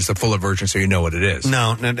the other one is the fuller version, so you know what it is.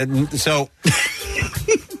 No. So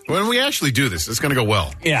when we actually do this, it's going to go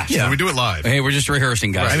well. Yeah. So we do it live. Hey, we're just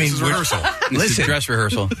rehearsing, guys. Right, I mean, this is rehearsal. Listen, dress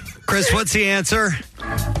rehearsal. Chris, what's the answer?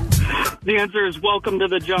 The answer is welcome to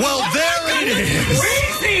the jungle. Well, there it is.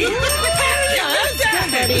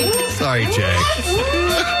 Sorry, Jay.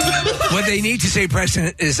 What they need to say,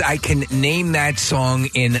 Preston, is I can name that song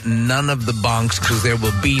in none of the bonks because there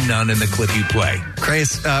will be none in the clip you play.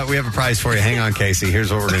 Chris, we have a prize for you. Hang on, Casey.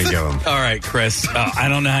 Here's what we're going to give him. All right, Chris. I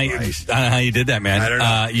don't know how you did that, man. I don't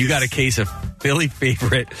know. You got a case of Philly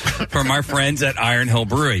favorite from our friends at Iron Hill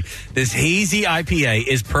Brewery. This hazy IPA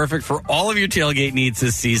is perfect for all of your tailgate needs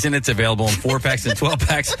this season. It's available in 4-packs and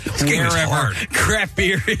 12-packs wherever craft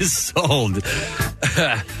beer is sold.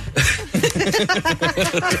 Okay.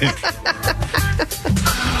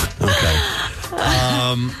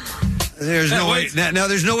 There's no way. No,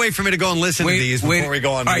 there's no way for me to go and listen to these before we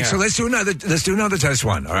go on. All right, so let's do another test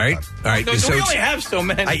one. All right, all right. No, so we only have so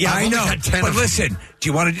many. I know, but listen. Do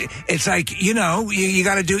you want to? It's like you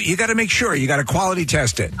got to do. You got to make sure you got to quality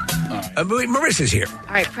test it. Marissa's here.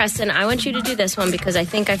 All right, Preston, I want you to do this one because I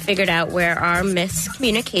think I figured out where our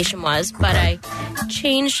miscommunication was, but I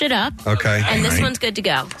changed it up. Okay. And this one's good to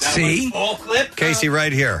go. See? Full clip? Casey,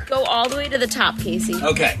 right here. Go all the way to the top, Casey.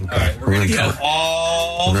 Okay. All right. We're going to go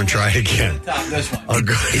all We're going to try it again. to the top. This one. Oh,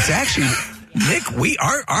 good. It's actually, Nick,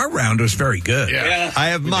 our round was very good. Yeah. I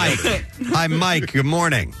have Mike. Hi, Mike. Good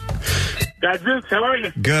morning. That's it. How are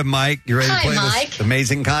you? Good, Mike. You ready to Hi, play Mike. this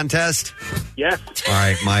amazing contest? Yes. All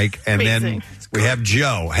right, Mike. And Amazing. then we have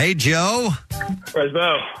Joe. Hey, Joe.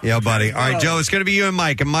 Presbo. Yeah, buddy. All right, Joe, it's going to be you and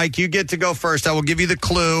Mike. And Mike, you get to go first. I will give you the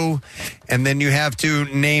clue, and then you have to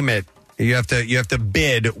name it. You have to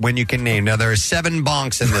bid when you can name. Now, there are 7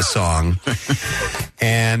 bonks in this song,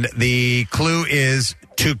 and the clue is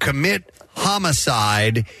to commit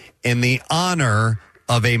homicide in the honor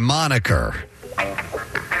of a moniker.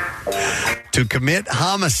 To commit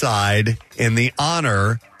homicide in the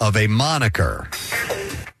honor of a moniker.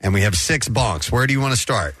 And we have 6 bonks. Where do you want to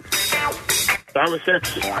start? Start with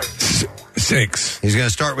 6. 6. He's going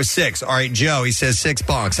to start with 6. All right, Joe, he says 6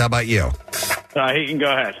 bonks. How about you? He can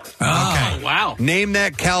go ahead. Okay. Wow. Name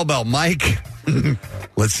that cowbell, Mike.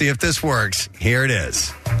 Let's see if this works. Here it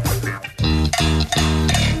is.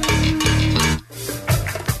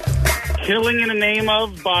 Killing in the Name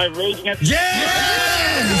of by Rage Against...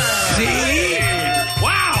 See?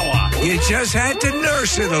 Wow. You just had to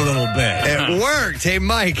nurse it a little bit. It worked. Hey,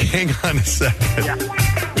 Mike, hang on a second.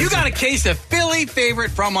 You got a case of Philly favorite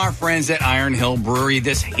from our friends at Iron Hill Brewery.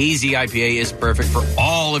 This hazy IPA is perfect for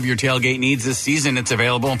all of your tailgate needs this season. It's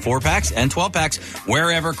available in 4-packs and 12-packs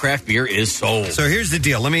wherever craft beer is sold. So here's the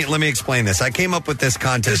deal. Let me explain this. I came up with this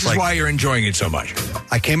contest. This is why you're enjoying it so much.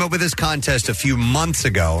 I came up with this contest a few months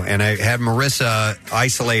ago, and I had Marissa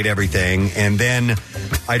isolate everything, and then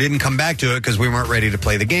I didn't come back to it because we weren't ready to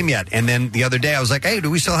play the game yet. And then the other day I was like, hey, do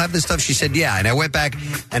we still have this stuff? She said, yeah. And I went back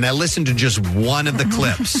and I listened to just one of the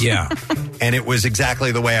clips. Yeah. And it was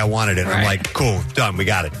exactly the way I wanted it. Right. I'm like, cool, done, we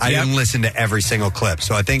got it. I didn't listen to every single clip.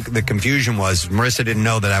 So I think the confusion was Marissa didn't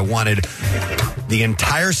know that I wanted the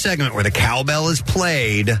entire segment where the cowbell is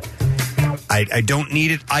played. I don't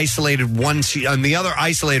need it isolated on the other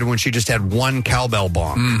isolated one, she just had one cowbell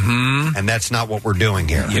bonk. Mm-hmm. And that's not what we're doing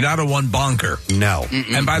here. You're not a one bonker. No.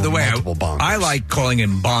 Mm-mm. And by the way, I like calling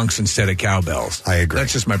in bonks instead of cowbells. I agree.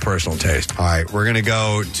 That's just my personal taste. All right, we're going to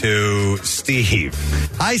go to Steve.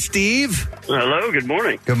 Hi, Steve. Hello, good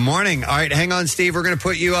morning. Good morning. All right, hang on, Steve. We're going to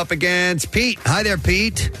put you up against Pete. Hi there,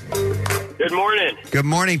 Pete. Good morning. Good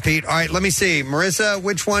morning, Pete. All right, let me see. Marissa,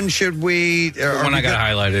 which one should we... The one I got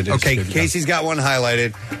highlighted. Okay, Casey's got one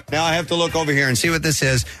highlighted. Now I have to look over here and see what this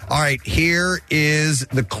is. All right, here is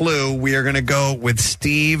the clue. We are going to go with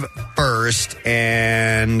Steve first.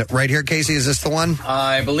 And right here, Casey, is this the one?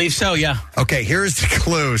 I believe so, yeah. Okay, here's the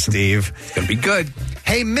clue, Steve. It's going to be good.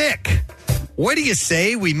 Hey, Mick, what do you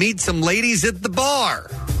say we meet some ladies at the bar?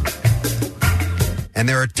 And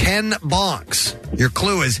there are 10 bonks. Your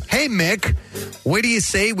clue is, hey, Mick, what do you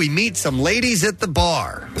say we meet some ladies at the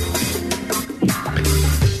bar?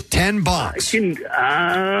 10 bonks.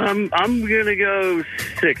 I'm going to go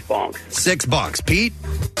 6 bonks. 6 bonks. Pete?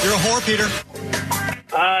 You're a whore, Peter.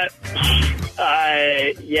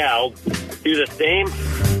 Yeah, I'll do the same.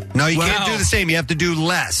 No, you can't do the same. You have to do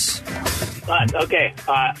less. Okay,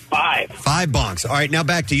 5. 5 bonks. All right, now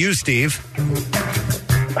back to you, Steve.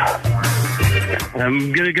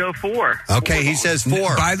 I'm going to go 4. Okay, he says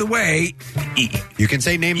 4. By the way, you can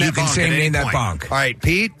say name that bonk. You can say name that bonk. All right,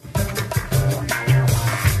 Pete?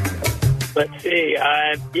 Let's see.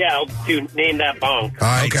 Yeah, I'll do name that bonk. All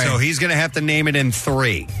right, so he's going to have to name it in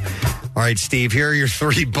 3. All right, Steve, here are your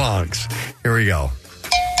 3 bonks. Here we go.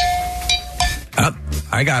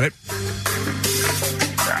 I got it.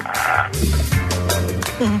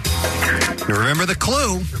 Remember the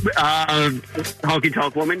clue. Honky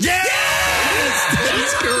Tonk Woman. Yes!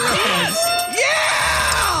 That's correct.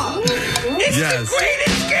 Yeah! It's the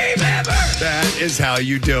greatest game ever! That is how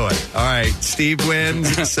you do it. All right, Steve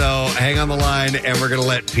wins, so hang on the line, and we're going to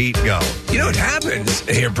let Pete go. You know what happens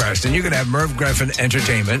here, Preston? You're going to have Merv Griffin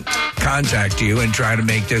Entertainment contact you and try to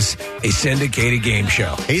make this a syndicated game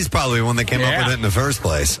show. He's probably the one that came up with it in the first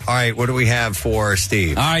place. All right, what do we have for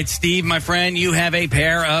Steve? All right, Steve, my friend, you have a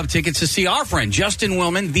pair of tickets to see our friend Justin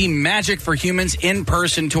Willman, the Magic for Humans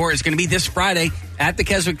in-person tour. It's going to be this Friday at the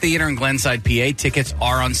Keswick Theater in Glenside, PA. Tickets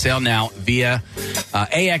are on sale now via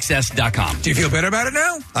AXS.com. PrestonandSteve.com. Do you feel better about it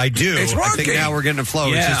now? I do. It's I working. think now we're getting a flow.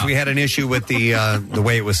 It's Yeah. just we had an issue with the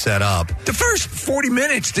way it was set up. The first 40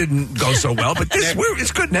 minutes didn't go so well, but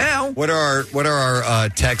it's good now. What are our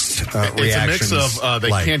text It's a reactions? mix of they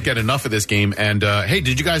like? can't get enough of this game, and hey,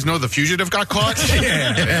 did you guys know the fugitive got caught?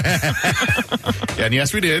 Yeah, and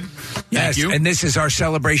yes, we did. Yes, Thank you. and this is our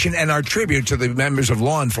celebration and our tribute to the members of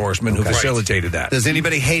law enforcement who facilitated that. Does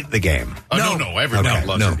anybody hate the game? No, everybody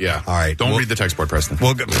loves it. Yeah. All right. Don't read the text board, Preston.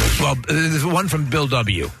 We'll go, Well, there's one from Bill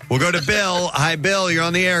W. we'll go to Bill. Hi, Bill. You're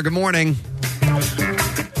on the air. Good morning.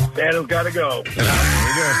 Santa's got to go.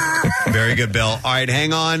 Very good, Bill. All right,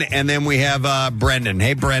 hang on. And then we have Brendan.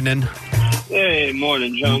 Hey, Brendan. Hey,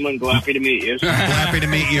 morning, gentlemen. Happy to meet you. Happy to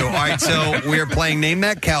meet you. All right, so we are playing Name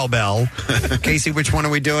That Cowbell. Casey, which one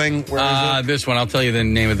are we doing? Where is it? This one. I'll tell you the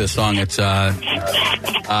name of the song. It's this one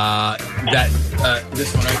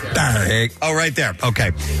right there. Oh, right there.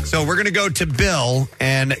 Okay. So we're going to go to Bill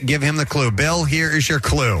and give him the clue. Bill, here is your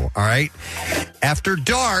clue. All right. After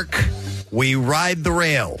dark, we ride the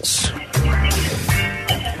rails.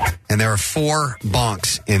 And there are 4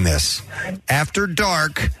 bonks in this. After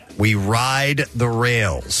dark, we ride the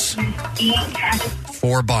rails. 4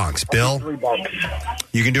 bonks. Bill? 3 bonks.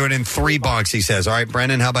 You can do it in 3 bonks, he says. All right,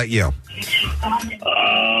 Brendan, how about you?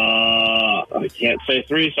 I can't say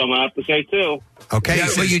 3, so I'm going to have to say 2. Okay. Yeah, he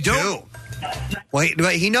well, says you 2. don't. Well,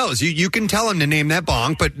 he knows. You can tell him to name that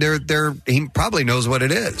bonk, but he probably knows what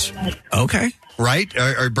it is. Okay. Right?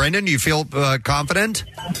 Or Brendan, do you feel confident?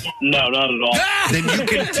 No, not at all. Then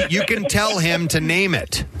you can tell him to name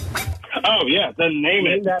it. Oh, yeah, then name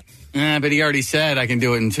it. But he already said I can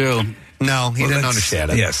do it in 2. No, he didn't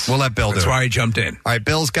understand it. Yes. We'll let Bill do it. That's why I jumped in. All right,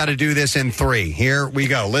 Bill's got to do this in 3. Here we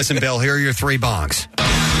go. Listen, Bill, here are your 3 bonks.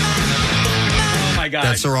 Oh, my God.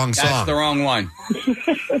 That's the wrong song. That's the wrong one.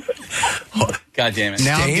 God damn it.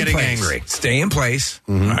 Now I'm getting place. angry. Stay in place.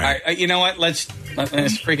 Mm-hmm. All right, you know what? Let's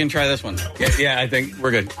freaking try this one. Yeah, I think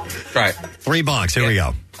we're good. Try it. 3 bonks. Here we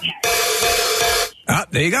go.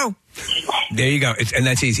 There you go. There you go. And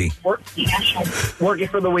that's easy. Working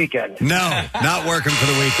for the weekend. No, not working for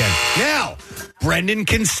the weekend. Now, Brendan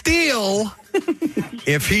can steal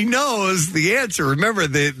if he knows the answer. Remember,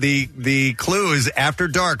 the clue is after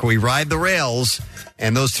dark, we ride the rails,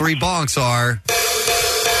 and those 3 bonks are...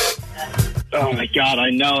 Oh, my God, I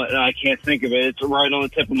know it. I can't think of it. It's right on the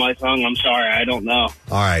tip of my tongue. I'm sorry. I don't know.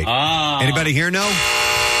 All right. Anybody here know?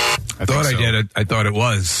 I thought I did it. I thought it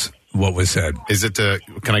was what was said. Is it,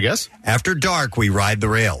 can I guess? After dark, we ride the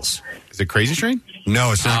rails. Is it Crazy Train?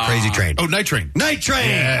 No, it's not Crazy Train. Oh, Night Train. Night Train!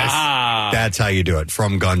 Yes. That's how you do it,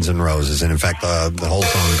 from Guns N' Roses. And in fact, the whole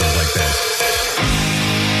song goes like this.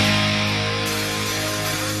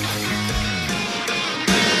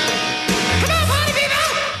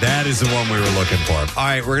 That is the one we were looking for. All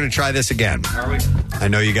right, we're going to try this again. Are we? I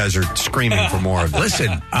know you guys are screaming for more of this.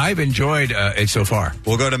 Listen, I've enjoyed it so far.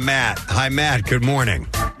 We'll go to Matt. Hi, Matt. Good morning.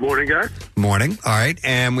 Morning, guys. Morning. All right,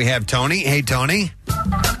 and we have Tony. Hey, Tony.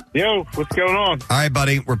 Yo, what's going on? All right,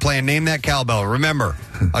 buddy. We're playing Name That Cowbell. Remember,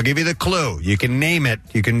 I'll give you the clue. You can name it.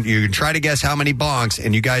 You can try to guess how many bonks,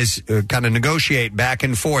 and you guys kind of negotiate back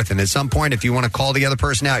and forth. And at some point, if you want to call the other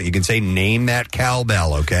person out, you can say, Name That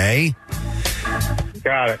Cowbell, okay?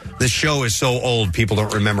 Got it. This show is so old, people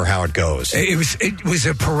don't remember how it goes. It was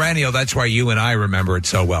a perennial. That's why you and I remember it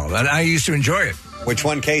so well. And I used to enjoy it. Which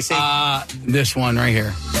one, Casey? This one right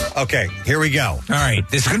here. Okay, here we go. All right,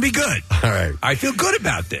 this is going to be good. All right. I feel good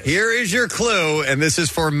about this. Here is your clue, and this is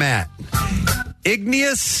for Matt.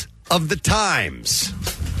 Igneous of the Times.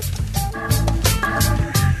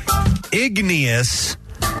 Igneous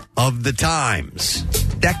of the Times.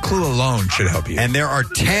 That clue alone should help you. And there are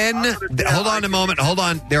 10... Hold on a moment. Hold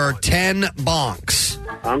on. There are 10 bonks.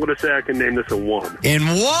 I'm going to say I can name this a 1. In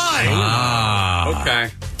 1?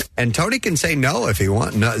 Okay. And Tony can say no if he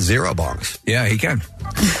wants. No, 0 bonks. Yeah, he can.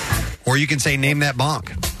 Or you can say name that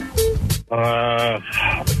bonk. I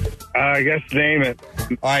guess name it.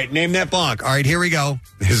 All right, name that bonk. All right, here we go.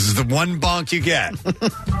 This is the one bonk you get.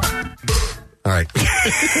 All right.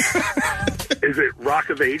 Is it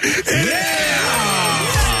Rock of Ages? Yeah!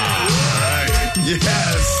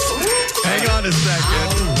 Yes. Hang on a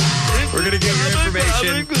second. We're going to get your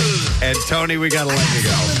information. And Tony, we got to let you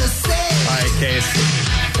go. All right, Case.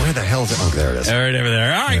 Where the hell is it? Oh, there it is. Right over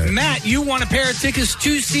there. All right, Matt, you won a pair of tickets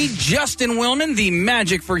to see Justin Willman, the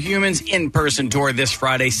Magic for Humans in-person tour this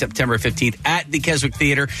Friday, September 15th at the Keswick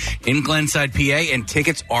Theater in Glenside, PA, and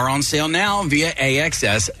tickets are on sale now via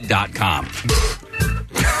AXS.com.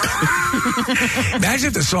 Imagine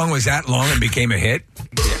if the song was that long and became a hit.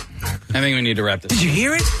 I think we need to wrap this. Did you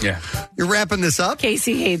hear it? Yeah. You're wrapping this up?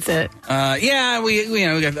 Casey hates it. Yeah,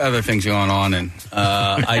 we got other things going on, and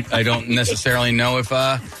I don't necessarily know if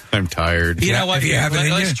I'm tired. You know what? If you have it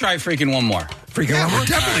in Let's you? try freaking one more. Freaking one more? We're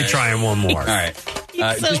definitely trying one more. All right.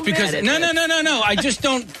 Just because no. I just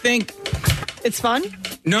don't think it's fun.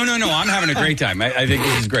 No. I'm having a great time. I think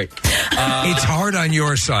this is great. It's hard on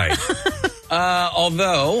your side.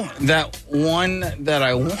 Although that one that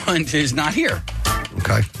I want is not here.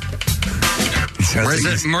 Okay.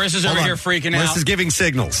 Marissa's over here freaking out. Marissa's giving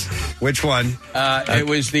signals. Which one? It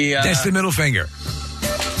was the... That's the middle finger.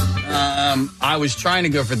 I was trying to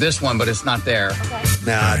go for this one, but it's not there.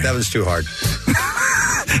 Nah, that was too hard.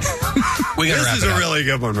 This is a really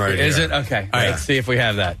good one right here. Is it? Okay. Let's see if we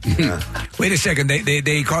have that. Wait a second.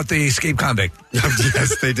 They caught the escaped convict.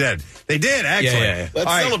 Yes, they did. They did, actually. Yeah.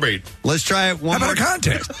 Let's celebrate. Let's try it one How more about a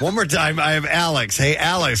contest? One more time. I have Alex. Hey,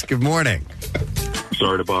 Alex, good morning.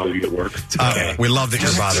 Sorry to bother you at work. Okay. We love that you're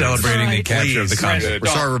bothering. Celebrating the capture of the Please. convict. We're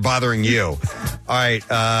sorry we're bothering you. All right.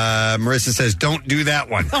 Marissa says, don't do that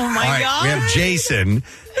one. Oh, my All right, God. We have Jason,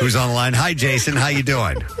 who's on the line. Hi, Jason. How you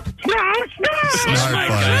doing? Smart, buddy.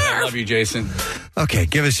 I love you, Jason. Okay,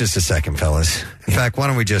 give us just a second, fellas. In fact, why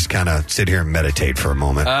don't we just kind of sit here and meditate for a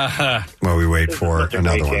moment while we wait for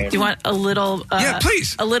another one. Do you want a little? Yeah,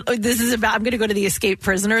 please. A little. This is about. I'm going to go to the escaped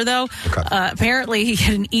prisoner, though. Okay. Apparently, he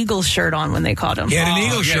had an Eagle shirt on when they caught him. He had an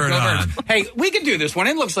Eagle shirt go on. Birds. Hey, we can do this one.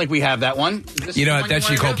 It looks like we have that one. You know what? That's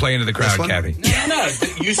you call playing to the crowd, one? Kathy. No.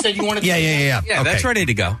 You said you wanted to. Yeah. Yeah, Okay. that's ready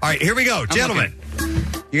to go. All right, here we go. Gentlemen,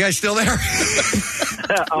 you guys still there?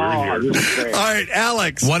 This is great. All right,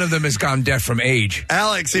 Alex. One of them has gone deaf from age.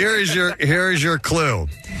 Alex, here is your clue.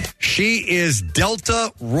 She is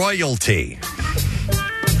Delta royalty.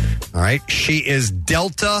 All right, she is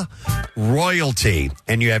Delta royalty,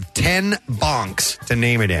 and you have 10 bonks to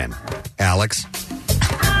name it in. Alex.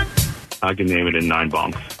 I can name it in 9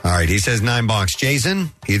 bonks. All right, he says 9 bonks. Jason,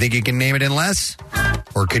 you think you can name it in less,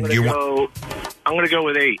 or could you? I'm going to go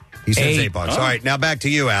with 8. He says 8 bonks. All right, now back to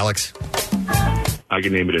you, Alex. I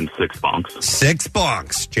can name it in 6 bonks. 6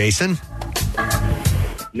 bonks. Jason.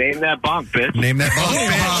 Name that bonk, bitch. Name that bonk,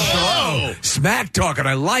 bitch. Oh, smack talking.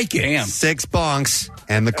 I like it. Damn. 6 bonks,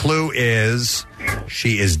 and the clue is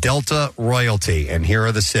she is Delta royalty, and here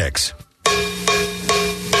are the 6.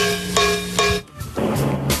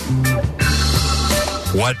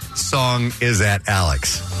 What song is that,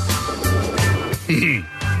 Alex?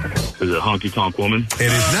 Is it Honky Tonk Woman? It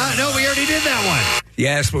is not. No, we already did that one.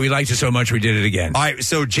 Yes, but we liked it so much we did it again. All right,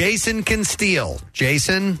 so Jason can steal.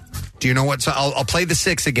 Jason, do you know what song? I'll play the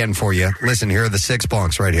 6 again for you. Listen, here are the 6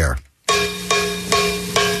 bonks right here.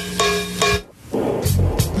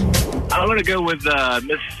 I'm going to go with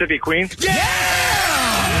Mississippi Queen. Yeah!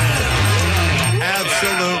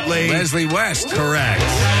 Absolutely. Leslie West. Correct.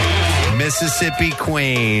 Mississippi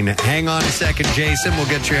Queen. Hang on a second, Jason. We'll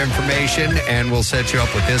get your information, and we'll set you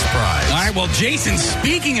up with this prize. All right, well, Jason,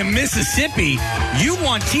 speaking of Mississippi, you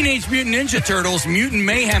want Teenage Mutant Ninja Turtles Mutant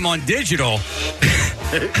Mayhem on digital.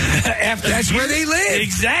 That's where they live.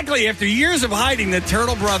 Exactly. After years of hiding, the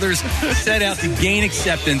Turtle Brothers set out to gain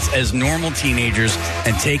acceptance as normal teenagers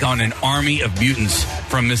and take on an army of mutants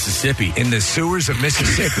from Mississippi. In the sewers of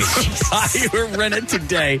Mississippi. Buy or rent it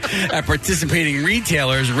today at participating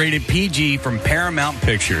retailers rated PG from Paramount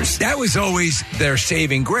Pictures. That was always their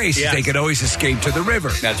saving grace. Yes. They could always escape to the river.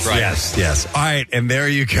 That's right. Yes. All right, and there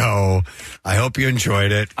you go. I hope you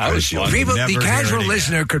enjoyed it. I was fun. People, Never the hear casual it again.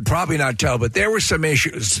 listener could probably not tell, but there were some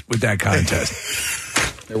issues with that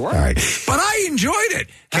contest. There were. All right. But I enjoyed it.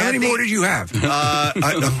 How many more did you have?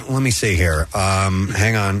 Let me see here.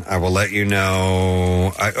 Hang on. I will let you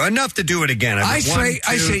know. Enough to do it again. I say,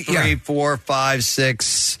 3, 4, 5, 6.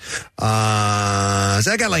 So I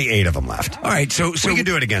got like 8 of them left. All right, so we can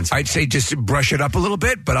do it again. I'd say just brush it up a little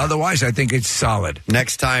bit, but otherwise, I think it's solid.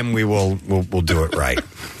 Next time we'll do it right.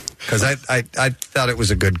 Because I thought it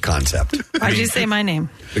was a good concept. Why'd you say my name?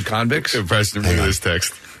 The convicts? Preston, look at this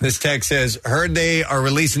text. This text says, heard they are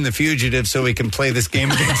releasing The Fugitive so we can play this game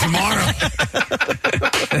again tomorrow.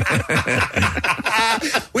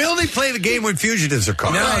 We only play the game when fugitives are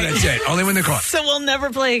caught. No, that's it. Only when they're caught. So we'll never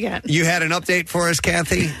play again. You had an update for us,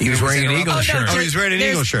 Kathy? He was wearing an Eagle shirt. Oh, he's wearing an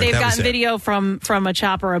Eagle shirt. They've That was gotten it. video from a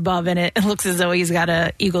chopper above, and it looks as though he's got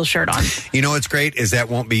an Eagle shirt on. You know what's great is that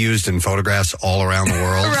won't be used in photographs all around the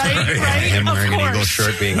world. Right. Him Of wearing an course. Eagle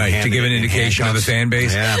shirt being Right, to handed give an in indication of the handcuffs. fan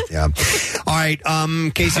base. Yeah. All right.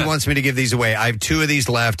 Casey wants me to give these away. I have 2 of these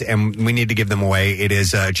left, and we need to give them away. It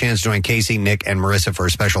is a chance to join Casey, Nick, and Marissa for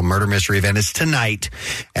a special murder mystery event. It's tonight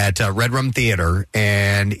at at Red Room Theater,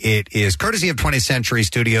 and it is courtesy of 20th Century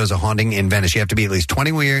Studios, A Haunting in Venice. You have to be at least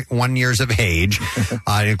 21 years of age.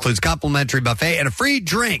 It includes complimentary buffet and a free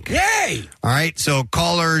drink. Yay! All right, so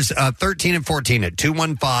callers 13 and 14 at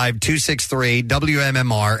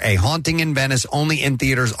 215-263-WMMR, A Haunting in Venice, only in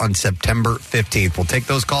theaters on September 15th. We'll take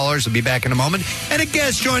those callers. We'll be back in a moment. And a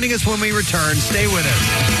guest joining us when we return. Stay with us.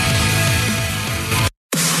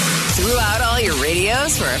 Threw out all your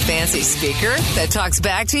radios for a fancy speaker that talks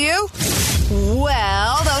back to you?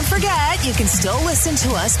 Well, don't forget, you can still listen to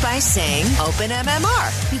us by saying Open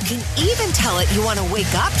MMR. You can even tell it you want to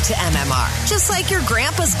wake up to MMR, just like your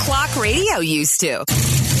grandpa's clock radio used to.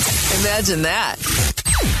 Imagine that.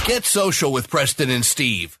 Get social with Preston and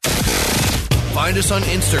Steve. Find us on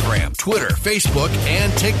Instagram, Twitter, Facebook,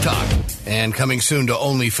 and TikTok. And coming soon to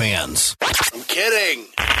OnlyFans. I'm kidding.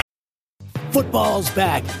 Football's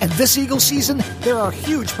back, and this Eagles season, there are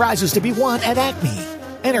huge prizes to be won at Acme.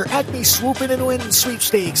 Enter Acme Swoop In and Win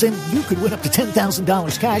sweepstakes, and you could win up to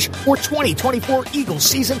 $10,000 cash or 2024 Eagles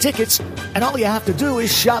season tickets. And all you have to do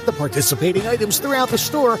is shop the participating items throughout the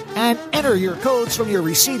store and enter your codes from your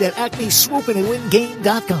receipt at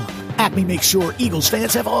acmeswoopinandwingame.com. Acme makes sure Eagles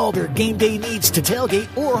fans have all their game day needs to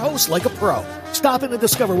tailgate or host like a pro. Stop in and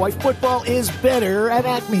discover why football is better at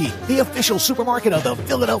Acme, the official supermarket of the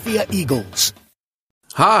Philadelphia Eagles.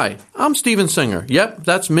 Hi, I'm Steven Singer. Yep,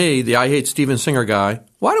 that's me, the I Hate Steven Singer guy.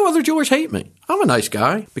 Why do other jewelers hate me? I'm a nice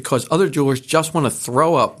guy. Because other jewelers just want to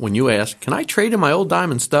throw up when you ask, can I trade in my old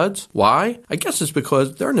diamond studs? Why? I guess it's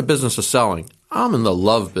because they're in the business of selling. I'm in the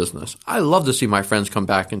love business. I love to see my friends come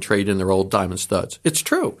back and trade in their old diamond studs. It's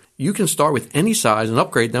true. You can start with any size and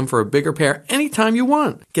upgrade them for a bigger pair anytime you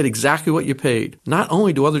want. Get exactly what you paid. Not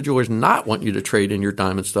only do other jewelers not want you to trade in your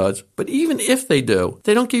diamond studs, but even if they do,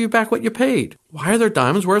 they don't give you back what you paid. Why are their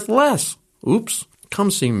diamonds worth less? Oops. Come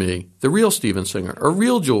see me, the real Steven Singer, a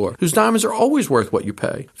real jeweler whose diamonds are always worth what you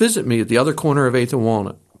pay. Visit me at the other corner of 8th and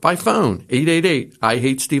Walnut. By phone,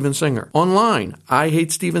 888-I-HATE-STEVEN-SINGER. Online,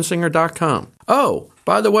 IHateStevenSinger.com. Oh,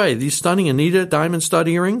 by the way, these stunning Anita diamond stud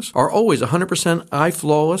earrings are always 100%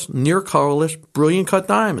 eye-flawless, near-colorless, brilliant-cut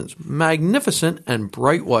diamonds. Magnificent and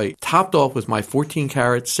bright white, topped off with my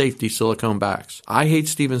 14-karat safety silicone backs.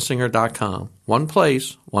 IHateStevenSinger.com. One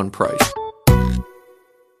place, one price.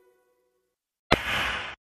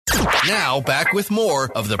 Now, back with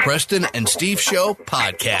more of the Preston and Steve Show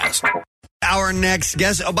podcast. Our next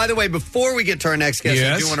guest. Oh, by the way, before we get to our next guest,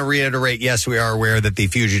 Yes. I do want to reiterate, yes, we are aware that the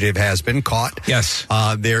fugitive has been caught. Yes.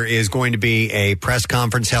 There is going to be a press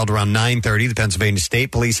conference held around 9:30. The Pennsylvania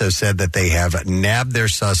State Police have said that they have nabbed their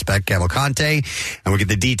suspect, Cavalcante, and we'll get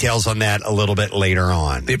the details on that a little bit later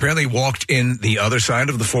on. They apparently walked in the other side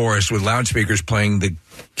of the forest with loudspeakers playing the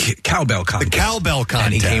cowbell contest. The cowbell contest.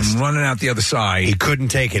 And he came running out the other side. He couldn't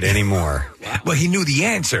take it anymore. Well, he knew the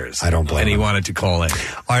answers. I don't blame him. And he him. wanted to call it.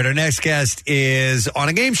 All right, our next guest is on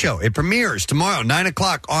a game show. It premieres tomorrow, 9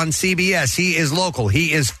 o'clock on CBS. He is local.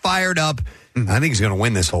 He is fired up. I think he's going to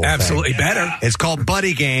win this whole Absolutely thing. better. It's called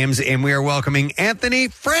Buddy Games, and we are welcoming Anthony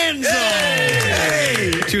Franzo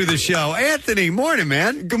to the show. Anthony, morning,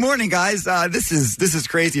 man. Good morning, guys. This is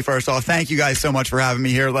crazy. First off, thank you guys so much for having me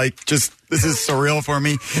here. This is surreal for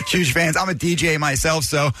me. Huge fans. I'm a DJ myself,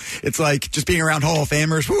 so it's like just being around Hall of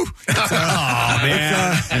Famers. Woo!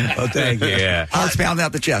 Man. Well, thank you. Yeah. Heart's pounding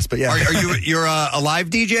out the chest, but yeah. You're a live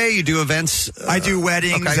DJ? You do events? I do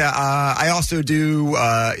weddings. Okay. I also do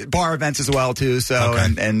bar events as well too. So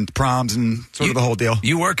and proms and sort of the whole deal.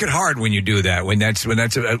 You work it hard when you do that.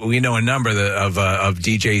 We know a number of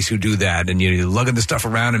DJs who do that, and you're lugging the stuff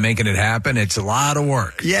around and making it happen. It's a lot of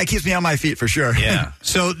work. Yeah, it keeps me on my feet for sure. Yeah.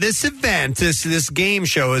 So this event, this game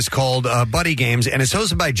show is called Buddy Games, and it's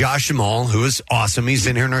hosted by Josh Jamal, who is awesome. He's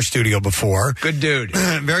been here in our studio before. Good dude.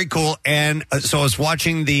 Very cool. And so I was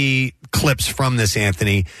watching the clips from this,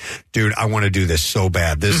 Anthony. Dude, I want to do this so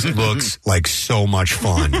bad. This looks like so much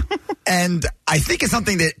fun. And I think it's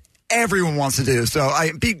something that everyone wants to do. So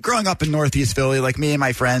growing up in Northeast Philly, like me and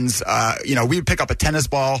my friends, we would pick up a tennis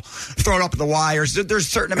ball, throw it up at the wires. There's a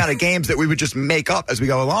certain amount of games that we would just make up as we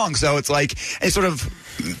go along. So it's like, it sort of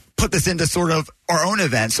put this into sort of our own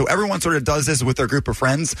event. So everyone sort of does this with their group of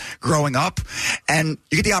friends growing up. And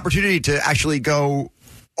you get the opportunity to actually go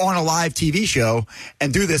on a live TV show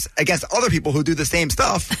and do this against other people who do the same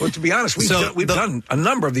stuff. Well, to be honest, we've done a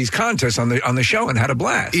number of these contests on the show and had a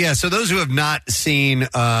blast. Yeah, so those who have not seen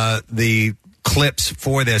the clips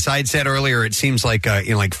for this. I had said earlier it seems like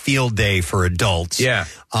like field day for adults. Yeah.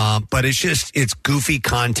 But it's goofy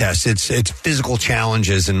contests. It's physical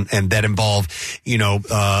challenges and that involve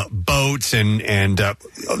boats and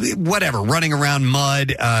whatever, running around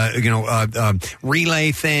mud,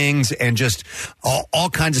 relay things, and just all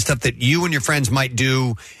kinds of stuff that you and your friends might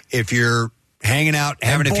do if you're hanging out,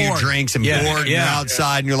 having a few drinks and bored, and you're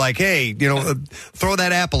outside, and you're like, hey, throw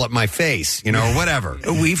that apple at my face, or whatever.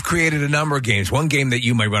 We've created a number of games. One game that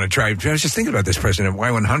you might want to try. I was just thinking about this, President.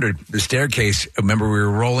 Y100, the staircase. Remember, we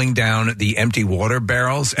were rolling down the empty water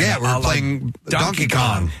barrels. And we were playing Donkey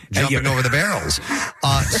Kong, jumping over the barrels.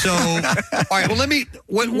 So, all right.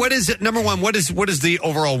 Well, what is it? Number one, what does the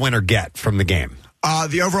overall winner get from the game?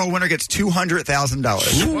 The overall winner gets $200,000.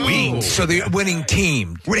 Sweet. So the winning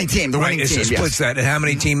team. The winning team, splits that. And how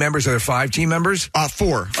many team members? Are there 5 team members?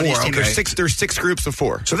 4. Okay. There's 6 groups of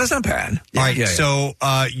 4. So that's not bad. All right. So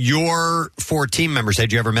your 4 team members,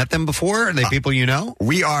 had you ever met them before? Are they people you know?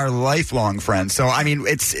 We are lifelong friends. So, I mean,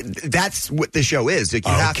 that's what the show is. Like,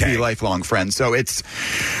 you have to be lifelong friends. So it's...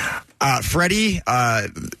 Freddie,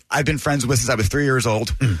 I've been friends with since I was 3 years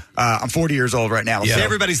old. I'm 40 years old right now. Yeah. Say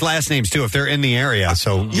everybody's last names, too, if they're in the area.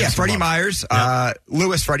 So Freddie Myers.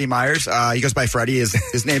 Louis Freddie Myers. He goes by Freddie.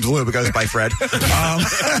 His name's Lou, but goes by Fred.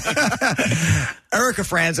 Erica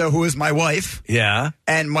Franzo, who is my wife. Yeah.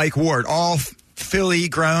 And Mike Ward, all Philly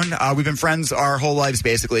grown. We've been friends our whole lives,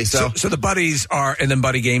 basically. So the buddies and then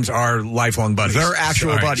buddy games are lifelong buddies. They're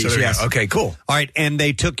actual buddies, yes. Okay, cool. All right, and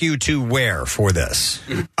they took you to where for this?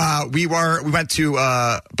 We went to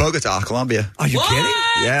Bogota, Colombia. Are you kidding?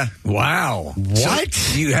 Yeah. Wow. What?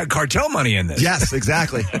 So you had cartel money in this? Yes,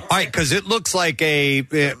 exactly. All right, because it looks like a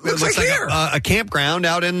campground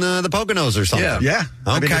out in the Poconos or something. Yeah.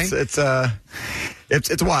 Okay. I mean,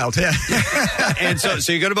 it's wild, yeah. And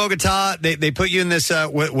so you go to Bogota. They put you in this.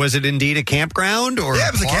 Was it indeed a campground or? Yeah,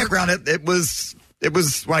 it was a campground. It was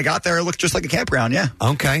when I got there. It looked just like a campground. Yeah.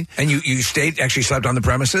 Okay. And you actually slept on the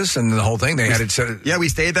premises and the whole thing. They had it set. Yeah, we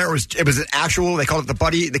stayed there. It was an actual. They called it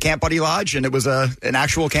the Camp Buddy Lodge, and it was an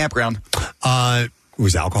actual campground.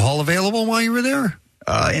 Was alcohol available while you were there?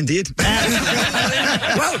 Indeed.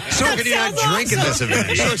 Well, so can you not drink at this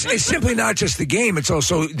event? So it's simply not just the game; it's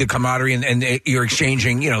also the camaraderie, and you're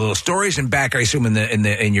exchanging, little stories. And back, I assume,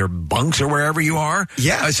 in your bunks or wherever you are.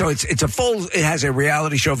 Yeah. So it's it has a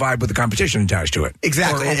reality show vibe with the competition attached to it.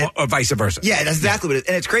 Exactly, or vice versa. Yeah, that's exactly what it is.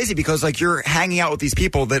 And it's crazy because you're hanging out with these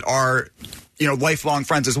people that are, lifelong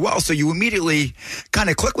friends as well. So you immediately kind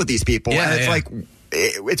of click with these people, and it's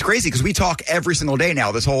it's crazy because we talk every single day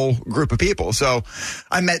now, this whole group of people. So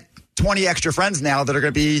I met 20 extra friends now that are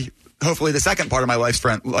going to be hopefully the second part of my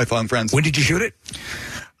lifelong friends. When did you shoot it?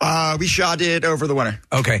 We shot it over the winter.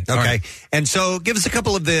 Okay. Right. And so give us a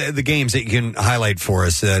couple of the games that you can highlight for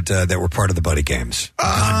us that were part of the Buddy Games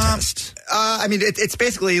contest. I mean, it's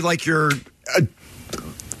basically like your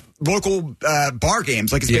local bar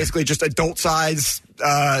games. Like, it's basically just adult size,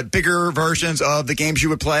 bigger versions of the games you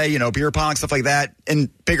would play, beer pong, stuff like that, and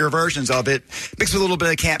bigger versions of it, mixed with a little bit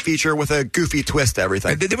of camp feature with a goofy twist to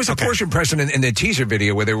everything. There was a portion, Preston, in the teaser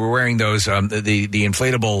video where they were wearing those, the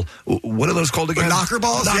inflatable, what are those called again? Knocker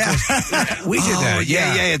balls? Yeah. We did that.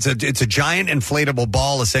 Yeah. It's a giant inflatable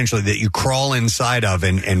ball, essentially, that you crawl inside of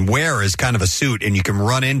and wear as kind of a suit, and you can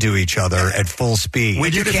run into each other at full speed.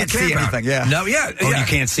 You can't see anything, yeah. No, you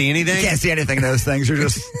can't see anything? You can't see anything in those things. You're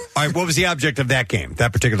just... All right, what was the object of that game,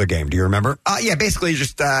 that particular game? Do you remember? Yeah, basically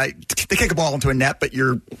just they kick a ball into a net, but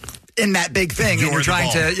you're in that big thing and you're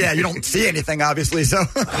trying to, you don't see anything, obviously. So,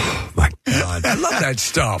 my God. I love that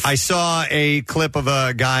stuff. I saw a clip of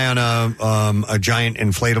a guy on a giant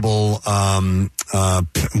inflatable,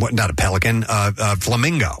 not a pelican,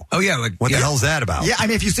 flamingo. Oh, yeah. What the hell's that about? Yeah, I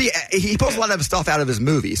mean, if you see, he pulls a lot of stuff out of his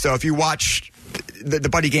movie. So if you watch the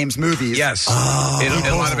Buddy Games movies. Yes. A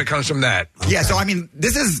lot of it comes from that. Okay. Yeah, so I mean,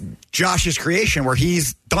 this is Josh's creation where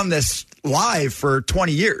he's done this live for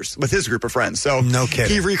 20 years with his group of friends. So no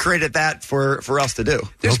kidding. He recreated that for us to do.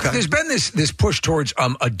 There's been this push towards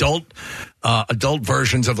adult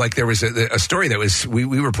versions of, like, there was a story that was we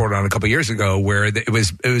reported on a couple years ago where it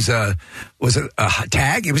was a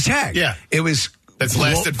tag? It was tag. Yeah. It was that's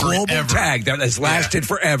lasted global forever. Tag that has lasted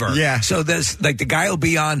forever. Yeah. So there's, like, the guy will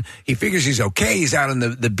be on, he figures he's okay. He's out on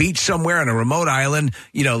the beach somewhere on a remote island,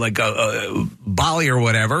 like Bali or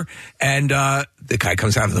whatever. And the guy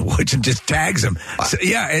comes out of the woods and just tags him. So,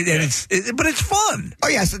 but it's fun. Oh,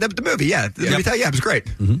 yeah. So the movie, yeah. It was great.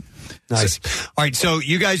 Mm-hmm. Nice. All right, so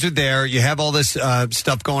you guys are there. You have all this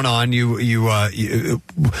stuff going on.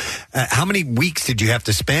 How many weeks did you have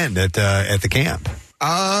to spend at the camp?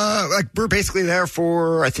 We're basically there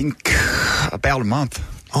for, I think, about a month.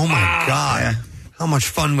 Oh my God. Yeah. How much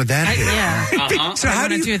fun would that be? Yeah. So how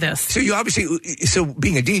do you do this? So you obviously,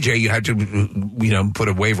 being a DJ, you had to, put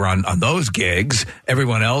a waiver on those gigs.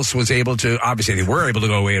 Everyone else was able to. Obviously, they were able to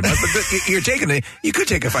go away, but you're taking you could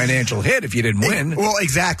take a financial hit if you didn't win. Well,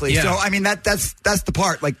 exactly. Yeah. So I mean that's the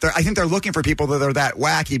part. Like I think they're looking for people that are that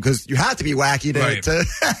wacky because you have to be wacky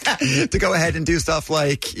to go ahead and do stuff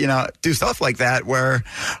like that. Where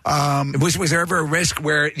was there ever a risk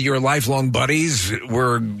where your lifelong buddies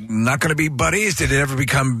were not going to be buddies? Did it ever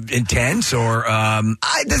become intense or?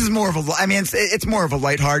 This is more of a. I mean, it's more of a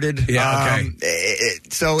lighthearted. Yeah. Okay.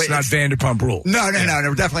 It's not Vanderpump Rules. No,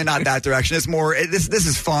 definitely not that direction. It's more. This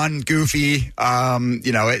is fun, goofy.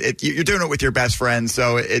 You're doing it with your best friend,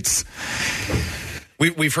 so it's.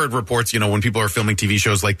 We've heard reports, when people are filming TV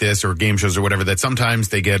shows like this or game shows or whatever, that sometimes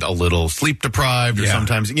they get a little sleep deprived or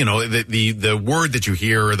sometimes, the word that you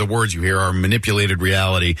hear or the words you hear are manipulated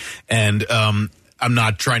reality. And, I'm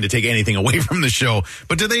not trying to take anything away from the show,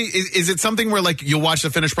 but is it something where like you'll watch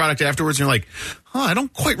the finished product afterwards and you're like, I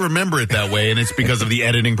don't quite remember it that way, and it's because of the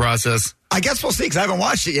editing process? I guess we'll see because I haven't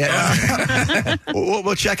watched it yet.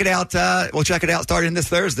 We'll check it out. We'll check it out starting this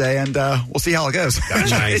Thursday, and we'll see how it goes.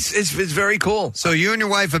 That's nice. It's very cool. So you and your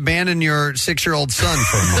wife abandoned your 6-year-old son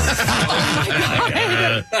for a month.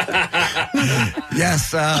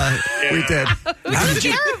 Yes, we did.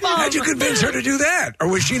 How did you convince her to do that, or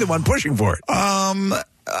was she the one pushing for it?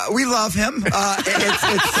 We love him. It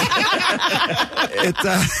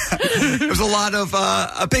was a lot of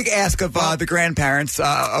a big ask of the grandparents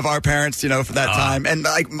of our parents, for that time. And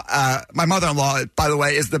like my mother-in-law, by the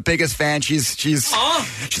way, is the biggest fan. She's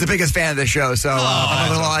the biggest fan of the show. So my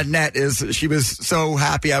mother-in-law Annette she was so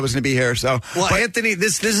happy I was going to be here. So Anthony,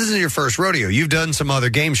 this isn't your first rodeo. You've done some other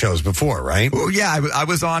game shows before, right? Well, yeah, I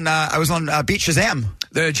was on Beat Shazam,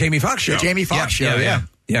 the Jamie Foxx show. The Jamie Foxx show.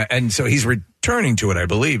 Yeah, and so he's returning to it, I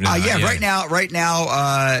believe. Now. Right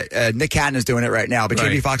now, Nick Cannon is doing it right now, but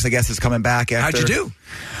Jamie Foxx, I guess, is coming back after. How'd you do?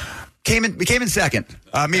 We came in second.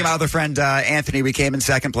 Me and my other friend Anthony, we came in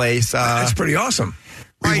second place. That's pretty awesome.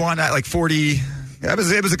 We won at like 40. It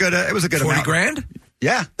was a good 40 amount. $40,000?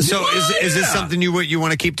 Yeah. So is this something you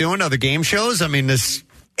want to keep doing? Other game shows? I mean, this.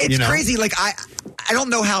 It's crazy. Like I don't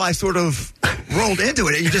know how I sort of rolled into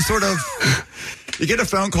it. You just sort of. You get a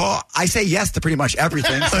phone call. I say yes to pretty much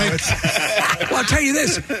everything. So well, I'll tell you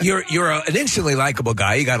this: you're an instantly likable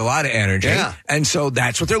guy. You got a lot of energy, and so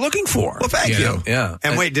that's what they're looking for. Well, thank you. Yeah.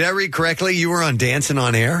 And wait, did I read correctly? You were on Dancing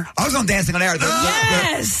on Air. I was on Dancing on Air.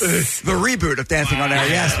 The reboot of Dancing on Air.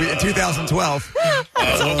 Yes, in 2012.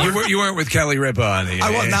 You weren't with Kelly Ripa on it.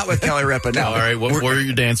 I was not with Kelly Ripa. No. All right. What were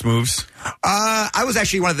your dance moves? I was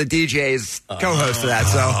actually one of the DJs, co-host of that.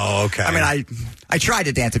 So, okay. I mean, I tried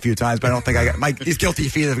to dance a few times, but I don't think I got these guilty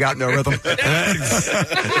feet have gotten no rhythm. Do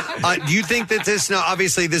you think that this? Now,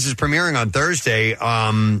 obviously, this is premiering on Thursday.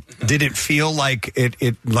 Did it feel like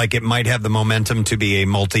it might have the momentum to be a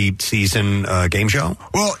multi-season game show?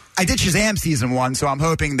 Well, I did Shazam season 1, so I'm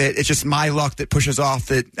hoping that it's just my luck that pushes off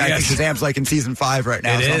that. I think Shazam's like in season 5 right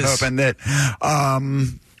now, I'm hoping that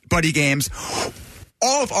Buddy Games.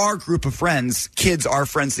 All of our group of friends, kids are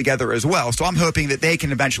friends together as well. So I'm hoping that they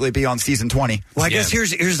can eventually be on season 20. Well, I guess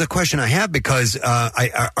here's the question I have because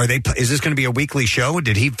is this going to be a weekly show?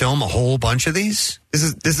 Did he film a whole bunch of these?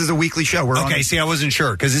 This is a weekly show. See, I wasn't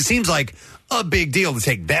sure because it seems like a big deal to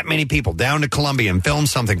take that many people down to Columbia and film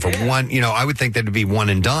something for one. I would think that would be one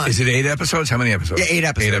and done. Is it 8 episodes? How many episodes? Yeah, 8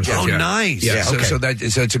 episodes. Oh, nice. Yeah. So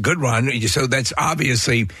it's a good run. So that's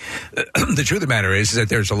obviously the truth of the matter is that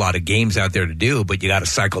there's a lot of games out there to do, but you got to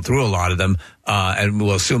cycle through a lot of them. And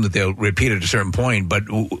we'll assume that they'll repeat at a certain point. But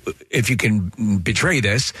if you can betray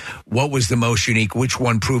this, what was the most unique? Which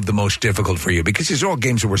one proved the most difficult for you? Because these are all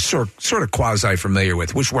games that we're sort of quasi familiar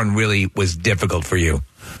with. Which one really was difficult for you?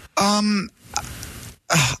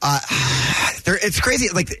 It's crazy.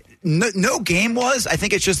 Like no game was. I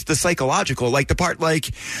think it's just the psychological, like the part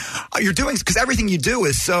like you're doing because everything you do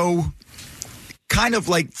is so. Kind of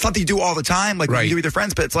like something you do all the time, like when you do with your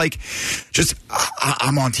friends, but it's like, just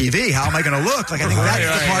I'm on TV. How am I going to look? Like I think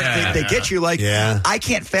that's the part that get you. Like I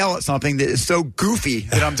can't fail at something that is so goofy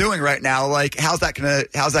that I'm doing right now. Like how's that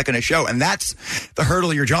gonna show? And that's the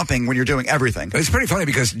hurdle you're jumping when you're doing everything. It's pretty funny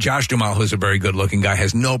because Josh Duhamel, who's a very good looking guy,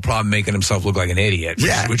 has no problem making himself look like an idiot.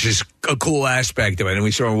 Which is a cool aspect of it. And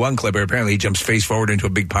we saw in one clip where apparently he jumps face forward into a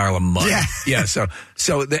big pile of mud.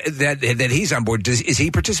 So that he's on board. Is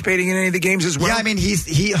he participating in any of the games as well? Yeah, I mean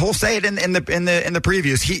he'll say it in the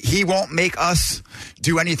previews. He won't make us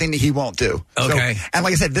do anything that he won't do. Okay. So, and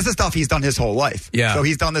like I said, this is stuff he's done his whole life. Yeah. So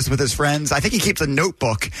he's done this with his friends. I think he keeps a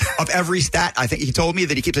notebook of every stat. I think he told me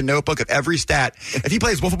that he keeps a notebook of every stat. If he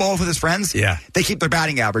plays wiffle ball with his friends, they keep their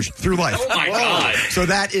batting average through life. Oh my God. So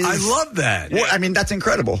that is. I love that. Well, I mean, that's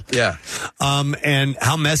incredible. Yeah. And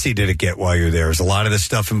how messy did it get while you were there? Was a lot of this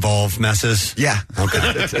stuff involved messes? Yeah. Okay.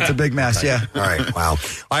 It's a big mess. Yeah. All right. Wow. All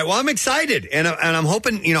right. Well, I'm excited, and I'm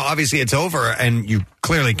hoping. Obviously it's over, and you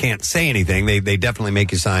clearly can't say anything. They definitely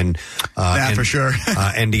make you sign. For sure.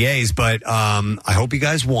 NDAs, but I hope you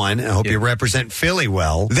guys won. I hope you represent Philly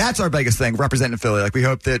well. That's our biggest thing, representing Philly. Like we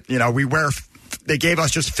hope that we wear. They gave us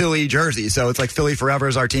just Philly jerseys, so it's like Philly Forever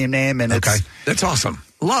is our team name, and that's awesome.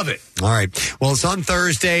 Love it. All right. Well, it's on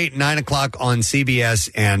Thursday, 9:00 on CBS,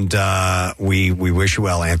 and we wish you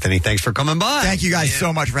well, Anthony. Thanks for coming by. Thank you guys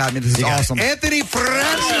so much for having me. This is awesome. Anthony Preston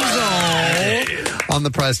on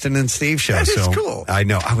the Preston and Steve Show. That is cool. I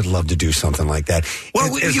know. I would love to do something like that.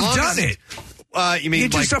 Well, you've done it. You mean you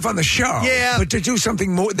do stuff on the show, but to do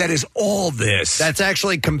something more that is all this. That's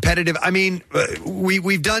actually competitive. I mean,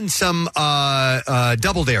 we've done some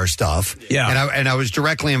Double Dare stuff, and I was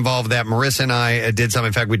directly involved with that. Marissa and I did some.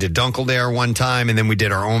 In fact, we did Dunkle Dare one time, and then we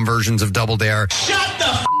did our own versions of Double Dare. Shut the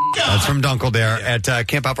f*** up! That's from Dunkle Dare at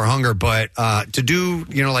Camp Out for Hunger. But to do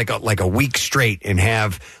like a week straight and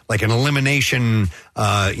have like an elimination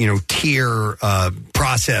tier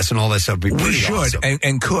process and all that stuff would be pretty awesome.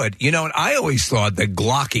 and could. And I always thought that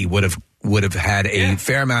Glocky would have had a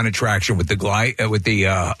fair amount of traction with the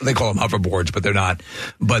they call them hoverboards, but they're not.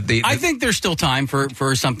 But I think there's still time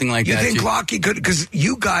for something like that. You think Glocky could? Because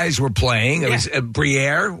you guys were playing. It was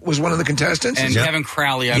Briere was one of the contestants, and Kevin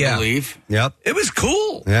Crowley, I believe. Yep, it was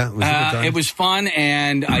cool. Yeah, it was a good time. It was fun,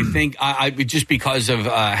 and I think I just because of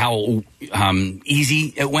how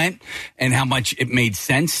easy it went, and how much it made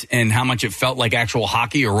sense, and how much it felt like actual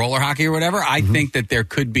hockey or roller hockey or whatever. I think that there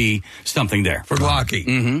could be something there for Glocky.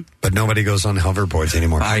 Mm-hmm. But nobody goes on hoverboards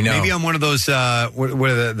anymore. I know. Maybe on one of those. What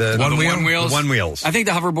are the one wheels? The one wheels. I think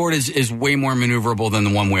the hoverboard is way more maneuverable than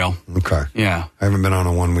the one wheel. Okay. Yeah. I haven't been on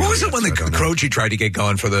a one wheel. What was it when the Croce tried to get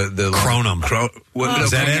going for the Cronum?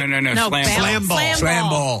 Is that it? No. Slam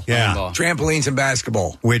ball. Yeah. Ball. Trampolines and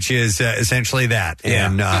basketball. Which is essentially that.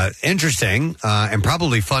 And interesting and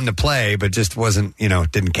probably fun to play, but just wasn't,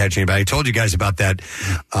 didn't catch anybody. I told you guys about that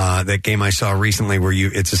game I saw recently where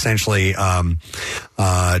it's essentially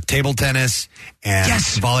table tennis and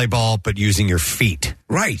volleyball, but using your feet.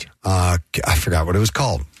 Right. I forgot what it was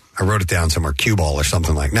called. I wrote it down somewhere. Cue ball or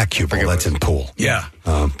something like not cue ball. That's in pool. Yeah.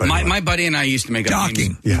 But my buddy and I used to make up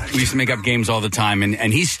games. Yeah. We used to make up games all the time,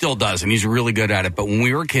 and he still does, and he's really good at it. But when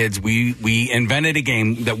we were kids, we invented a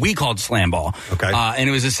game that we called slam ball. Okay. And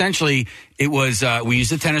it was essentially we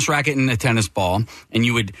used a tennis racket and a tennis ball, and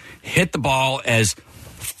you would hit the ball as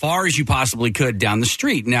far as you possibly could down the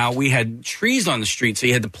street. Now, we had trees on the street, so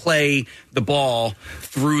you had to play the ball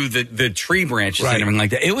through the tree branches and everything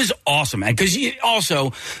like that. It was awesome. Because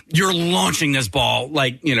you're launching this ball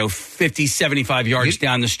 50, 75 yards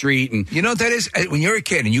down the street. And you know what that is? When you're a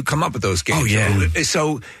kid and you come up with those games. Oh, yeah.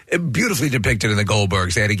 So beautifully depicted in the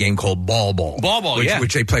Goldbergs. They had a game called Ball Ball.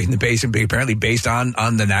 Which they played in the basement, apparently based on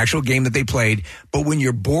the actual game that they played. But when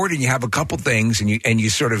you're bored and you have a couple things and you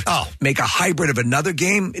sort of make a hybrid of another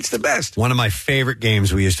game, it's the best. One of my favorite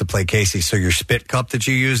games we used to play, Casey. So your spit cup that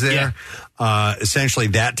you use there, essentially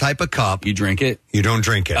that type of cup. You drink it? You don't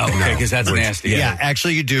drink it. Oh, okay, because that's nasty. Yeah,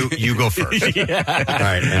 actually you do. You go first. All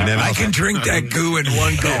right, and then I can drink that goo in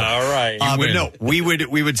one go. All right. But no, we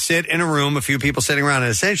would sit in a room, a few people sitting around,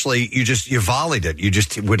 and essentially you volleyed it. You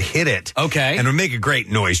just would hit it. Okay. And it would make a great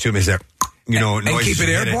noise too. Is that and keep it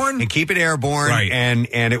airborne? And keep it airborne. Right. And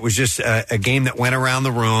it was just a game that went around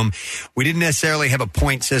the room. We didn't necessarily have a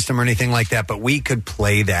point system or anything like that, but we could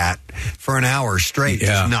play that for an hour straight,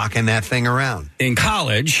 just knocking that thing around. In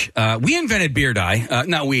college, we invented beer dye.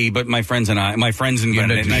 Not we, but my friends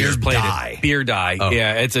invented it. And I just played it. Beer dye. Oh.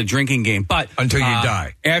 Yeah, it's a drinking game. But until you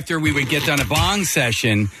die. After we would get done a bong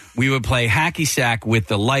session, we would play hacky sack with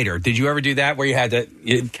the lighter. Did you ever do that where you had to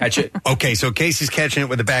catch it? Okay, so Casey's catching it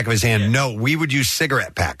with the back of his hand. Yeah. No, we would use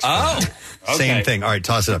cigarette packs. Oh, okay. Same thing. All right,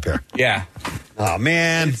 toss it up here. Yeah. Oh,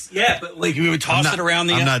 man. But we would toss it around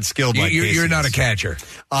the... I'm not skilled like Casey. You're not a catcher.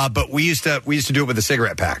 But we used to do it with a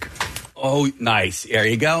cigarette pack. Oh, nice. There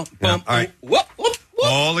you go. Yeah. All right. Whoop, whoop, whoop.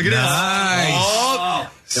 Oh, look at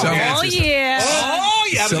this. Nice. Yeah.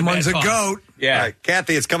 Someone's a goat. Yeah. All right,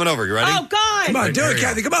 Kathy, it's coming over. You ready? Oh, God. Come on, do it,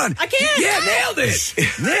 Kathy. Come on. I can't. Yeah, nailed it.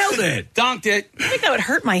 Nailed it. Dunked it. I think that would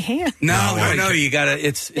hurt my hand. No. You got to,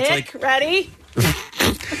 it's Nick, like... ready?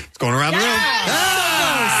 It's going around the room.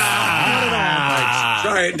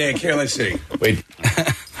 Try it, Nick. Here, let's see. Wait.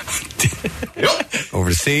 Over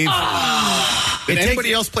to Steve. Did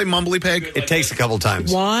anybody else play Mumbly Peg? It takes a couple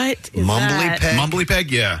times. What is Mumbly Peg? Mumbly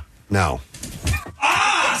Peg, yeah. No.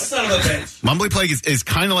 Son of a bitch. Mumbly Peg is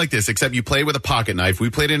kind of like this, except you play with a pocket knife. We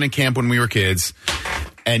played it in camp when we were kids.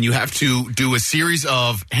 And you have to do a series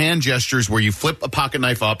of hand gestures where you flip a pocket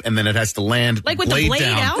knife up, and then it has to land like with the blade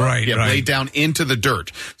down, out? Right. blade down into the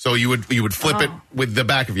dirt. So you would flip it with the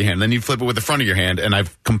back of your hand, then you'd flip it with the front of your hand. And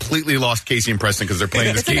I've completely lost Casey and Preston because they're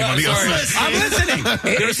playing this game on the other side. I'm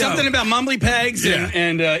listening. There was something about mumbly pegs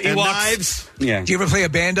and Ewoks. Knives. Yeah. Do you ever play a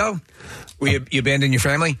bando? Were you abandon your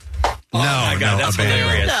family? Oh my God, that's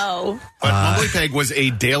hilarious. No. But Mumbly Peg was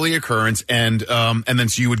a daily occurrence, and then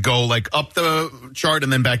so you would go like up the chart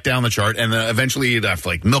and then back down the chart, and then eventually you'd have to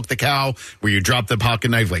like milk the cow, where you drop the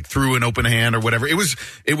pocket knife like through an open hand or whatever. It was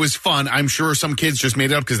fun. I'm sure some kids just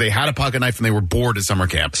made it up because they had a pocket knife and they were bored at summer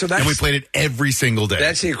camp. So and we played it every single day.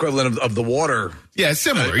 That's the equivalent of the water. Yeah,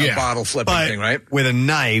 similar. A bottle flipping thing, right? With a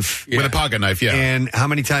knife. With a pocket knife, yeah. And how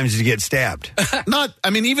many times did you get stabbed?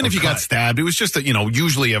 Even if you got stabbed, it was just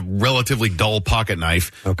usually a relatively dull pocket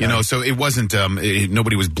knife. Okay. So it wasn't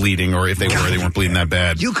nobody was bleeding, or if they were, they weren't bleeding that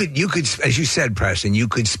bad. You could, as you said, Preston, you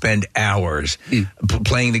could spend hours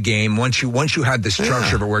playing the game once you had the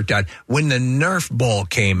structure of it worked out. When the Nerf ball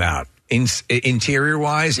came out, interior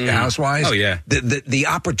wise, house wise, oh yeah, the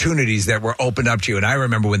opportunities that were opened up to you. And I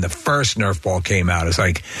remember when the first Nerf ball came out, it's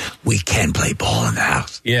like, we can play ball in the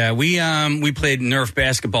house. Yeah, we played Nerf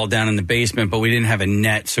basketball down in the basement, but we didn't have a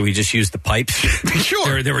net, so we just used the pipes.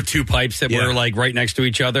 Sure, there were two pipes that were like right next to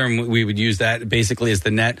each other, and we would use that basically as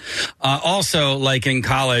the net. Also, like in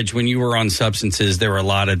college, when you were on substances, there were a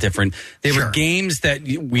lot of different. There were games that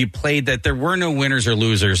we played that there were no winners or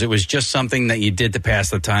losers. It was just something that you did to pass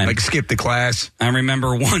the time, like skip the class. I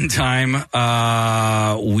remember one time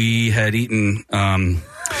we had eaten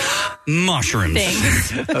mushrooms.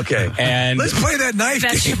 Okay. And let's play that knife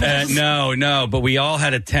game. No, but we all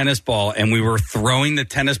had a tennis ball, and we were throwing the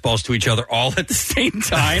tennis balls to each other all at the same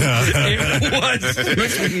time. It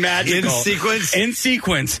was magical. In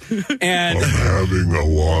sequence. And I'm having a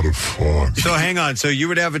lot of fun. So hang on. So you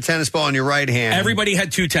would have a tennis ball in your right hand. Everybody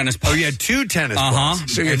had two tennis balls. Oh, you had two tennis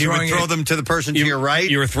balls. So you would throw them to the person to your right?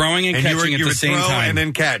 You were throwing and catching at the same time. And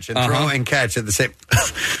then catch, and throw and catch at the same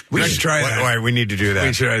We should try that. All right, we need to do that.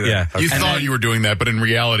 We should try that. Yeah. You thought you were doing that, but in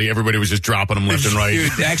reality, everybody was just dropping them left and right.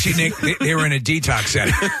 Dude, actually, Nick, they were in a detox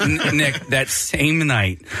center. Nick, that same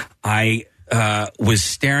night, I was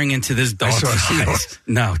staring into this dog's eyes.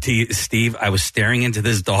 No, Steve, I was staring into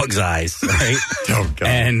this dog's eyes, right? Oh,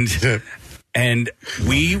 God. And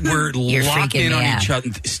we were locked in on each other.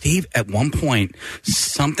 Steve, at one point,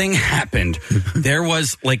 something happened. There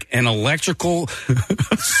was like an electrical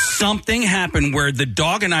something happened where the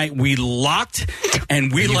dog and I, we locked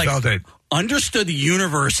and we felt it. Understood the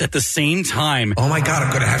universe at the same time. Oh my God, I'm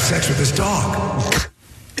going to have sex with this dog.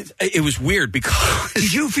 It was weird because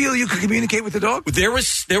did you feel you could communicate with the dog? There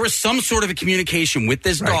was some sort of a communication with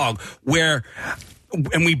this dog where.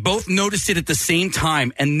 And we both noticed it at the same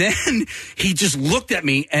time. And then he just looked at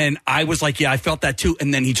me, and I was like, yeah, I felt that too.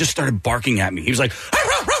 And then he just started barking at me. He was like,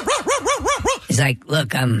 he's like,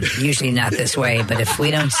 look, I'm usually not this way, but if we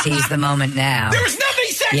don't seize the moment now. There was nothing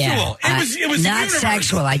sexual. Yeah, It was not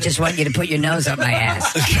sexual. I just want you to put your nose up my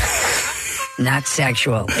ass. Not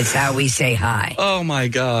sexual. It's how we say hi. Oh, my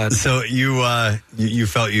God. So you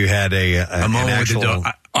felt you had a moment with the dog.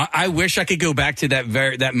 I wish I could go back to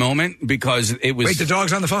that moment because it was. Wait, the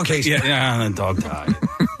dog's on the phone, Casey. Yeah, the dog died.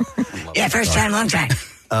 Yeah, first time, long time.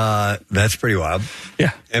 That's pretty wild.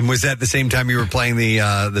 Yeah. And was that the same time you were playing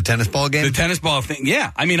the tennis ball game? The tennis ball thing,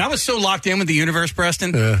 yeah. I mean, I was so locked in with the universe,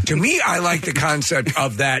 Preston. To me, I like the concept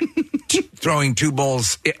of that throwing two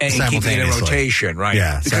balls and keeping it in rotation, right?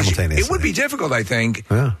 Yeah, because simultaneously. it would be difficult, I think,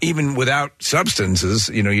 even without substances.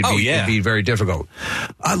 It'd be very difficult.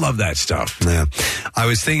 I love that stuff. Yeah. I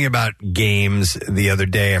was thinking about games the other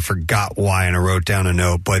day. I forgot why, and I wrote down a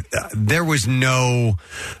note, but there was no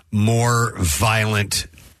more violent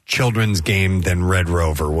children's game than Red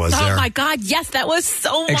Rover, was there? Oh, my God, yes, that was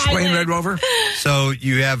so Explain violent. Red Rover. So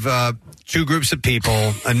you have two groups of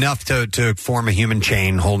people, enough to form a human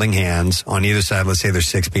chain holding hands on either side. Let's say there's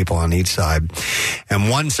 6 people on each side. And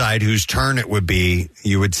one side, whose turn it would be,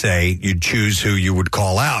 you would say, you'd choose who you would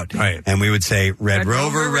call out. Right. And we would say, Red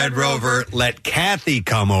Rover, Red Rover. let Kathy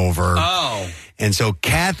come over. Oh. And so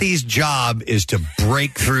Kathy's job is to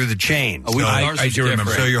break through the chain. Oh, I do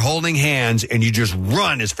remember. So you're holding hands and you just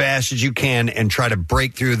run as fast as you can and try to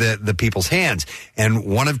break through the people's hands. And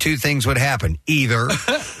one of two things would happen. Either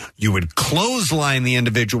you would clothesline the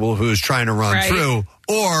individual who is trying to run through,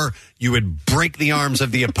 or you would break the arms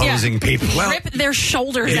of the opposing people. Rip their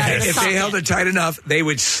shoulders out of the if socket. they held it tight enough, they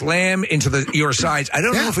would slam into your sides. I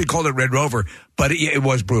don't know if we called it Red Rover, but it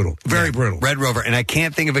was brutal. Very brutal. Red Rover. And I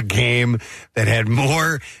can't think of a game that had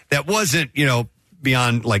more, that wasn't,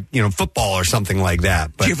 beyond football or something like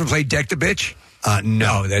that. But did you ever play Deck the Bitch?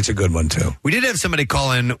 No. Oh, that's a good one, too. We did have somebody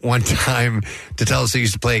call in one time to tell us they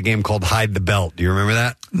used to play a game called Hide the Belt. Do you remember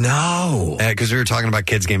that? No. Because we were talking about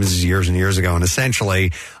kids' games. This is years and years ago. And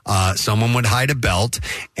essentially, someone would hide a belt,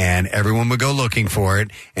 and everyone would go looking for it,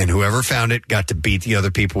 and whoever found it got to beat the other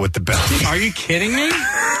people with the belt. Are you kidding me?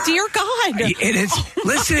 Dear God.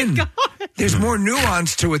 Listen, there's more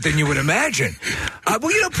nuance to it than you would imagine.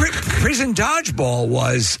 Prison dodgeball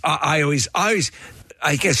was,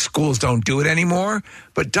 I guess schools don't do it anymore,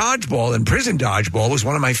 but dodgeball and prison dodgeball was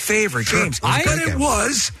one of my favorite games. But it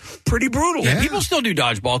was pretty brutal. Yeah, people still do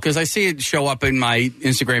dodgeball because I see it show up in my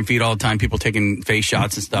Instagram feed all the time, people taking face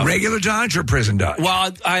shots and stuff. Regular dodge or prison dodge?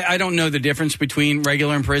 Well, I don't know the difference between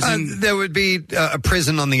regular and prison. There would be a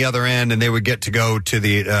prison on the other end, and they would get to go to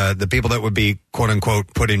the people that would be,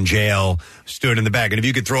 quote-unquote, put in jail, stood in the back. And if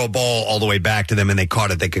you could throw a ball all the way back to them and they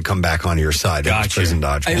caught it, they could come back onto your side. That was prison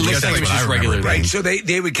dodgeball. It looks like it was just regular. Right, so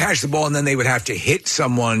they would catch the ball, and then they would have to hit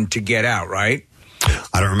someone to get out, right?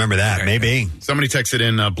 I don't remember that. Maybe. Somebody texted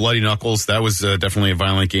in Bloody Knuckles. That was definitely a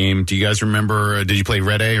violent game. Do you guys remember, did you play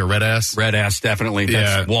Red A or Red Ass? Red Ass, definitely.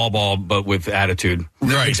 That's wall ball, but with attitude.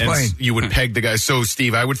 Right. Explain. And you would peg the guy. So,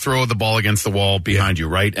 Steve, I would throw the ball against the wall behind you,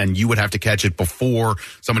 right? And you would have to catch it before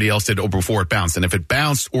somebody else did or before it bounced. And if it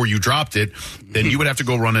bounced or you dropped it, then you would have to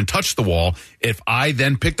go run and touch the wall. If I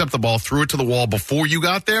then picked up the ball, threw it to the wall before you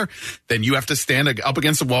got there, then you have to stand up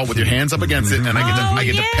against the wall with your hands up against it, and I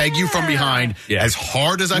get to peg you from behind as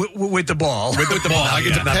hard as I... With the ball. With the ball. I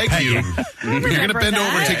get to peg you. You're going to bend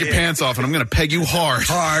over and take your pants off, and I'm going to peg you hard.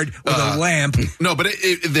 Hard with a lamp. No, but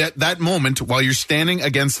that moment, while you're standing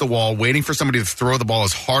against the wall, waiting for somebody to throw the ball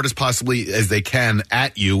as hard as possibly as they can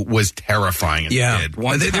at you, was terrifying as a kid.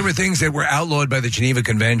 There were things that were outlawed by the Geneva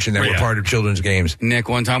Convention that were part of children's games. Nick,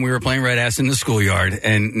 one time we were playing Red Ass in the schoolyard,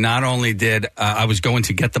 and not only did I was going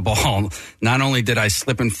to get the ball, not only did I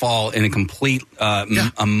slip and fall in a complete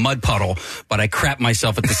a mud puddle, but I crapped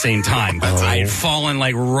myself at the same time. I had fallen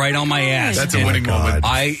right on my ass. That's a winning moment.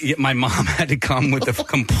 My mom had to come with a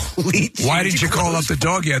complete... Why didn't you call up the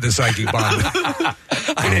dog you had the psychic bond?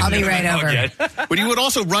 I'll be right over. But you would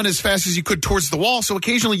also run as fast as you could towards the wall, so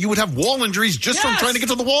occasionally you would have wall injuries just from trying to get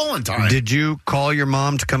to the wall in time. Did you call your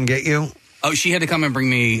mom to come get you? Oh, she had to come and bring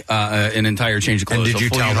me an entire change of clothes. And did you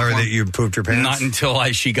tell her that you pooped your pants? Not until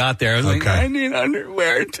she got there. I was like, I need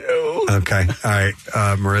underwear too. Okay. All right.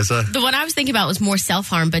 Marissa? The one I was thinking about was more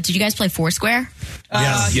self-harm, but did you guys play Foursquare?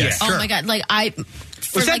 Yes. Oh, my God.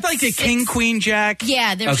 Was that like a king, queen, jack?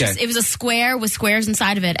 Yeah, it was a square with squares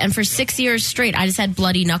inside of it. And for 6 years straight, I just had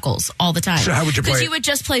bloody knuckles all the time. So how would you play? Because you would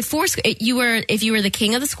just play Foursquare. If you were the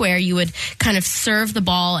king of the square, you would kind of serve the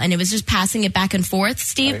ball, and it was just passing it back and forth,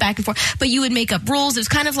 Steve, back and forth. But you would make up rules. It was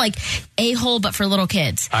kind of like A-hole, but for little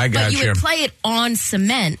kids. But you would play it on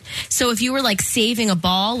cement. So if you were saving a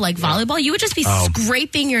ball, like volleyball, you would just be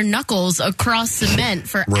scraping your knuckles across cement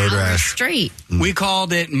for hours straight. We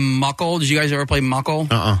called it muckle. Did you guys ever play muckle?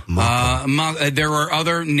 There are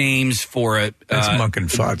other names for it. That's muck and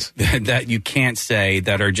fuds. That you can't say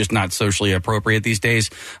that are just not socially appropriate these days.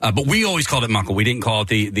 But we always called it muckle. We didn't call it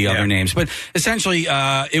the other names. But essentially,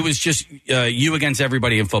 it was just you against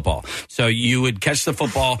everybody in football. So you would catch the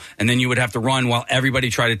football, and then you would have to run while everybody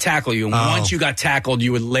tried to tackle you. And once you got tackled,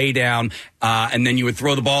 you would lay down, and then you would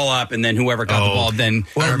throw the ball up, and then whoever got the ball, then...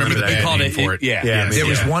 Well, I remember that called name for it. Yeah. There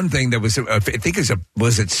was one thing that was, I think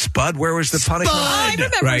was it Spud? Where was the punishment? I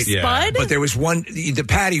remember Spud. But there was one, the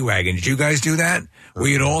paddy wagon. Did you guys do that? Where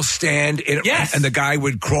you'd all stand, and the guy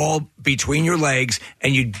would crawl between your legs,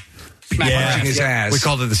 and you'd be punching his ass. We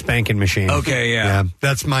called it the spanking machine. Okay, yeah.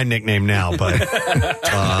 That's my nickname now, but...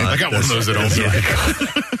 I got one of those at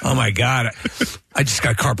home. Oh, my God. I just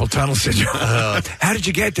got carpal tunnel syndrome. How did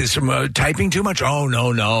you get this? From typing too much? Oh,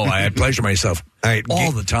 no. I had pleasure myself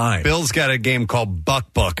all the time. Bill's got a game called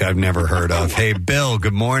Buck Buck I've never heard of. Hey, Bill,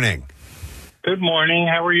 good morning. Good morning.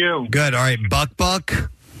 How are you? Good. All right, Buck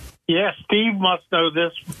Buck? Yeah, Steve must know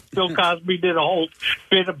this. Bill Cosby did a whole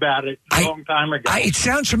bit about it a long time ago. It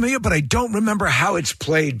sounds familiar, but I don't remember how it's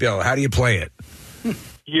played, Bill. How do you play it?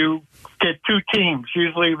 You get two teams.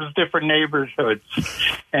 Usually it was different neighborhoods.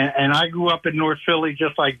 And I grew up in North Philly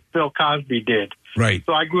just like Bill Cosby did. Right.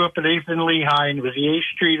 So I grew up at 8th and Lehigh, and it was the 8th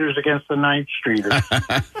Streeters against the 9th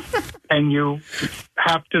Streeters. And you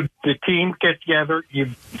have to, the team get together,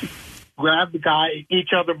 you grab the guy, each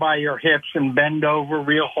other by your hips, and bend over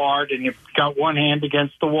real hard, and you've got one hand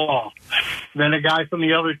against the wall. Then a guy from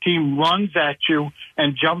the other team runs at you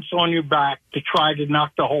and jumps on your back to try to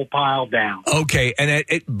knock the whole pile down. Okay, and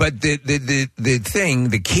but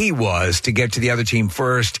the key was to get to the other team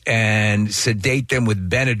first and sedate them with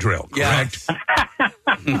Benadryl, correct?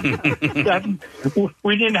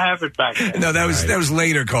 We didn't have it back then. No, that was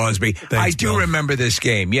later, Cosby. I do remember this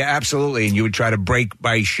game. Yeah, absolutely. And you would try to break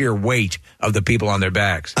by sheer weight of the people on their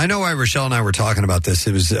backs. I know why Rochelle and I were talking about this.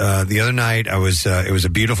 It was the other night. It was a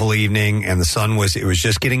beautiful evening, and it was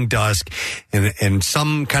just getting dusk, and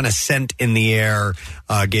some kind of scent in the air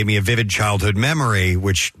gave me a vivid childhood memory,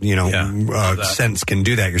 which scents can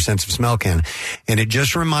do that. Your sense of smell can, and it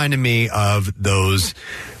just reminded me of those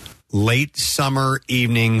late summer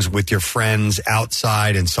evenings with your friends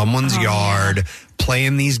outside in someone's yard,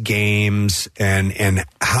 playing these games, and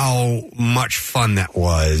how much fun that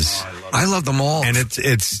was. I love them all. And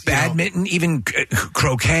it's badminton, even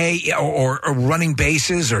croquet, or running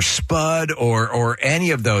bases, or spud, or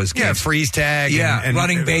any of those games. Yeah, freeze tag. And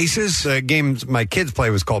running bases. The games my kids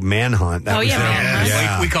play was called Manhunt.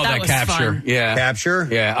 Manhunt. We call that capture. Fun. Yeah. Capture?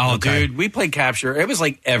 Yeah. Oh, okay. Dude, we played capture. It was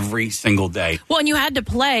like every single day. Well, and you had to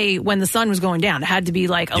play when the sun was going down. It had to be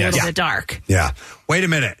like a little bit dark. Yeah. Wait a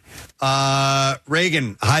minute.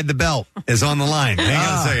 Reagan, hide the belt, is on the line. Hang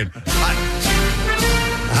on a second.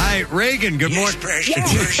 Hi, Reagan. Good morning. Preston,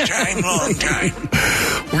 first time, long time.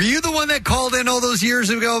 Were you the one that called in all those years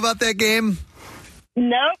ago about that game?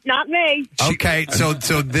 Nope, not me. Okay, so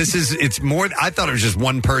it's more. I thought it was just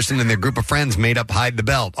one person and their group of friends made up hide the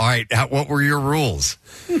belt. All right, what were your rules?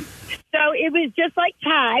 So it was just like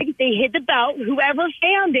tag. They hid the belt. Whoever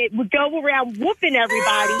found it would go around whooping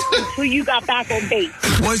everybody until you got back on base.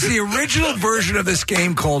 Was the original version of this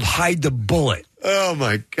game called Hide the Bullet? Oh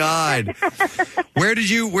my God! Where did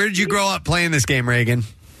you grow up playing this game, Reagan?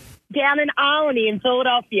 Down in Albany in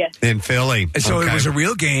Philadelphia. In Philly. So it was a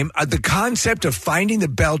real game. The concept of finding the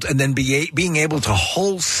belt and then being able to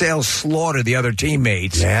wholesale slaughter the other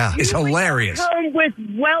teammates is hilarious. Come with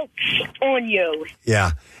welts on you.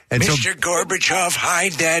 Yeah. And Mr. Gorbachev,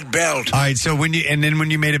 hide that belt. All right, so when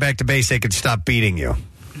you made it back to base, they could stop beating you.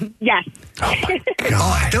 Yes. Oh my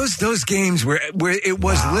God. Those games where it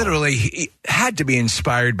was literally it had to be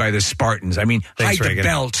inspired by the Spartans. I mean, Thanks, Hide Reagan. the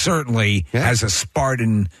Belt certainly has a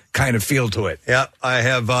Spartan kind of feel to it. Yeah, I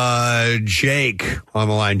have Jake on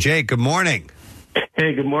the line. Jake, good morning.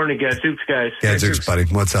 Hey, good morning, Gadzooks, guys. Gadzooks, buddy.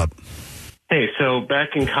 What's up? Hey, so back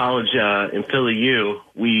in college in Philly U,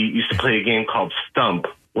 we used to play a game called Stump,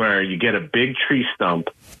 where you get a big tree stump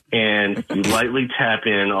and you lightly tap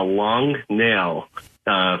in a long nail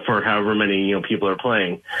for however many people are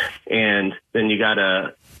playing, and then you got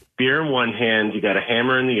a beer in one hand, you got a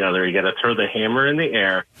hammer in the other. You got to throw the hammer in the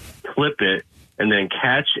air, flip it, and then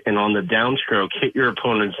catch, and on the downstroke hit your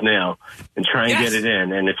opponent's nail and try and get it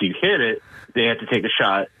in. And if you hit it, they have to take a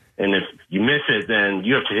shot. And if you miss it, then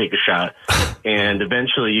you have to take a shot. And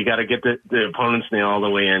eventually you got to get the opponent's nail all the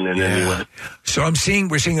way in, and then you win. So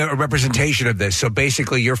we're seeing a representation of this. So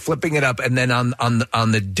basically you're flipping it up, and then on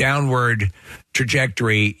the downward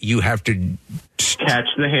trajectory, you have to catch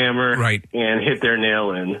the hammer and hit their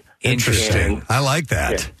nail in. Interesting. I like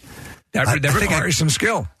that. Yeah. That requires some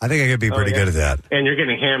skill. I think I could be pretty good at that. And you're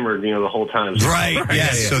getting hammered, the whole time. Right.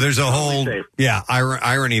 Yes. So there's a whole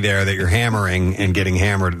irony there that you're hammering and getting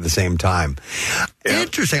hammered at the same time. Yeah.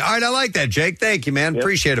 Interesting. All right, I like that, Jake. Thank you, man.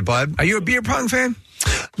 Appreciate it, bud. Are you a beer pong fan?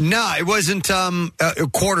 No, it wasn't.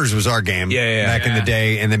 Quarters was our game back in the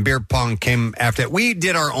day, and then beer pong came after that. We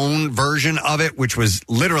did our own version of it, which was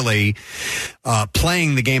literally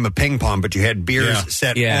playing the game of ping pong, but you had beers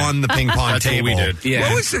set on the ping pong table. What we did. Yeah.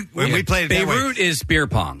 What was it? When we played it that way. Beirut is beer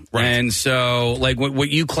pong. Right. And so, like, what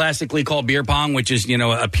you classically call beer pong, which is,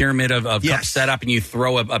 a pyramid of cups set up and you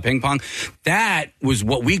throw a ping pong, that was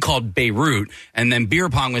what we called Beirut. And then beer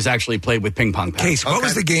pong was actually played with ping pong pads. Case, what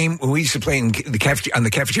was the game we used to play on the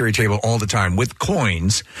cafeteria table all the time with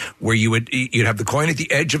coins, where you'd have the coin at the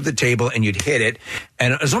edge of the table and you'd hit it,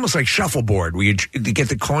 and it was almost like shuffleboard, where you'd get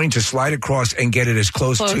the coin to slide across and get it as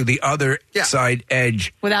close to the other side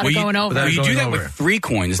edge without it going over. You do that with 3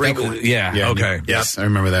 coins. Okay. Yes, I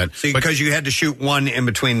remember that. Because you had to shoot one in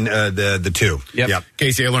between the two. Yep.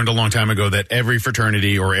 Casey, I learned a long time ago that every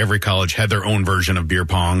fraternity or every college had their own version of beer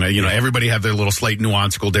pong. Everybody had their little slight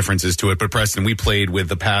nuanceical differences to it. But Preston, we played with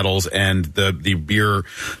the paddles and the beer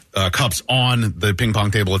cups on the ping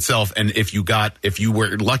pong table itself. And if you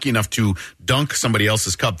were lucky enough to dunk somebody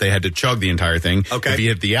else's cup, they had to chug the entire thing. Okay. If you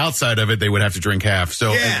hit the outside of it, they would have to drink half.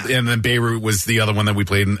 So, and then Beirut was the other one that we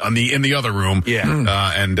played in the other room.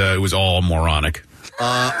 Yeah. And it was all moronic.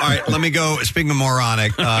 All right, let me go. Speaking of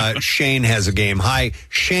moronic, Shane has a game. Hi,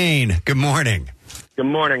 Shane. Good morning. Good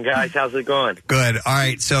morning, guys. How's it going? Good. All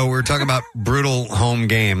right, so we're talking about brutal home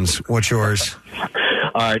games. What's yours?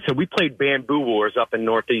 All right, so we played Bamboo Wars up in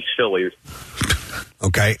Northeast Philly.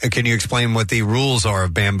 Okay. Can you explain what the rules are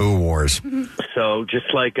of Bamboo Wars? So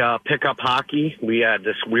just like pickup hockey, we had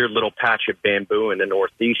this weird little patch of bamboo in the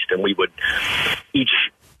Northeast, and we would each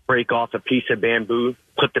break off a piece of bamboo,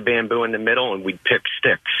 put the bamboo in the middle, and we'd pick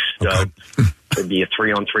sticks. So it'd be a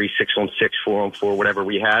 3-on-3, 6-on-6, 4-on-4, whatever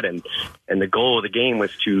we had, and the goal of the game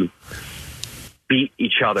was to beat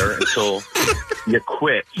each other until you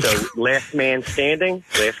quit. So last man standing,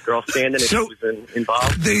 last girl standing, if she was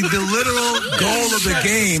involved. The literal goal of the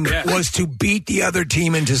game was to beat the other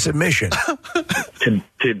team into submission.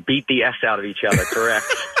 to beat the S out of each other, correct.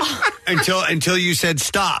 Until you said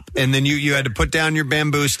stop, and then you had to put down your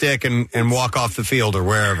bamboo stick and walk off the field or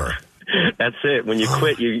wherever. That's it. When you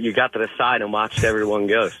quit, you got to the side and watched everyone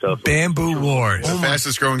go. So Bamboo Wars. The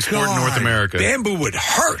fastest growing sport in North America. Bamboo would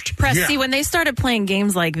hurt. Presty, when they started playing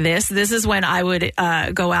games like this is when I would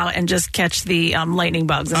go out and just catch the lightning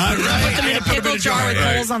bugs and put them in a pickle jar with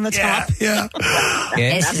holes on the top. Yeah.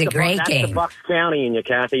 This is a great that's game. The Bucks County in you,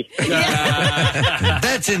 Kathy.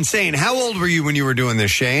 That's insane. How old were you when you were doing this,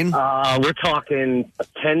 Shane? We're talking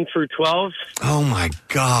 10 through 12. Oh my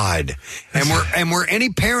God! And were any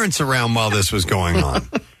parents around while this was going on?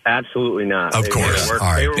 Absolutely not. Of course. All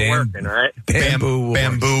right. They were working, all right?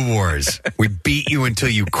 Bamboo Wars. We beat you until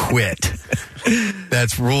you quit.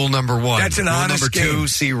 That's rule number one. That's an rule honest number game. 2,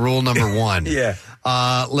 see rule number 1. Yeah.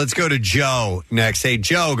 Let's go to Joe next. Hey,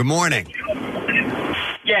 Joe, good morning.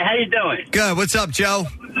 Yeah, how you doing? Good. What's up, Joe?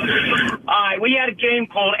 All right, we had a game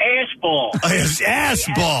called Ass Ball. Ass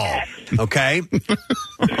Ball. Okay.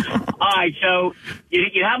 All right, so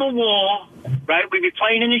you have a wall, right? We'd be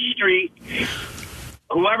playing in the street.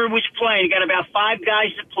 Whoever was playing, you got about 5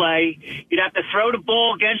 guys to play. You'd have to throw the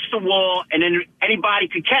ball against the wall, and then anybody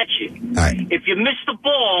could catch it. All right. If you miss the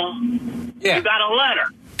ball, you got a letter.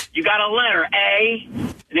 You got a letter, A,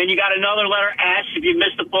 and then you got another letter, S, if you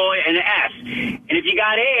missed the ball, and an S. And if you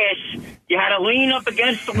got S, you had to lean up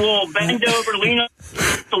against the wall, bend over, lean up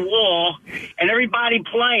the wall, and everybody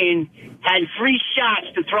playing had 3 shots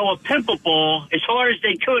to throw a pimple ball as hard as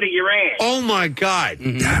they could at your ass. Oh, my God.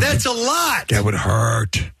 That's a lot. That would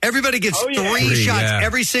hurt. Everybody gets 3 shots. Yeah.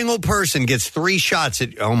 Every single person gets 3 shots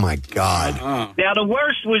at... Oh, my God. Now, the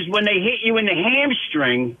worst was when they hit you in the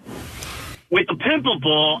hamstring with the pimple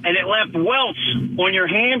ball, and it left welts on your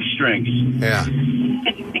hamstrings. Yeah.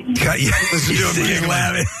 Listen to him being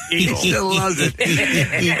loud. He still loves it.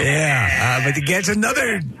 Yeah. But it gets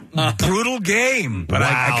another brutal game. But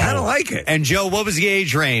I kind of like it. And, Joe, what was the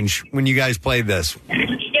age range when you guys played this?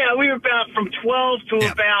 Yeah, we were about from 12 to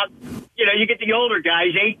about, you get the older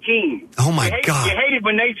guys, 18. Oh, my God. You hated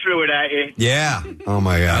when they threw it at you. Yeah. Oh,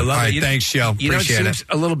 my God. I love All right, it. thanks, Joe. Appreciate it.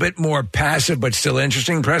 A little bit more passive but still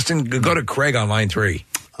interesting. Preston, go to Craig on line 3.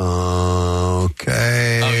 Okay.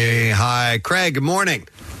 Hi, Craig. Good morning.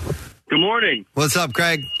 Good morning. What's up,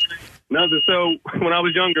 Craig? Nothing. So when I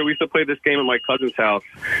was younger, we used to play this game at my cousin's house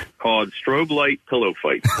called Strobe Light Pillow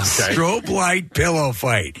Fight. Okay? Strobe Light Pillow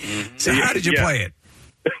Fight. So how did you play it?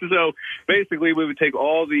 So basically, we would take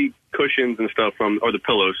all the cushions and stuff or the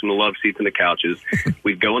pillows from the love seats and the couches.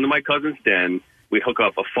 We'd go into my cousin's den. We'd hook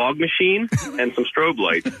up a fog machine and some strobe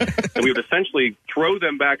lights. And we would essentially throw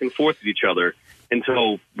them back and forth at each other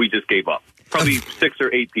until we just gave up. Probably 6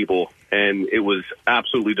 or 8 people. And it was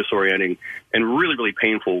absolutely disorienting and really, really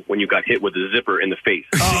painful when you got hit with a zipper in the face.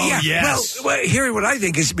 Oh, yes. Well, here what I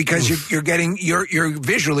think is because you're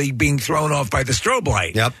visually being thrown off by the strobe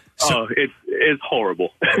light. Yep. So, it's horrible.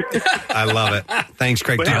 I love it. Thanks,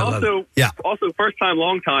 Craig. But also, first time,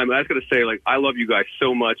 long time, I was going to say, I love you guys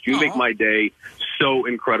so much. You make my day so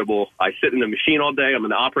incredible. I sit in the machine all day. I'm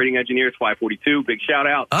an operating engineer. It's 542. Big shout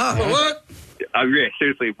out. What? Yeah,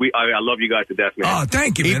 seriously, I love you guys to death, man. Oh,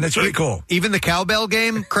 thank you, man. That's really cool. Even the cowbell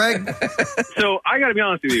game, Craig? So, I got to be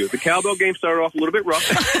honest with you. The cowbell game started off a little bit rough.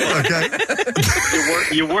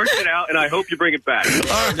 Okay. You worked it out, and I hope you bring it back.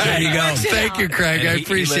 All right. There you go. Thank you, Craig. I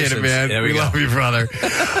appreciate it, man. We love you, brother.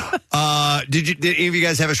 Did any of you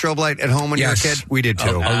guys have a strobe light at home when you were a kid? We did,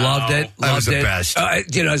 too. I loved it. That was the best.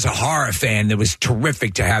 As a horror fan, it was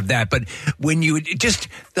terrific to have that. But when you just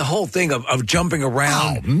the whole thing of jumping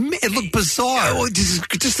around, it looked bizarre. Oh,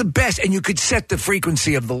 just the best. And you could set the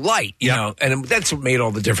frequency of the light, you know, and that's what made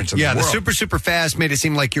all the difference in the world. Yeah, the super, super fast made it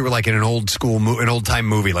seem like you were like in an old time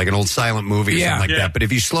movie, like an old silent movie or something like that. But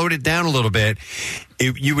if you slowed it down a little bit,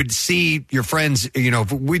 you would see your friends,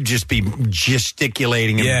 we'd just be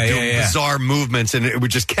gesticulating and doing bizarre movements, and it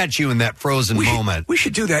would just catch you in that frozen moment. We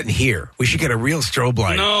should do that in here. We should get a real strobe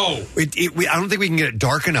light. No. I don't think we can get it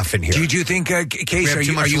dark enough in here. Do you think, Case, are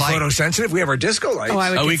you photosensitive? We have our disco lights.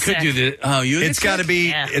 We could do this. It's got to be.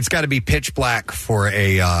 Yeah. It's got to be pitch black for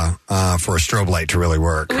a strobe light to really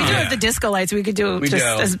work. We do have the disco lights. We could do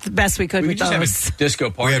as best we could with those. Just have a disco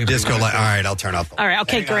party. We have disco light. All right, I'll turn off. All right.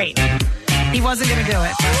 Okay. Great. He wasn't going to do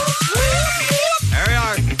it. There we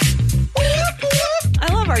are.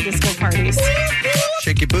 I love our disco parties.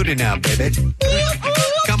 Shake your booty now, baby.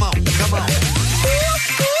 Come on.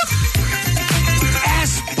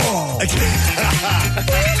 Ass ball.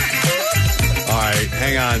 All right,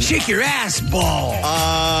 hang on. Shake your ass ball.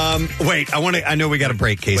 Wait, I know we got a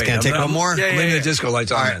break, Case. Can I take one more? Yeah. Leave the disco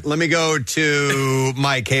lights on. All right, let me go to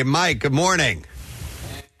Mike. Hey, Mike, good morning.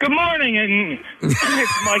 Good morning, and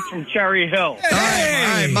it's Mike from Cherry Hill. All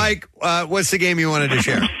right, Mike, what's the game you wanted to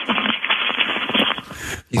share?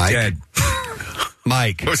 He's dead.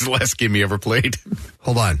 Mike. What was the last game you ever played?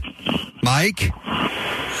 Hold on. Mike?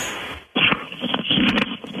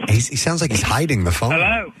 He sounds like he's hiding the phone.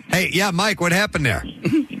 Hello? Hey, yeah, Mike, what happened there? Okay,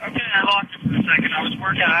 I lost it for a second. I was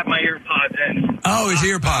working. I had my earpods in. Oh, his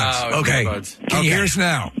earpods. Okay. Can you hear us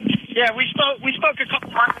now? Yeah, we spoke a couple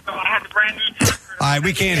months ago. I had the brand new... All right,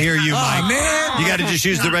 we can't hear you, Mike. Man. You got to just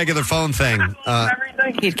use the regular phone thing.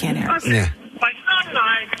 He can't hear us. Yeah. My son and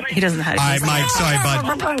I... He doesn't have. All right, Mike, sorry, bud.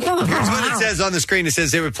 Here's what it says on the screen. It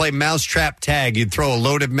says they would play mousetrap tag. You'd throw a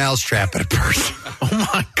loaded mousetrap at a person. Oh,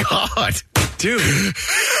 my God. Dude,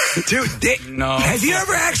 no. Have you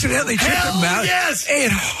ever accidentally tripped a mouse? Yes.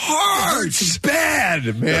 It hurts. It's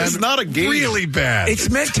bad, man. It's not a game. Really bad.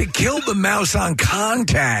 It's meant to kill the mouse on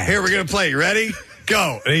contact. Here, we're going to play. You ready?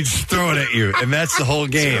 Go. And he's throwing it at you. And that's the whole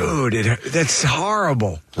game. Dude, that's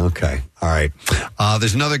horrible. Okay. All right.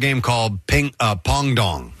 There's another game called Pong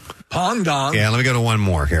Dong. Pong Dong? Yeah, let me go to one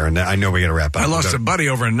more here. And I know we got to wrap up. I lost a buddy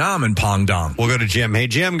over in Nam in Pong Dong. We'll go to Jim. Hey,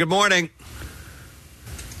 Jim, good morning.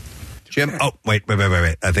 Jim, oh, wait.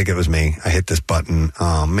 I think it was me. I hit this button.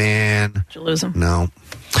 Oh, man. Did you lose him? No.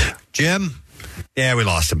 Jim? Yeah, we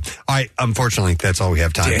lost him. All right, unfortunately, that's all we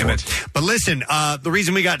have time Damn for. it. But listen, the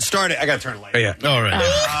reason we got started, I got to turn the light. Oh, yeah. All right.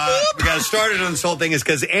 We got started on this whole thing is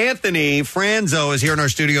because Anthony Franzo is here in our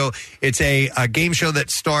studio. It's a game show that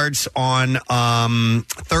starts on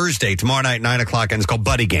Thursday, tomorrow night, 9 o'clock, and it's called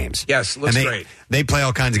Buddy Games. Yes, looks great. They play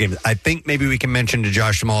all kinds of games. I think maybe we can mention to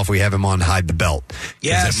Josh Jamal if we have him on Hide the Belt.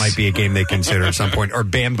 Yes. That might be a game they consider at some point. Or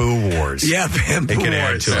Bamboo Wars. Yeah, Bamboo They can add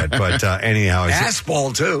Wars. to it. But anyhow.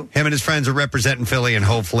 Assball, too. Him and his friends are representing Philly and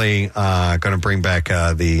hopefully going to bring back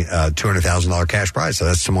the $200,000 cash prize. So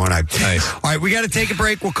that's tomorrow night. Nice. All right, we got to take a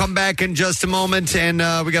break. We'll come back in just a moment. And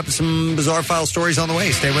we got some bizarre file stories on the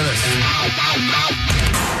way. Stay with us.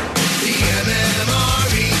 The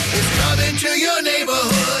MMRE is coming to your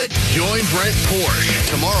neighborhood. Join Brent Porsche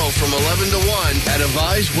tomorrow from 11 to 1 at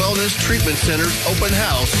Avise Wellness Treatment Center's open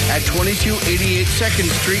house at 2288 2nd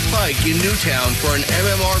Street Pike in Newtown for an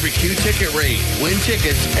MMRBQ ticket rate. Win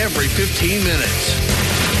tickets every 15 minutes.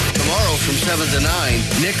 Tomorrow from 7 to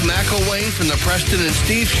 9, Nick McElwain from the Preston and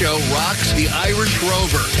Steve Show rocks the Irish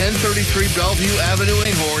Rover, 1033 Bellevue Avenue,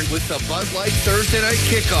 Inghorn, with the Bud Light Thursday night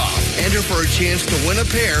kickoff. Enter for a chance to win a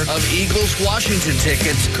pair of Eagles Washington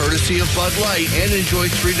tickets, courtesy of Bud Light, and enjoy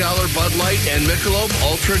 $3 Bud Light and Michelob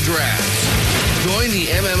Ultra drafts. Join the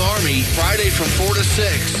Army Friday from 4 to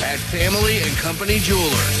 6 at Family and Company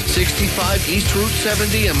Jewelers, 65 East Route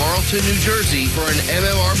 70 in Marlton, New Jersey for an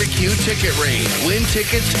MMRBQ ticket rate. Win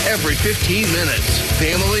tickets every 15 minutes.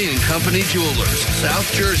 Family and Company Jewelers,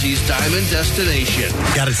 South Jersey's diamond destination.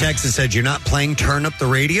 Got a text that said, you're not playing Turn Up the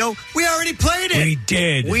Radio? We already played it. We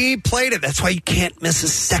did. We played it. That's why you can't miss a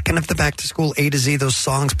second of the Back to School A to Z. Those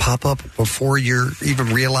songs pop up before you're even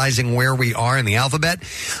realizing where we are in the alphabet.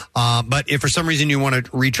 But if for some reason you want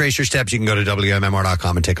to retrace your steps, you can go to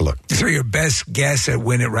WMMR.com and take a look. So your best guess at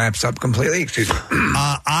when it wraps up completely? Excuse me.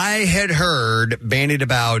 I had heard bandied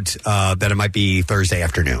about that it might be Thursday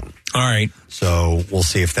afternoon. All right. So we'll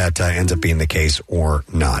see if that ends up being the case or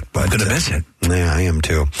not. But I'm going to miss it. Yeah, I am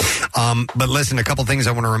too. But listen, a couple things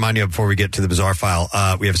I want to remind you of before we get to the bizarre file.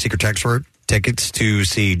 We have a secret text word. Tickets to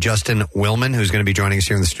see Justin Willman, who's going to be joining us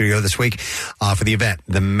here in the studio this week for the event,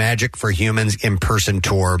 the Magic for Humans in-person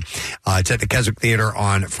tour. It's at the Keswick Theater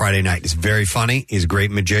on Friday night. It's very funny. He's a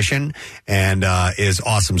great magician and is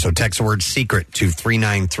awesome. So text the word secret to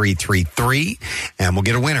 39333 and we'll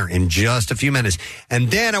get a winner in just a few minutes.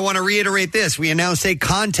 And then I want to reiterate this. We announced a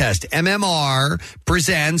contest. MMR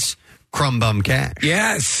presents Crumb Bum Cash.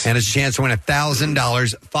 Yes. And it's a chance to win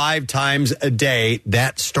 $1,000 5 times a day.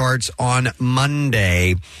 That starts on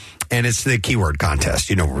Monday. And it's the keyword contest.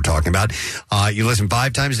 You know what we're talking about. You listen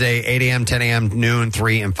 5 times a day, 8 a.m., 10 a.m., noon,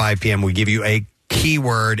 3, and 5 p.m. We give you a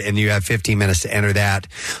keyword, and you have 15 minutes to enter that.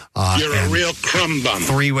 You're a real crumb bum.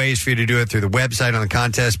 3 ways for you to do it: through the website on the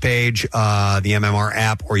contest page, the MMR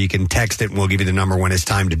app, or you can text it, and we'll give you the number when it's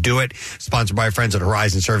time to do it. Sponsored by our friends at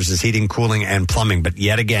Horizon Services Heating, Cooling, and Plumbing. But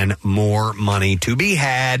yet again, more money to be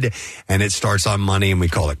had, and it starts on Monday, and we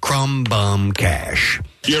call it Crumb Bum Cash.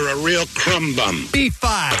 You're a real crumb bum.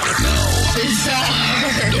 B5.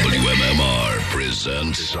 WMMR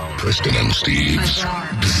presents Preston and Steve's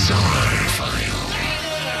Bizarre File.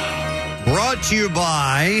 Brought to you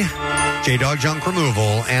by J-Dog Junk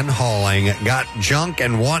Removal and Hauling. Got junk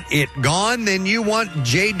and want it gone? Then you want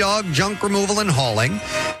J-Dog Junk Removal and Hauling.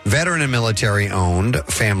 Veteran and military owned,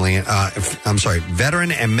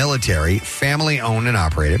 veteran and military, family owned and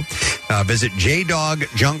operated. Visit J-Dog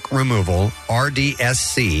Junk Removal,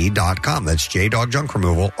 RDSC.com. That's J-Dog Junk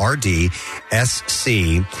Removal, RDSC.com.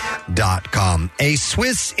 A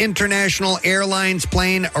Swiss International Airlines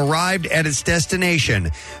plane arrived at its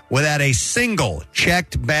destination without a single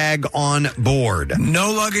checked bag on board.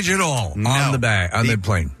 No luggage at all on the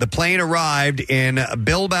plane. The plane arrived in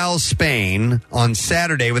Bilbao, Spain on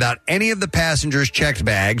Saturday without any of the passengers' checked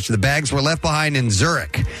bags. The bags were left behind in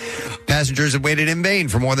Zurich. Passengers had waited in vain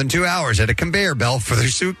for more than 2 hours at a conveyor belt for their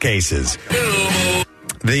suitcases.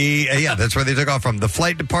 That's where they took off from. The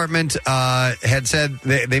flight department had said,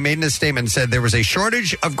 they made in a statement, said there was a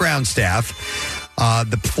shortage of ground staff.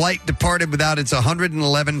 The flight departed without its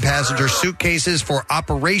 111 passenger suitcases for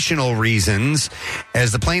operational reasons,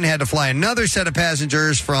 as the plane had to fly another set of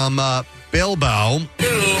passengers from Bilbao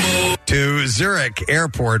to Zurich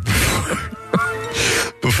Airport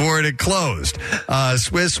before it had closed.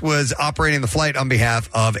 Swiss was operating the flight on behalf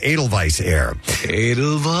of Edelweiss Air.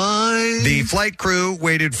 Edelweiss. The flight crew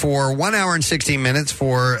waited for 1 hour and 16 minutes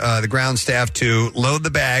for the ground staff to load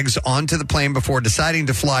the bags onto the plane before deciding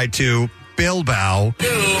to fly to Bilbao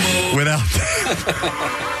without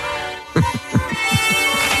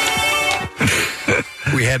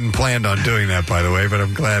We hadn't planned on doing that, by the way, but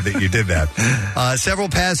I'm glad that you did that. Several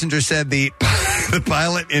passengers said the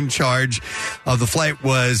pilot in charge of the flight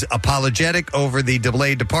was apologetic over the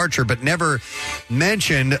delayed departure, but never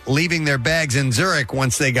mentioned leaving their bags in Zurich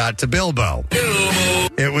once they got to Bilbao.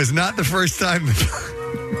 It was not the first time...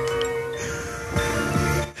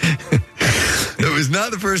 It was not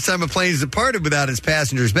the first time a plane has departed without its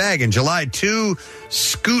passenger's bag. In July, 2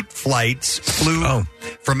 Scoot flights flew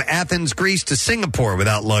from Athens, Greece to Singapore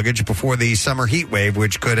without luggage before the summer heat wave,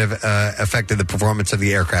 which could have affected the performance of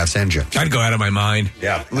the aircraft's engine. I'd go out of my mind.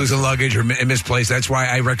 Yeah. Losing luggage or misplaced. That's why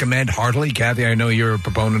I recommend heartily, Kathy, I know you're a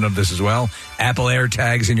proponent of this as well, Apple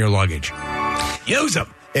AirTags in your luggage. Use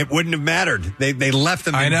them. It wouldn't have mattered. They left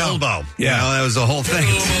them in Bilbao. Yeah. That was the whole thing.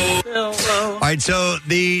 All right, so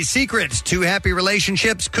the secret to happy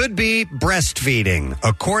relationships could be breastfeeding.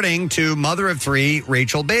 According to mother of 3,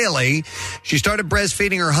 Rachel Bailey, she started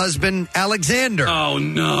breastfeeding her husband, Alexander. Oh,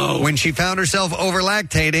 no. When she found herself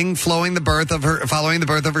over-lactating following the birth of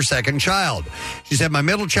her second child. She said, my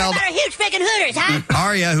middle child... huge freaking hooters, huh?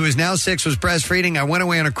 Arya, who is now 6, was breastfeeding. I went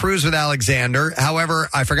away on a cruise with Alexander. However,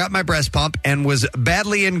 I forgot my breast pump and was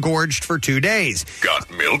badly engorged for 2 days.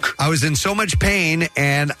 Got milk? I was in so much pain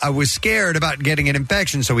and I was scared about getting an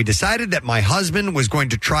infection, so we decided that my husband was going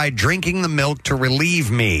to try drinking the milk to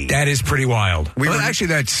relieve me. That is pretty wild. Actually,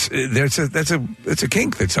 that's a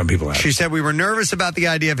kink that some people have. She said we were nervous about the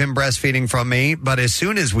idea of him breastfeeding from me, but as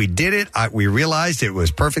soon as we did it, we realized it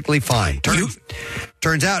was perfectly fine.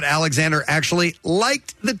 Turns out Alexander actually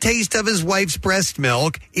liked the taste of his wife's breast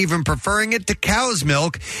milk, even preferring it to cow's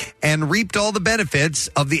milk, and reaped all the benefits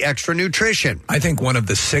of the extra nutrition. I think one of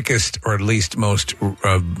the sickest, or at least most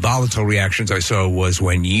volatile reactions I saw was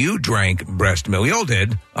when you drank breast milk. We all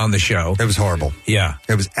did on the show. It was horrible. Yeah.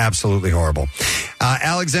 It was absolutely horrible.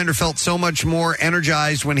 Alexander felt so much more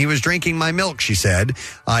energized when he was drinking my milk, she said.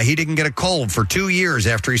 He didn't get a cold for 2 years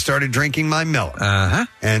after he started drinking my milk. Uh-huh.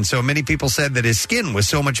 And so many people said that his skin was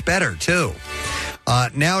so much better, too.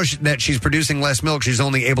 Now that she's producing less milk, she's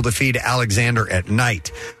only able to feed Alexander at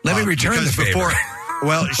night. Let me return the favor.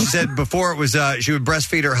 Well, she said before it was she would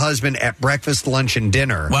breastfeed her husband at breakfast, lunch, and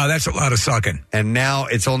dinner. Wow, that's a lot of sucking. And now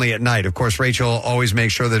it's only at night. Of course, Rachel always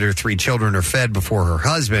makes sure that her 3 children are fed before her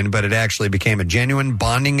husband, but it actually became a genuine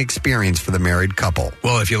bonding experience for the married couple.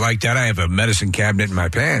 Well, if you like that, I have a medicine cabinet in my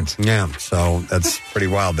pants. Yeah, so that's pretty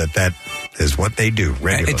wild that is what they do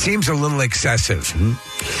regularly. It seems a little excessive.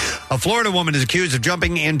 A Florida woman is accused of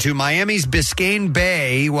jumping into Miami's Biscayne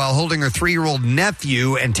Bay while holding her 3-year-old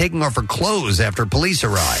nephew and taking off her clothes after police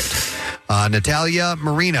arrived. Natalia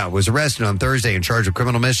Marina was arrested on Thursday in charge of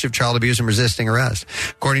criminal mischief, child abuse, and resisting arrest.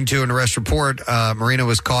 According to an arrest report, Marina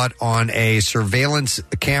was caught on a surveillance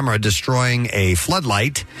camera destroying a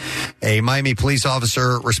floodlight. A Miami police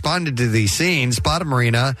officer responded to the scene, spotted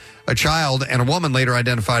Marina, a child, and a woman later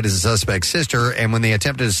identified as the suspect's sister, and when they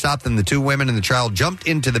attempted to stop them, the 2 women and the child jumped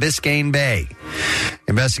into the Biscayne Bay.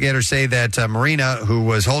 Investigators say that Marina, who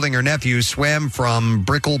was holding her nephew, swam from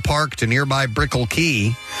Brickell Park to nearby Brickell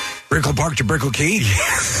Key. Brickell Park to Brickell Key?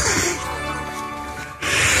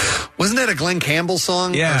 Wasn't that a Glenn Campbell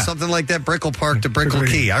song? Yeah. Or something like that? Brickell Park to Brickell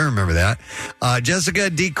Key. I remember that. Jessica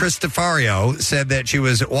Di Cristofario said that she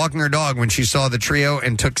was walking her dog when she saw the trio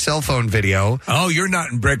and took cell phone video. Oh, you're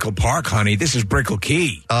not in Brickell Park, honey. This is Brickell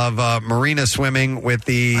Key. Of Marina swimming with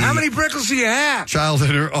the... How many Brickles do you have? Child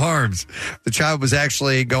in her arms. The child was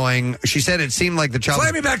actually going... She said it seemed like the child...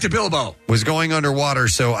 Fly me back to Bilbo. ...was going underwater,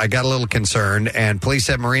 so I got a little concerned, and police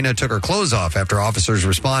said Marina took her clothes off after officers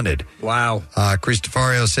responded. Wow.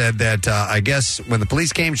 Cristofario said that I guess when the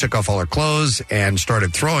police came, she took off all her clothes and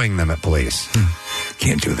started throwing them at police.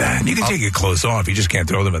 Can't do that. You can take your clothes off. You just can't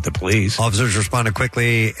throw them at the police. Officers responded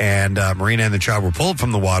quickly, and Marina and the child were pulled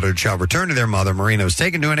from the water. The child returned to their mother. Marina was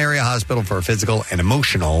taken to an area hospital for a physical and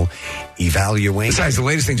emotional evaluation. Besides, the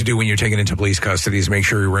latest thing to do when you're taken into police custody is make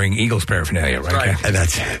sure you're wearing Eagles paraphernalia, right? And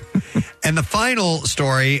that's it. And the final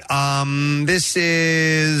story, this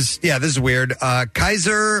is weird.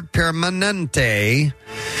 Kaiser Permanente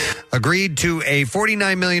agreed to a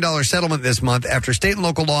 $49 million settlement this month after state and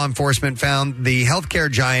local law enforcement found the healthcare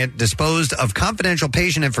giant disposed of confidential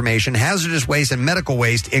patient information, hazardous waste, and medical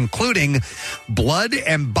waste, including blood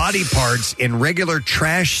and body parts in regular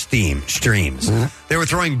trash streams. Mm-hmm. They were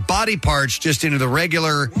throwing body parts just into the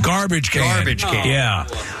regular garbage can. Yeah.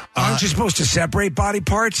 Aren't you supposed to separate body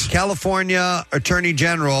parts? California Attorney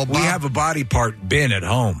General we have a body part bin at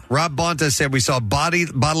home. Rob Bonta said we saw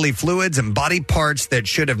bodily fluids and body parts that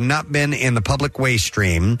should have not been in the public waste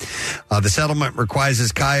stream. The settlement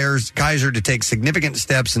requires Kaiser to take significant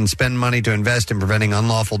steps and spend money to invest in preventing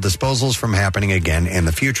unlawful disposals from happening again in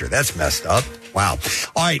the future. That's messed up. Wow.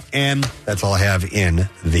 All right, and that's all I have in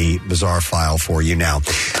the bizarre file for you now. All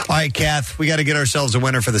right, Kath, we got to get ourselves a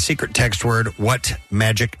winner for the secret text word. What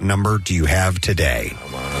magic number do you have today?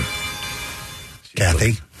 Come on.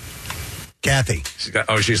 Kathy?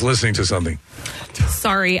 She's listening to something.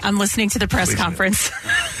 Sorry, I'm listening to the press conference.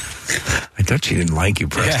 I thought she didn't like you,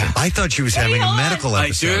 Preston. Yeah, I thought she was having a medical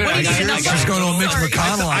episode. She's going to a Mitch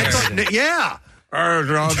McConnell. I thought, yeah. I'll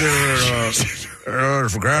give it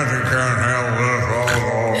for granted can't have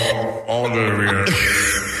this. I'll give you.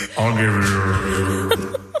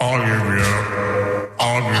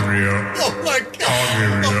 Oh my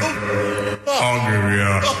God. I'll give you.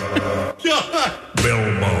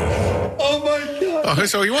 Bilbo. Oh my God. Oh,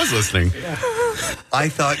 so he was listening. I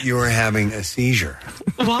thought you were having a seizure.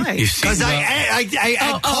 Why? Because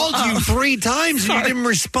I called you 3 times and you didn't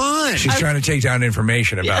respond. She's trying to take down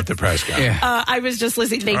information about the press guy. Yeah. I was just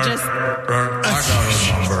listening. They just... I got a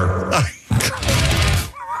number.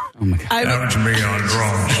 Oh my God. That was me on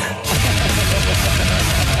drums.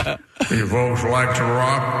 You folks like to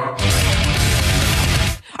rock?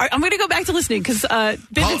 All right, I'm going to go back to listening because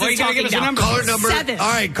Business is talking now. Caller number 7.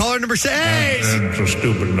 All right, caller number 7. It's a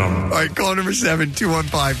stupid number. All right, caller number 7,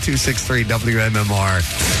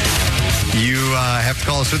 215-263-WMMR. You have to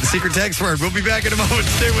call us with the secret text word. We'll be back in a moment.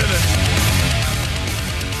 Stay with us.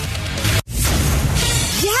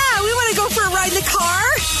 Yeah, we want to go for a ride in the car.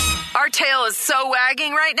 Our tail is so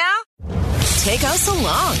wagging right now. Take us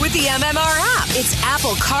along with the MMR app. It's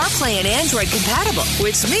Apple CarPlay and Android compatible,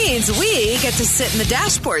 which means we get to sit in the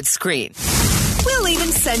dashboard screen. We'll even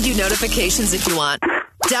send you notifications if you want.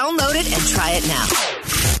 Download it and try it now.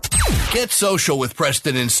 Get social with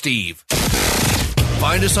Preston and Steve.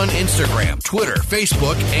 Find us on Instagram, Twitter,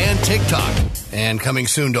 Facebook, and TikTok. And coming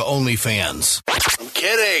soon to OnlyFans. I'm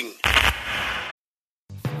kidding.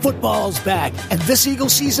 Football's back, and this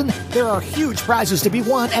Eagles season, there are huge prizes to be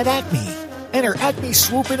won at Acme. Enter Acme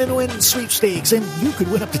Swoop In and Win sweepstakes, and you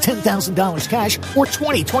could win up to $10,000 cash or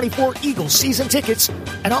 2024 Eagles season tickets.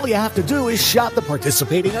 And all you have to do is shop the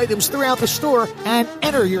participating items throughout the store and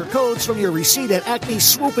enter your codes from your receipt at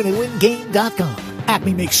acmeswoopinandwingame.com.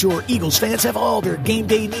 Acme makes sure Eagles fans have all their game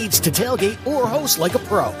day needs to tailgate or host like a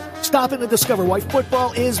pro. Stop in and discover why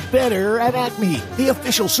football is better at Acme, the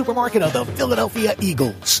official supermarket of the Philadelphia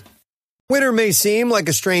Eagles. Winter may seem like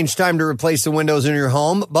a strange time to replace the windows in your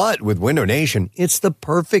home, but with Window Nation, it's the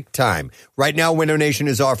perfect time. Right now, Window Nation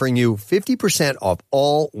is offering you 50% off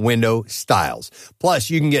all window styles. Plus,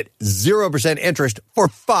 you can get 0% interest for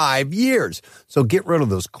 5 years. So get rid of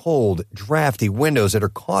those cold, drafty windows that are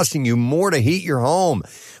costing you more to heat your home.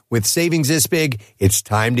 With savings this big, it's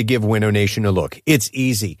time to give Window Nation a look. It's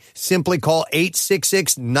easy. Simply call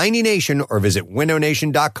 866-90NATION or visit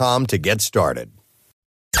windownation.com to get started.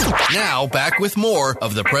 Now, back with more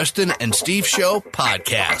of the Preston and Steve Show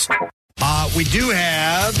podcast. We do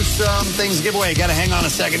have some things to give away. Got to hang on a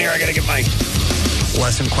second here. I got to get my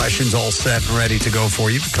lesson questions all set and ready to go for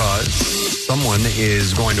you because someone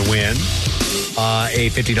is going to win a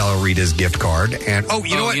 $50 Rita's gift card. And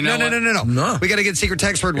you know what? No. We got to get secret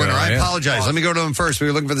text word winner. I apologize. Let me go to him first. We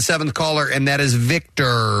were looking for the 7th caller, and that is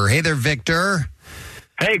Victor. Hey there, Victor.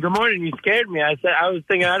 Hey, good morning. You scared me. I was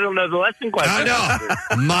thinking I don't know the lesson question. I know.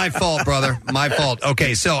 My fault, brother. My fault.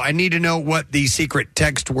 Okay, so I need to know what the secret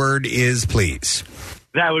text word is, please.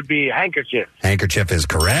 That would be handkerchief. Handkerchief is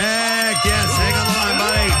correct. Yes, hang on the line,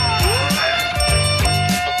 buddy.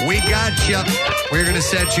 We got you. We're going to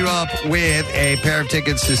set you up with a pair of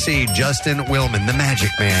tickets to see Justin Willman, the Magic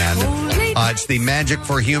Man. It's the Magic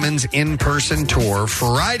for Humans in-person tour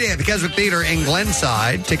Friday at the Keswick Theater in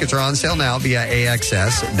Glenside. Tickets are on sale now via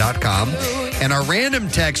AXS.com. And our random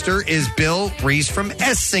texter is Bill Reese from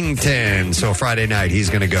Essington. So Friday night, he's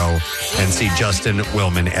going to go and see Justin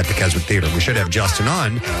Willman at the Keswick Theater. We should have Justin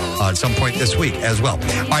on at some point this week as well.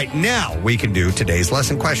 All right, now we can do today's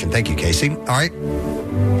lesson question. Thank you, Casey. All right.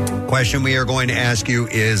 Question we are going to ask you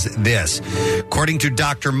is this. According to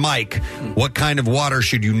Dr. Mike, what kind of water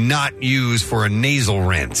should you not use for a nasal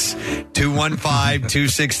rinse?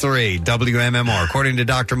 215-263-WMMR. According to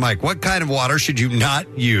Dr. Mike, what kind of water should you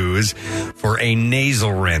not use for a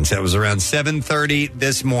nasal rinse? That was around 7:30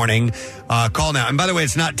 this morning. Call now. And by the way,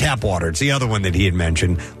 it's not tap water. It's the other one that he had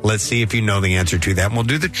mentioned. Let's see if you know the answer to that. And we'll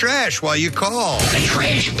do the trash while you call. The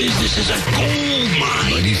trash business is a gold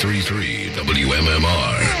mine. 93.3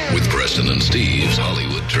 WMMR with Preston and Steve's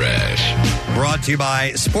Hollywood Trash. Brought to you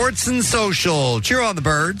by Sports and Social. Cheer on the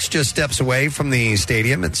Birds, just steps away from the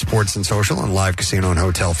stadium at Sports and Social and Live Casino and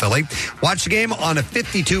Hotel Philly. Watch the game on a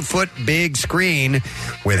 52-foot big screen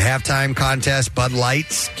with halftime contests, Bud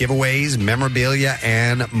Lights, giveaways, memorabilia,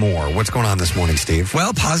 and more. What's going on this morning, Steve?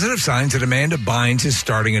 Well, positive signs that Amanda Bynes is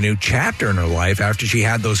starting a new chapter in her life after she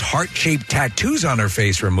had those heart-shaped tattoos on her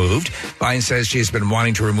face removed. Bynes says she has been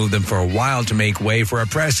wanting to remove them for a while to make way for a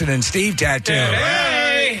Preston and Steve tattoo.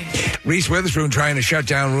 Hey! Reese Witherspoon trying to shut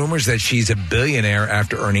down rumors that she's a billionaire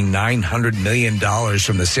after earning $900 million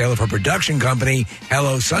from the sale of her production company,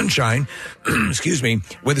 Hello Sunshine. Excuse me.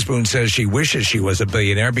 Witherspoon says she wishes she was a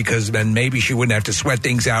billionaire because then maybe she wouldn't have to sweat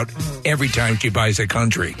things out every time she buys a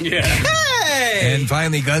country. Yeah. Hey! And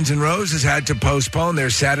finally, Guns N' Roses had to postpone their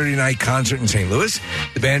Saturday night concert in St. Louis.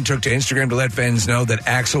 The band took to Instagram to let fans know that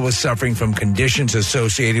Axl was suffering from conditions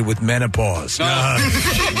associated with menopause.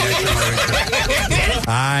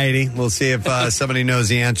 Alrighty, we'll see if somebody knows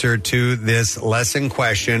the answer to this lesson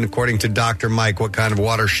question. According to Dr. Mike, what kind of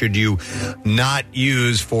water should you not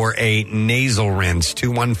use for a nasal rinse?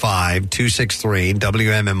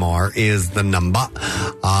 215-263-WMMR is the number.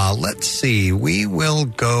 Let's see. We'll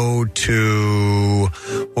go to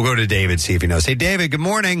David, see if he knows. Hey, David, good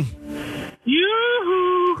morning.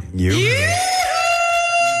 Yoo-hoo.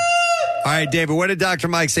 All right, David, what did Dr.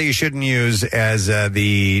 Mike say you shouldn't use as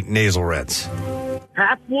the nasal rinse?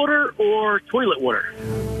 Tap water or toilet water?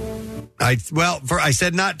 I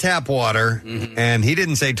said not tap water, and he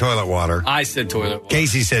didn't say toilet water. I said toilet water.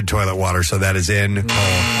 Casey said toilet water, so that is in.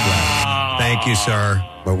 Thank you, sir.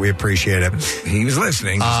 But we appreciate it. He was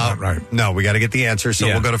listening. Right. No, we got to get the answer, so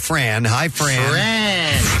we'll go to Fran. Hi, Fran.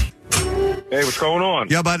 Hey, what's going on?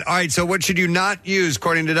 Yeah, but all right, so what should you not use,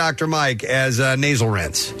 according to Dr. Mike, as a nasal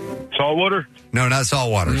rinse? Salt water? No, not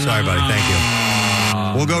salt water. Sorry, buddy. Thank you.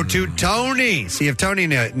 We'll go to Tony. See if Tony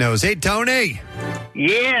knows. Hey, Tony.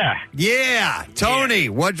 Yeah. Tony,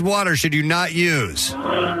 what water should you not use?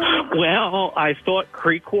 Well, I thought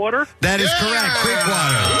creek water. That is correct. Creek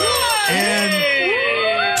water. And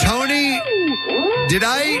Tony, did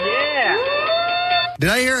I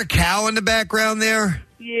hear a cow in the background there?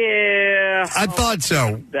 Yeah. I thought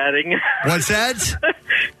so. Betting. What's that?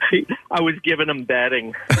 I was giving him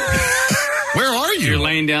betting. Where are you? You're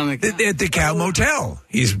laying down at the Cow Motel.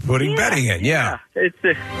 He's putting betting in. Yeah. It's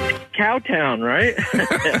a cow town, right?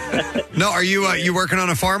 No, are you working on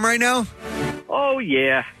a farm right now? Oh,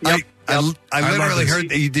 yeah. Yep. I literally heard.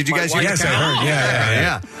 Did you guys hear? Yes, I heard.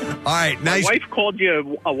 Yeah. All right, nice. My wife called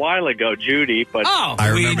you a while ago, Judy, but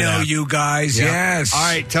we know you guys. Yeah. Yes. All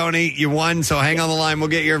right, Tony, you won. So hang on the line. We'll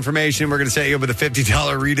get your information. We're going to set you up with a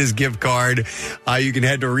 $50 Rita's gift card. You can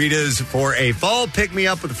head to Rita's for a fall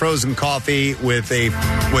pick-me-up with frozen coffee with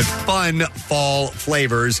fun fall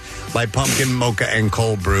flavors like pumpkin, mocha, and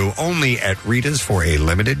cold brew. Only at Rita's for a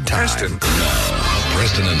limited time.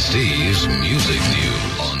 Preston and Steve's Music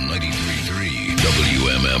News on 93.3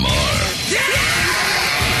 WMMR.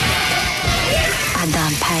 I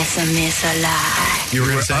done pass a miss a lie. You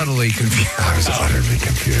were utterly confused. I was utterly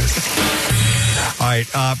confused. All right,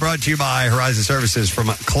 brought to you by Horizon Services. From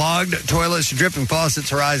clogged toilets to dripping faucets,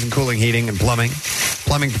 Horizon Cooling, Heating, and Plumbing.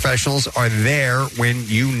 Plumbing professionals are there when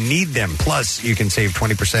you need them. Plus, you can save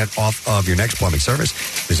 20% off of your next plumbing service.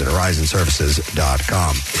 Visit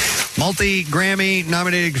horizonservices.com.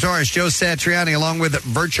 Multi-Grammy-nominated guitarist Joe Satriani, along with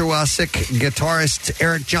virtuosic guitarist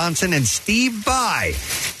Eric Johnson and Steve Vai,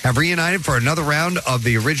 have reunited for another round of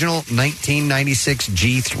the original 1996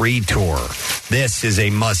 G3 tour. This is a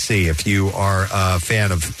must-see if you are a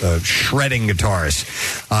fan of shredding guitarists.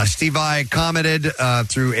 Steve Vai commented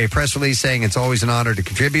through a press release saying it's always an honor to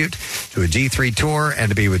contribute to a G3 tour, and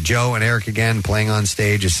to be with Joe and Eric again playing on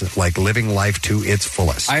stage is like living life to its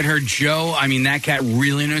fullest. I had heard Joe, that cat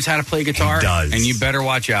really knows how to play guitar. He does. And you better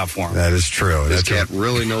watch out for him. That is true. This cat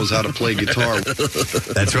really knows how to play guitar.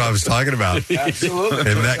 That's what I was talking about.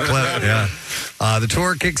 Absolutely. In that clip, yeah. The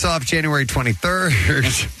tour kicks off January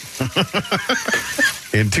 23rd.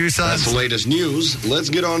 In Tucson. That's the latest news. Let's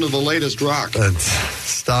get on to the latest rock.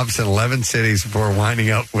 Stops in 11 cities before winding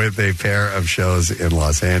up with a pair of shows in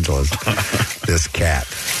Los Angeles. This cat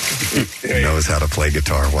knows how to play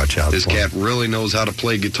guitar. Watch out. This cat really knows how to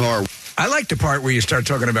play guitar. I like the part where you start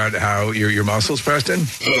talking about how your muscles, Preston.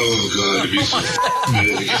 Oh, God, it'd be so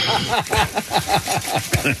big.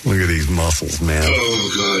 Look at these muscles, man.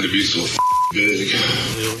 Oh, God, it'd be so big.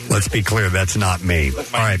 Let's be clear, that's not me.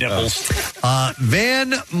 All right.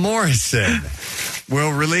 Van Morrison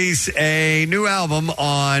will release a new album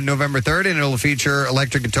on November 3rd, and it'll feature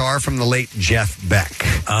electric guitar from the late Jeff Beck.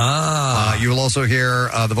 You will also hear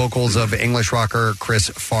the vocals of English rocker Chris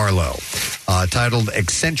Farlow. Titled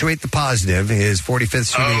Accentuate the Positive, his 45th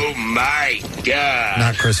studio. Oh, my God.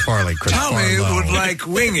 Not Chris Farley, Chris Tommy Farlow. would like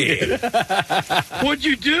Wingy. What'd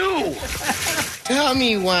you do?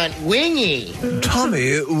 Tommy want Wingy.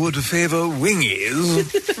 Tommy would favor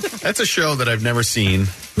Wingies. That's a show that I've never seen.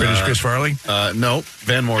 British Chris Farley? No,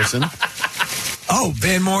 Van Morrison. Oh,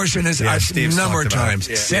 Van Morrison is a number of times.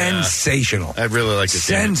 Yeah. Sensational. I'd really like to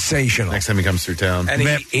see him Sensational. next time he comes through town. And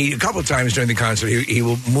he a couple of times during the concert, he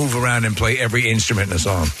will move around and play every instrument in a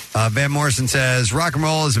song. Van Morrison says, rock and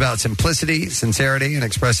roll is about simplicity, sincerity, and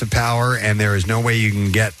expressive power, and there is no way you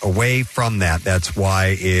can get away from that. That's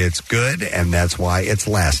why it's good, and that's why it's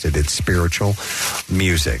lasted. It's spiritual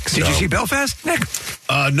music. Did you see Belfast, Nick?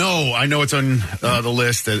 No, I know it's on the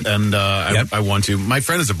list, and I want to. My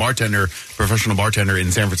friend is a bartender, professional bartender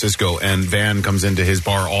in San Francisco, and Van comes into his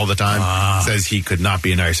bar all the time. Says he could not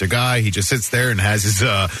be a nicer guy. He just sits there and has his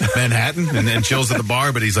Manhattan and then chills at the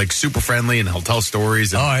bar, but he's like super friendly and he'll tell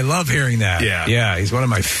stories. And, I love hearing that. Yeah, he's one of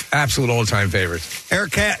my absolute all-time favorites.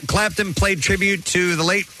 Eric Clapton played tribute to the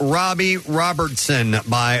late Robbie Robertson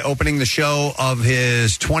by opening the show of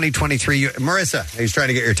his 2023... Marissa, he's trying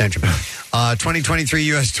to get your attention. 2023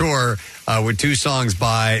 U.S. tour with two songs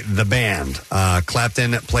by the band.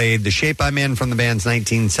 Clapton played The Shape I'm In from the band's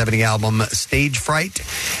 1970 album Stage Fright,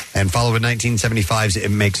 and followed with 1975's It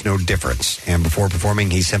Makes No Difference. And before performing,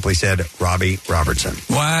 he simply said, Robbie Robertson.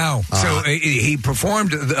 Wow. So he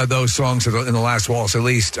performed those songs in the last waltz, at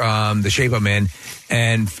least The Shape I'm In,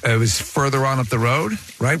 and it was Further On Up the Road,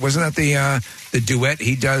 right? Wasn't that the duet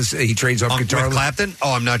he does? He trades off guitar with Clapton?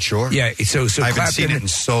 Oh, I'm not sure. Yeah, so I haven't Clapton, seen it in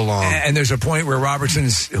so long. And there's a point where Robertson,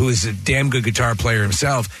 who is a damn good guitar player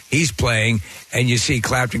himself, he's playing, and you see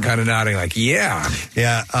Clapton kind of nodding like, yeah.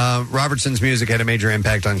 Yeah, Robertson's music had a major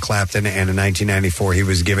impact on Clapton, and in 1994 he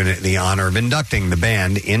was given the honor of inducting the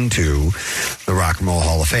band into the Rock and Roll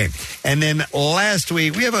Hall of Fame. And then last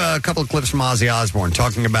week, we have a couple of clips from Ozzy Osbourne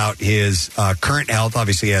talking about his current health.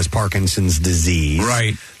 Obviously, he has Parkinson's disease.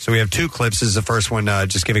 Right. So we have two clips. This is the first one,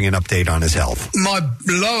 just giving an update on his health. My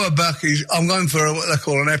lower back is, I'm going for what they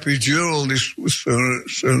call an epidural this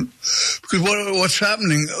soon. Because what's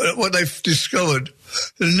happening, what they've discovered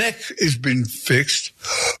The neck has been fixed,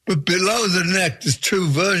 but below the neck, there's two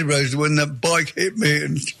vertebrae. When that bike hit me,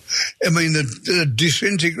 and the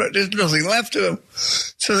disintegrate. There's nothing left of them.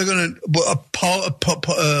 So they're going to put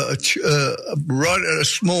a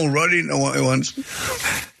small rod into what he wants.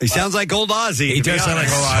 He sounds like old Ozzy. He does sound like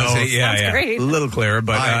old Ozzy. Yeah. Great. A little clearer,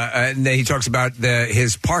 but and then he talks about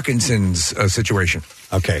his Parkinson's situation.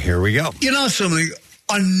 Okay, here we go. You know something?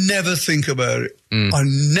 I never think about it. I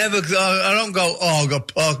don't go, I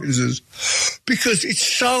got Parkinson's, because it's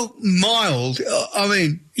so mild.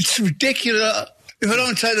 It's ridiculous. If I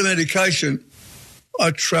don't take the medication,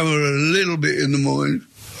 I tremor a little bit in the morning,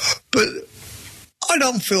 but I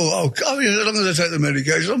don't feel okay. As long as I take the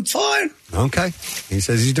medication, I'm fine. Okay. He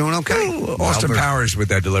says he's doing okay. Austin Powers with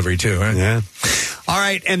that delivery, too, huh? Yeah. All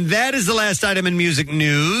right, and that is the last item in music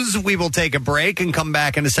news. We will take a break and come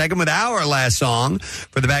back in a second with our last song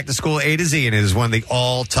for the Back to School A to Z, and it is one of the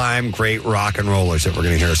all-time great rock and rollers that we're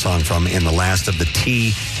going to hear a song from in the last of the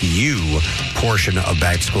TU portion of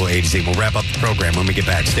Back to School A to Z. We'll wrap up the program when we get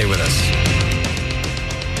back. Stay with us.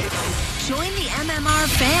 Join the MMR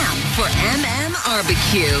fam for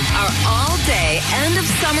MMRBQ, our all-day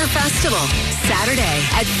end-of-summer festival. Saturday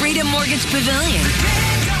at Freedom Mortgage Pavilion.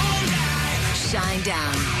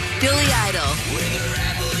 Shinedown, Billy Idol,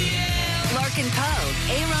 Larkin Poe,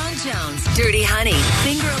 Aaron Jones, Dirty Honey,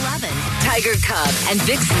 Finger 11, Tiger Cub, and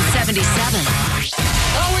Vixen 77.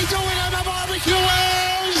 Are we doing MMRBQ?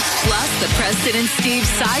 Plus the Preston and Steve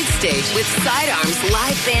side stage with Sidearms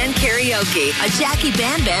live band karaoke, a Jackie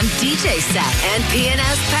Bam Bam DJ set, and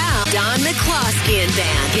PNS pal Don McCloskey and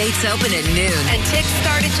band. Gates open at noon, and tickets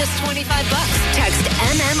start at just $25. Text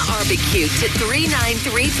MMRBQ to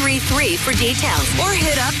 39333 for details, or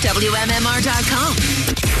hit up WMMR.com.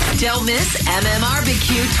 Don't miss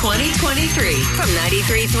MMRBQ 2023 from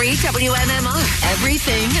 93.3 WMMR.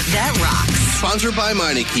 Everything that rocks. Sponsored by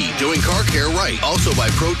Meineke, doing car care right. Also by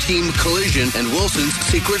Pro Team Collision and Wilson's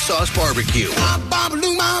Secret Sauce Barbecue.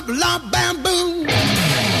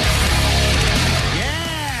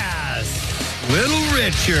 Yes! Little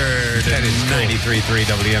Richard. That is 93.3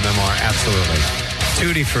 WMMR. Absolutely.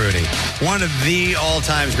 Tutti Frutti. One of the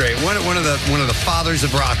all-time great. One of the fathers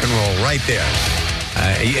of rock and roll right there.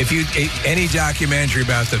 Any documentary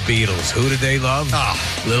about the Beatles, who did they love?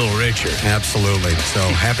 Little Richard. Absolutely. So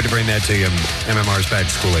happy to bring that to you. MMR's Back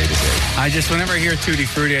to School A to Z. Whenever I hear Tutti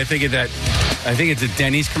Frutti, I think it's a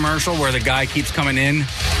Denny's commercial where the guy keeps coming in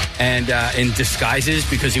and in disguises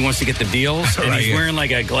because he wants to get the deals. And he's wearing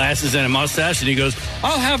like glasses and a mustache, and he goes,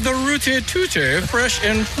 "I'll have the Rooty Tooty, fresh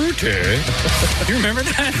and fruity." You remember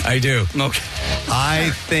that? I do. Okay.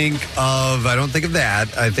 I don't think of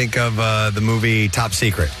that. I think of the movie Top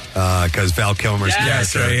Secret, because Val Kilmer's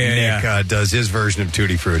character, Nick, does his version of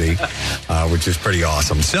Tutti Frutti, which is pretty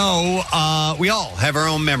awesome. So we all have our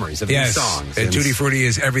own memories of these songs. And Tutti Frutti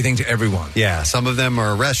is everything to everyone. Yeah, some of them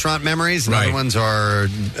are restaurant memories, and other ones are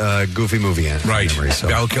goofy movie memories. So.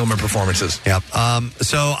 Val Kilmer performances. Yep.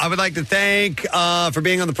 So I would like to thank, for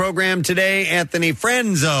being on the program today, Anthony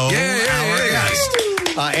Frenzo, our guest.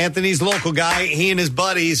 Anthony's local guy. He and his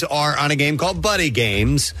buddies are on a game called Buddy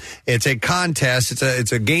Games. It's a contest.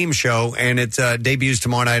 It's a game show, and it debuts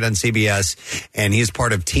tomorrow night on CBS. And he's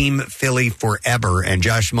part of Team Philly Forever. And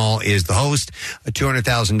Josh Small is the host. A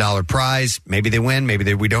 $200,000 prize. Maybe they win.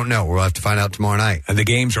 Maybe we don't know. We'll have to find out tomorrow night. And the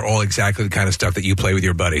games are all exactly the kind of stuff that you play with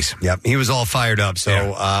your buddies. Yep. He was all fired up.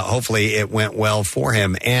 So hopefully it went well for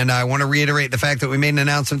him. And I want to reiterate the fact that we made an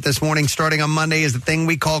announcement this morning. Starting on Monday is the thing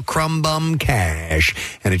we call Crumb Bum Cash.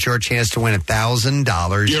 And it's your chance to win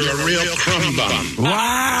 $1,000. You're a real crumb bum.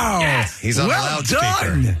 Wow. Yes. He's on the loudspeaker.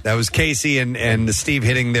 Done. That was Casey and Steve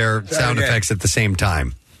hitting their sound effects at the same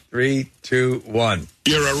time. 3, 2, 1.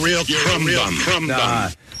 You're a real crumb bum.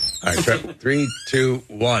 All right, 3, 2,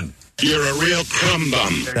 1. You're a real crumb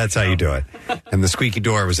bum. That's how you do it. And the squeaky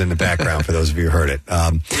door was in the background for those of you who heard it.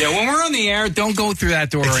 When we're on the air, don't go through that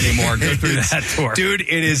door anymore. Go through that door. Dude, it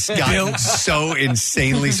is gotten so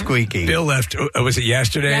insanely squeaky. Bill left, was it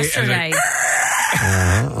yesterday? Yesterday.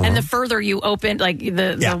 And the further you open,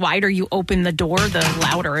 the wider you open the door, the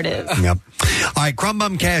louder it is. Yep. All right, Crumb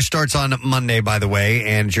Bum Cash starts on Monday, by the way,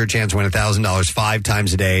 and it's your chance to win $1,000 5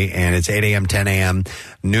 times a day, and it's 8 a.m., 10 a.m.,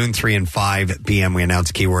 noon, 3, and 5 p.m. We announce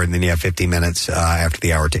a keyword, and then you have 15 minutes after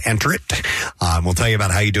the hour to enter it. We'll tell you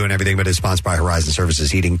about how you do and everything, but it's sponsored by Horizon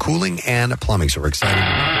Services Heating, Cooling, and Plumbing, so we're excited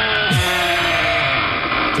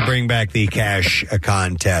to bring back the cash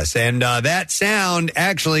contest. And that sound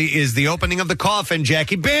actually is the opening of the coffin,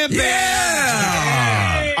 Jackie Bam Bam!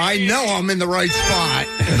 Yeah! I know I'm in the right spot.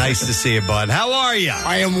 Nice to see you, bud. How are you?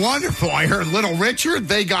 I am wonderful. I heard Little Richard.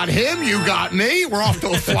 They got him. You got me. We're off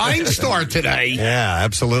to a flying start today. Yeah,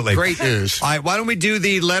 absolutely. Great news. All right, why don't we do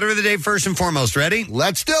the letter of the day first and foremost? Ready?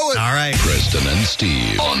 Let's do it. All right. Preston and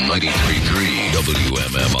Steve on 93.3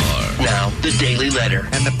 WMMR. Now, the Daily Letter.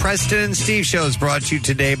 And the Preston and Steve show is brought to you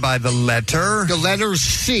today by the letter. The letter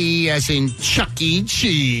C, as in Chuck E.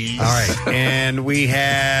 Cheese. All right. And we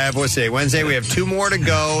have, what's today? Wednesday. We have 2 more to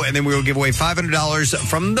go, and then we will give away $500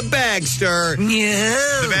 from the Bagster.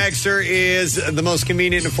 Yeah. The Bagster is the most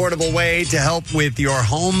convenient and affordable way to help with your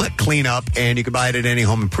home cleanup, and you can buy it at any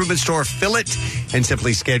home improvement store. Fill it and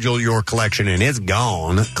simply schedule your collection, and it's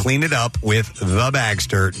gone. Clean it up with the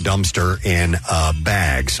Bagster dumpster in a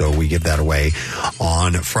bag. So we give that away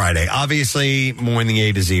on Friday. Obviously, morning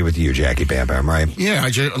A to Z with you, Jackie Bam Bam, right? Yeah,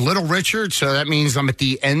 Little Richard, so that means I'm at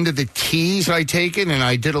the end of the T's I taken, and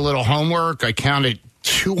I did a little homework. I counted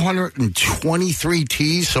 223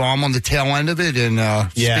 T's, so I'm on the tail end of it. And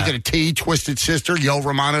speaking of T, Twisted Sister, Yo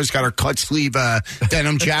Romano's got her cut sleeve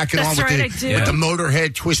denim jacket on with the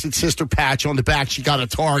Motorhead Twisted Sister patch on the back. She got a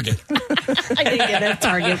Target. I didn't get a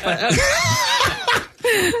Target, but...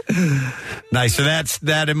 Nice. So that's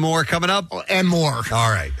that and more coming up? And more. All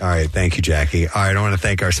right. Thank you, Jackie. All right. I want to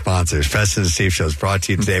thank our sponsors. Preston and Steve Show is brought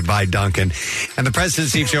to you today by Dunkin'. And the Preston and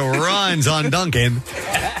Steve Show runs on Dunkin'.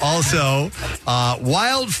 Also,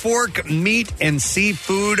 Wild Fork Meat and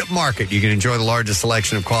Seafood Market. You can enjoy the largest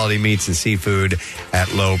selection of quality meats and seafood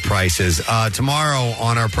at low prices. Tomorrow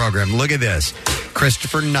on our program, look at this.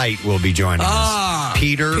 Christopher Knight will be joining us.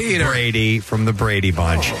 Peter Brady from the Brady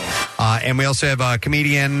Bunch. And we also have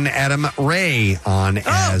comedian Adam Ray on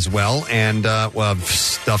as well. And we'll have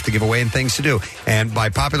stuff to give away and things to do. And by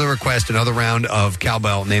popular request, another round of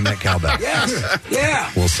cowbell. Name that cowbell. Yes.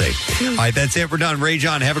 Yeah. We'll see. All right, that's it. We're done. Ray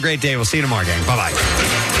John, have a great day. We'll see you tomorrow, gang. Bye-bye.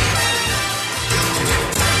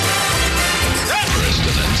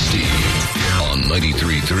 Preston and Steve on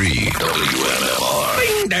 93.3 WMMR.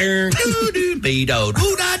 Bing, dang, doo, doo, be, do,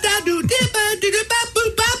 doo, da, da, doo, dip, ba, doo, doo, ba,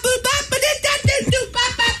 boo, ba, boo, ba, ba, da, da, da, doo, ba,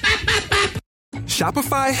 ba, ba, ba, ba.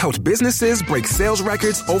 Shopify helps businesses break sales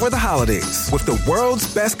records over the holidays with the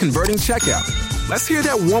world's best converting checkout. Let's hear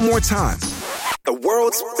that one more time. The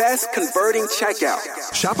world's best converting checkout.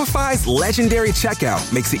 Shopify's legendary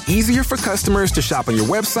checkout makes it easier for customers to shop on your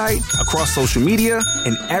website, across social media,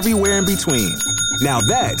 and everywhere in between. Now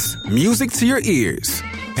that's music to your ears.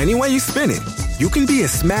 Any way you spin it, you can be a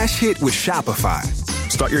smash hit with Shopify.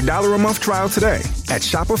 Start your $1 a month trial today at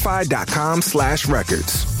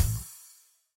shopify.com/records.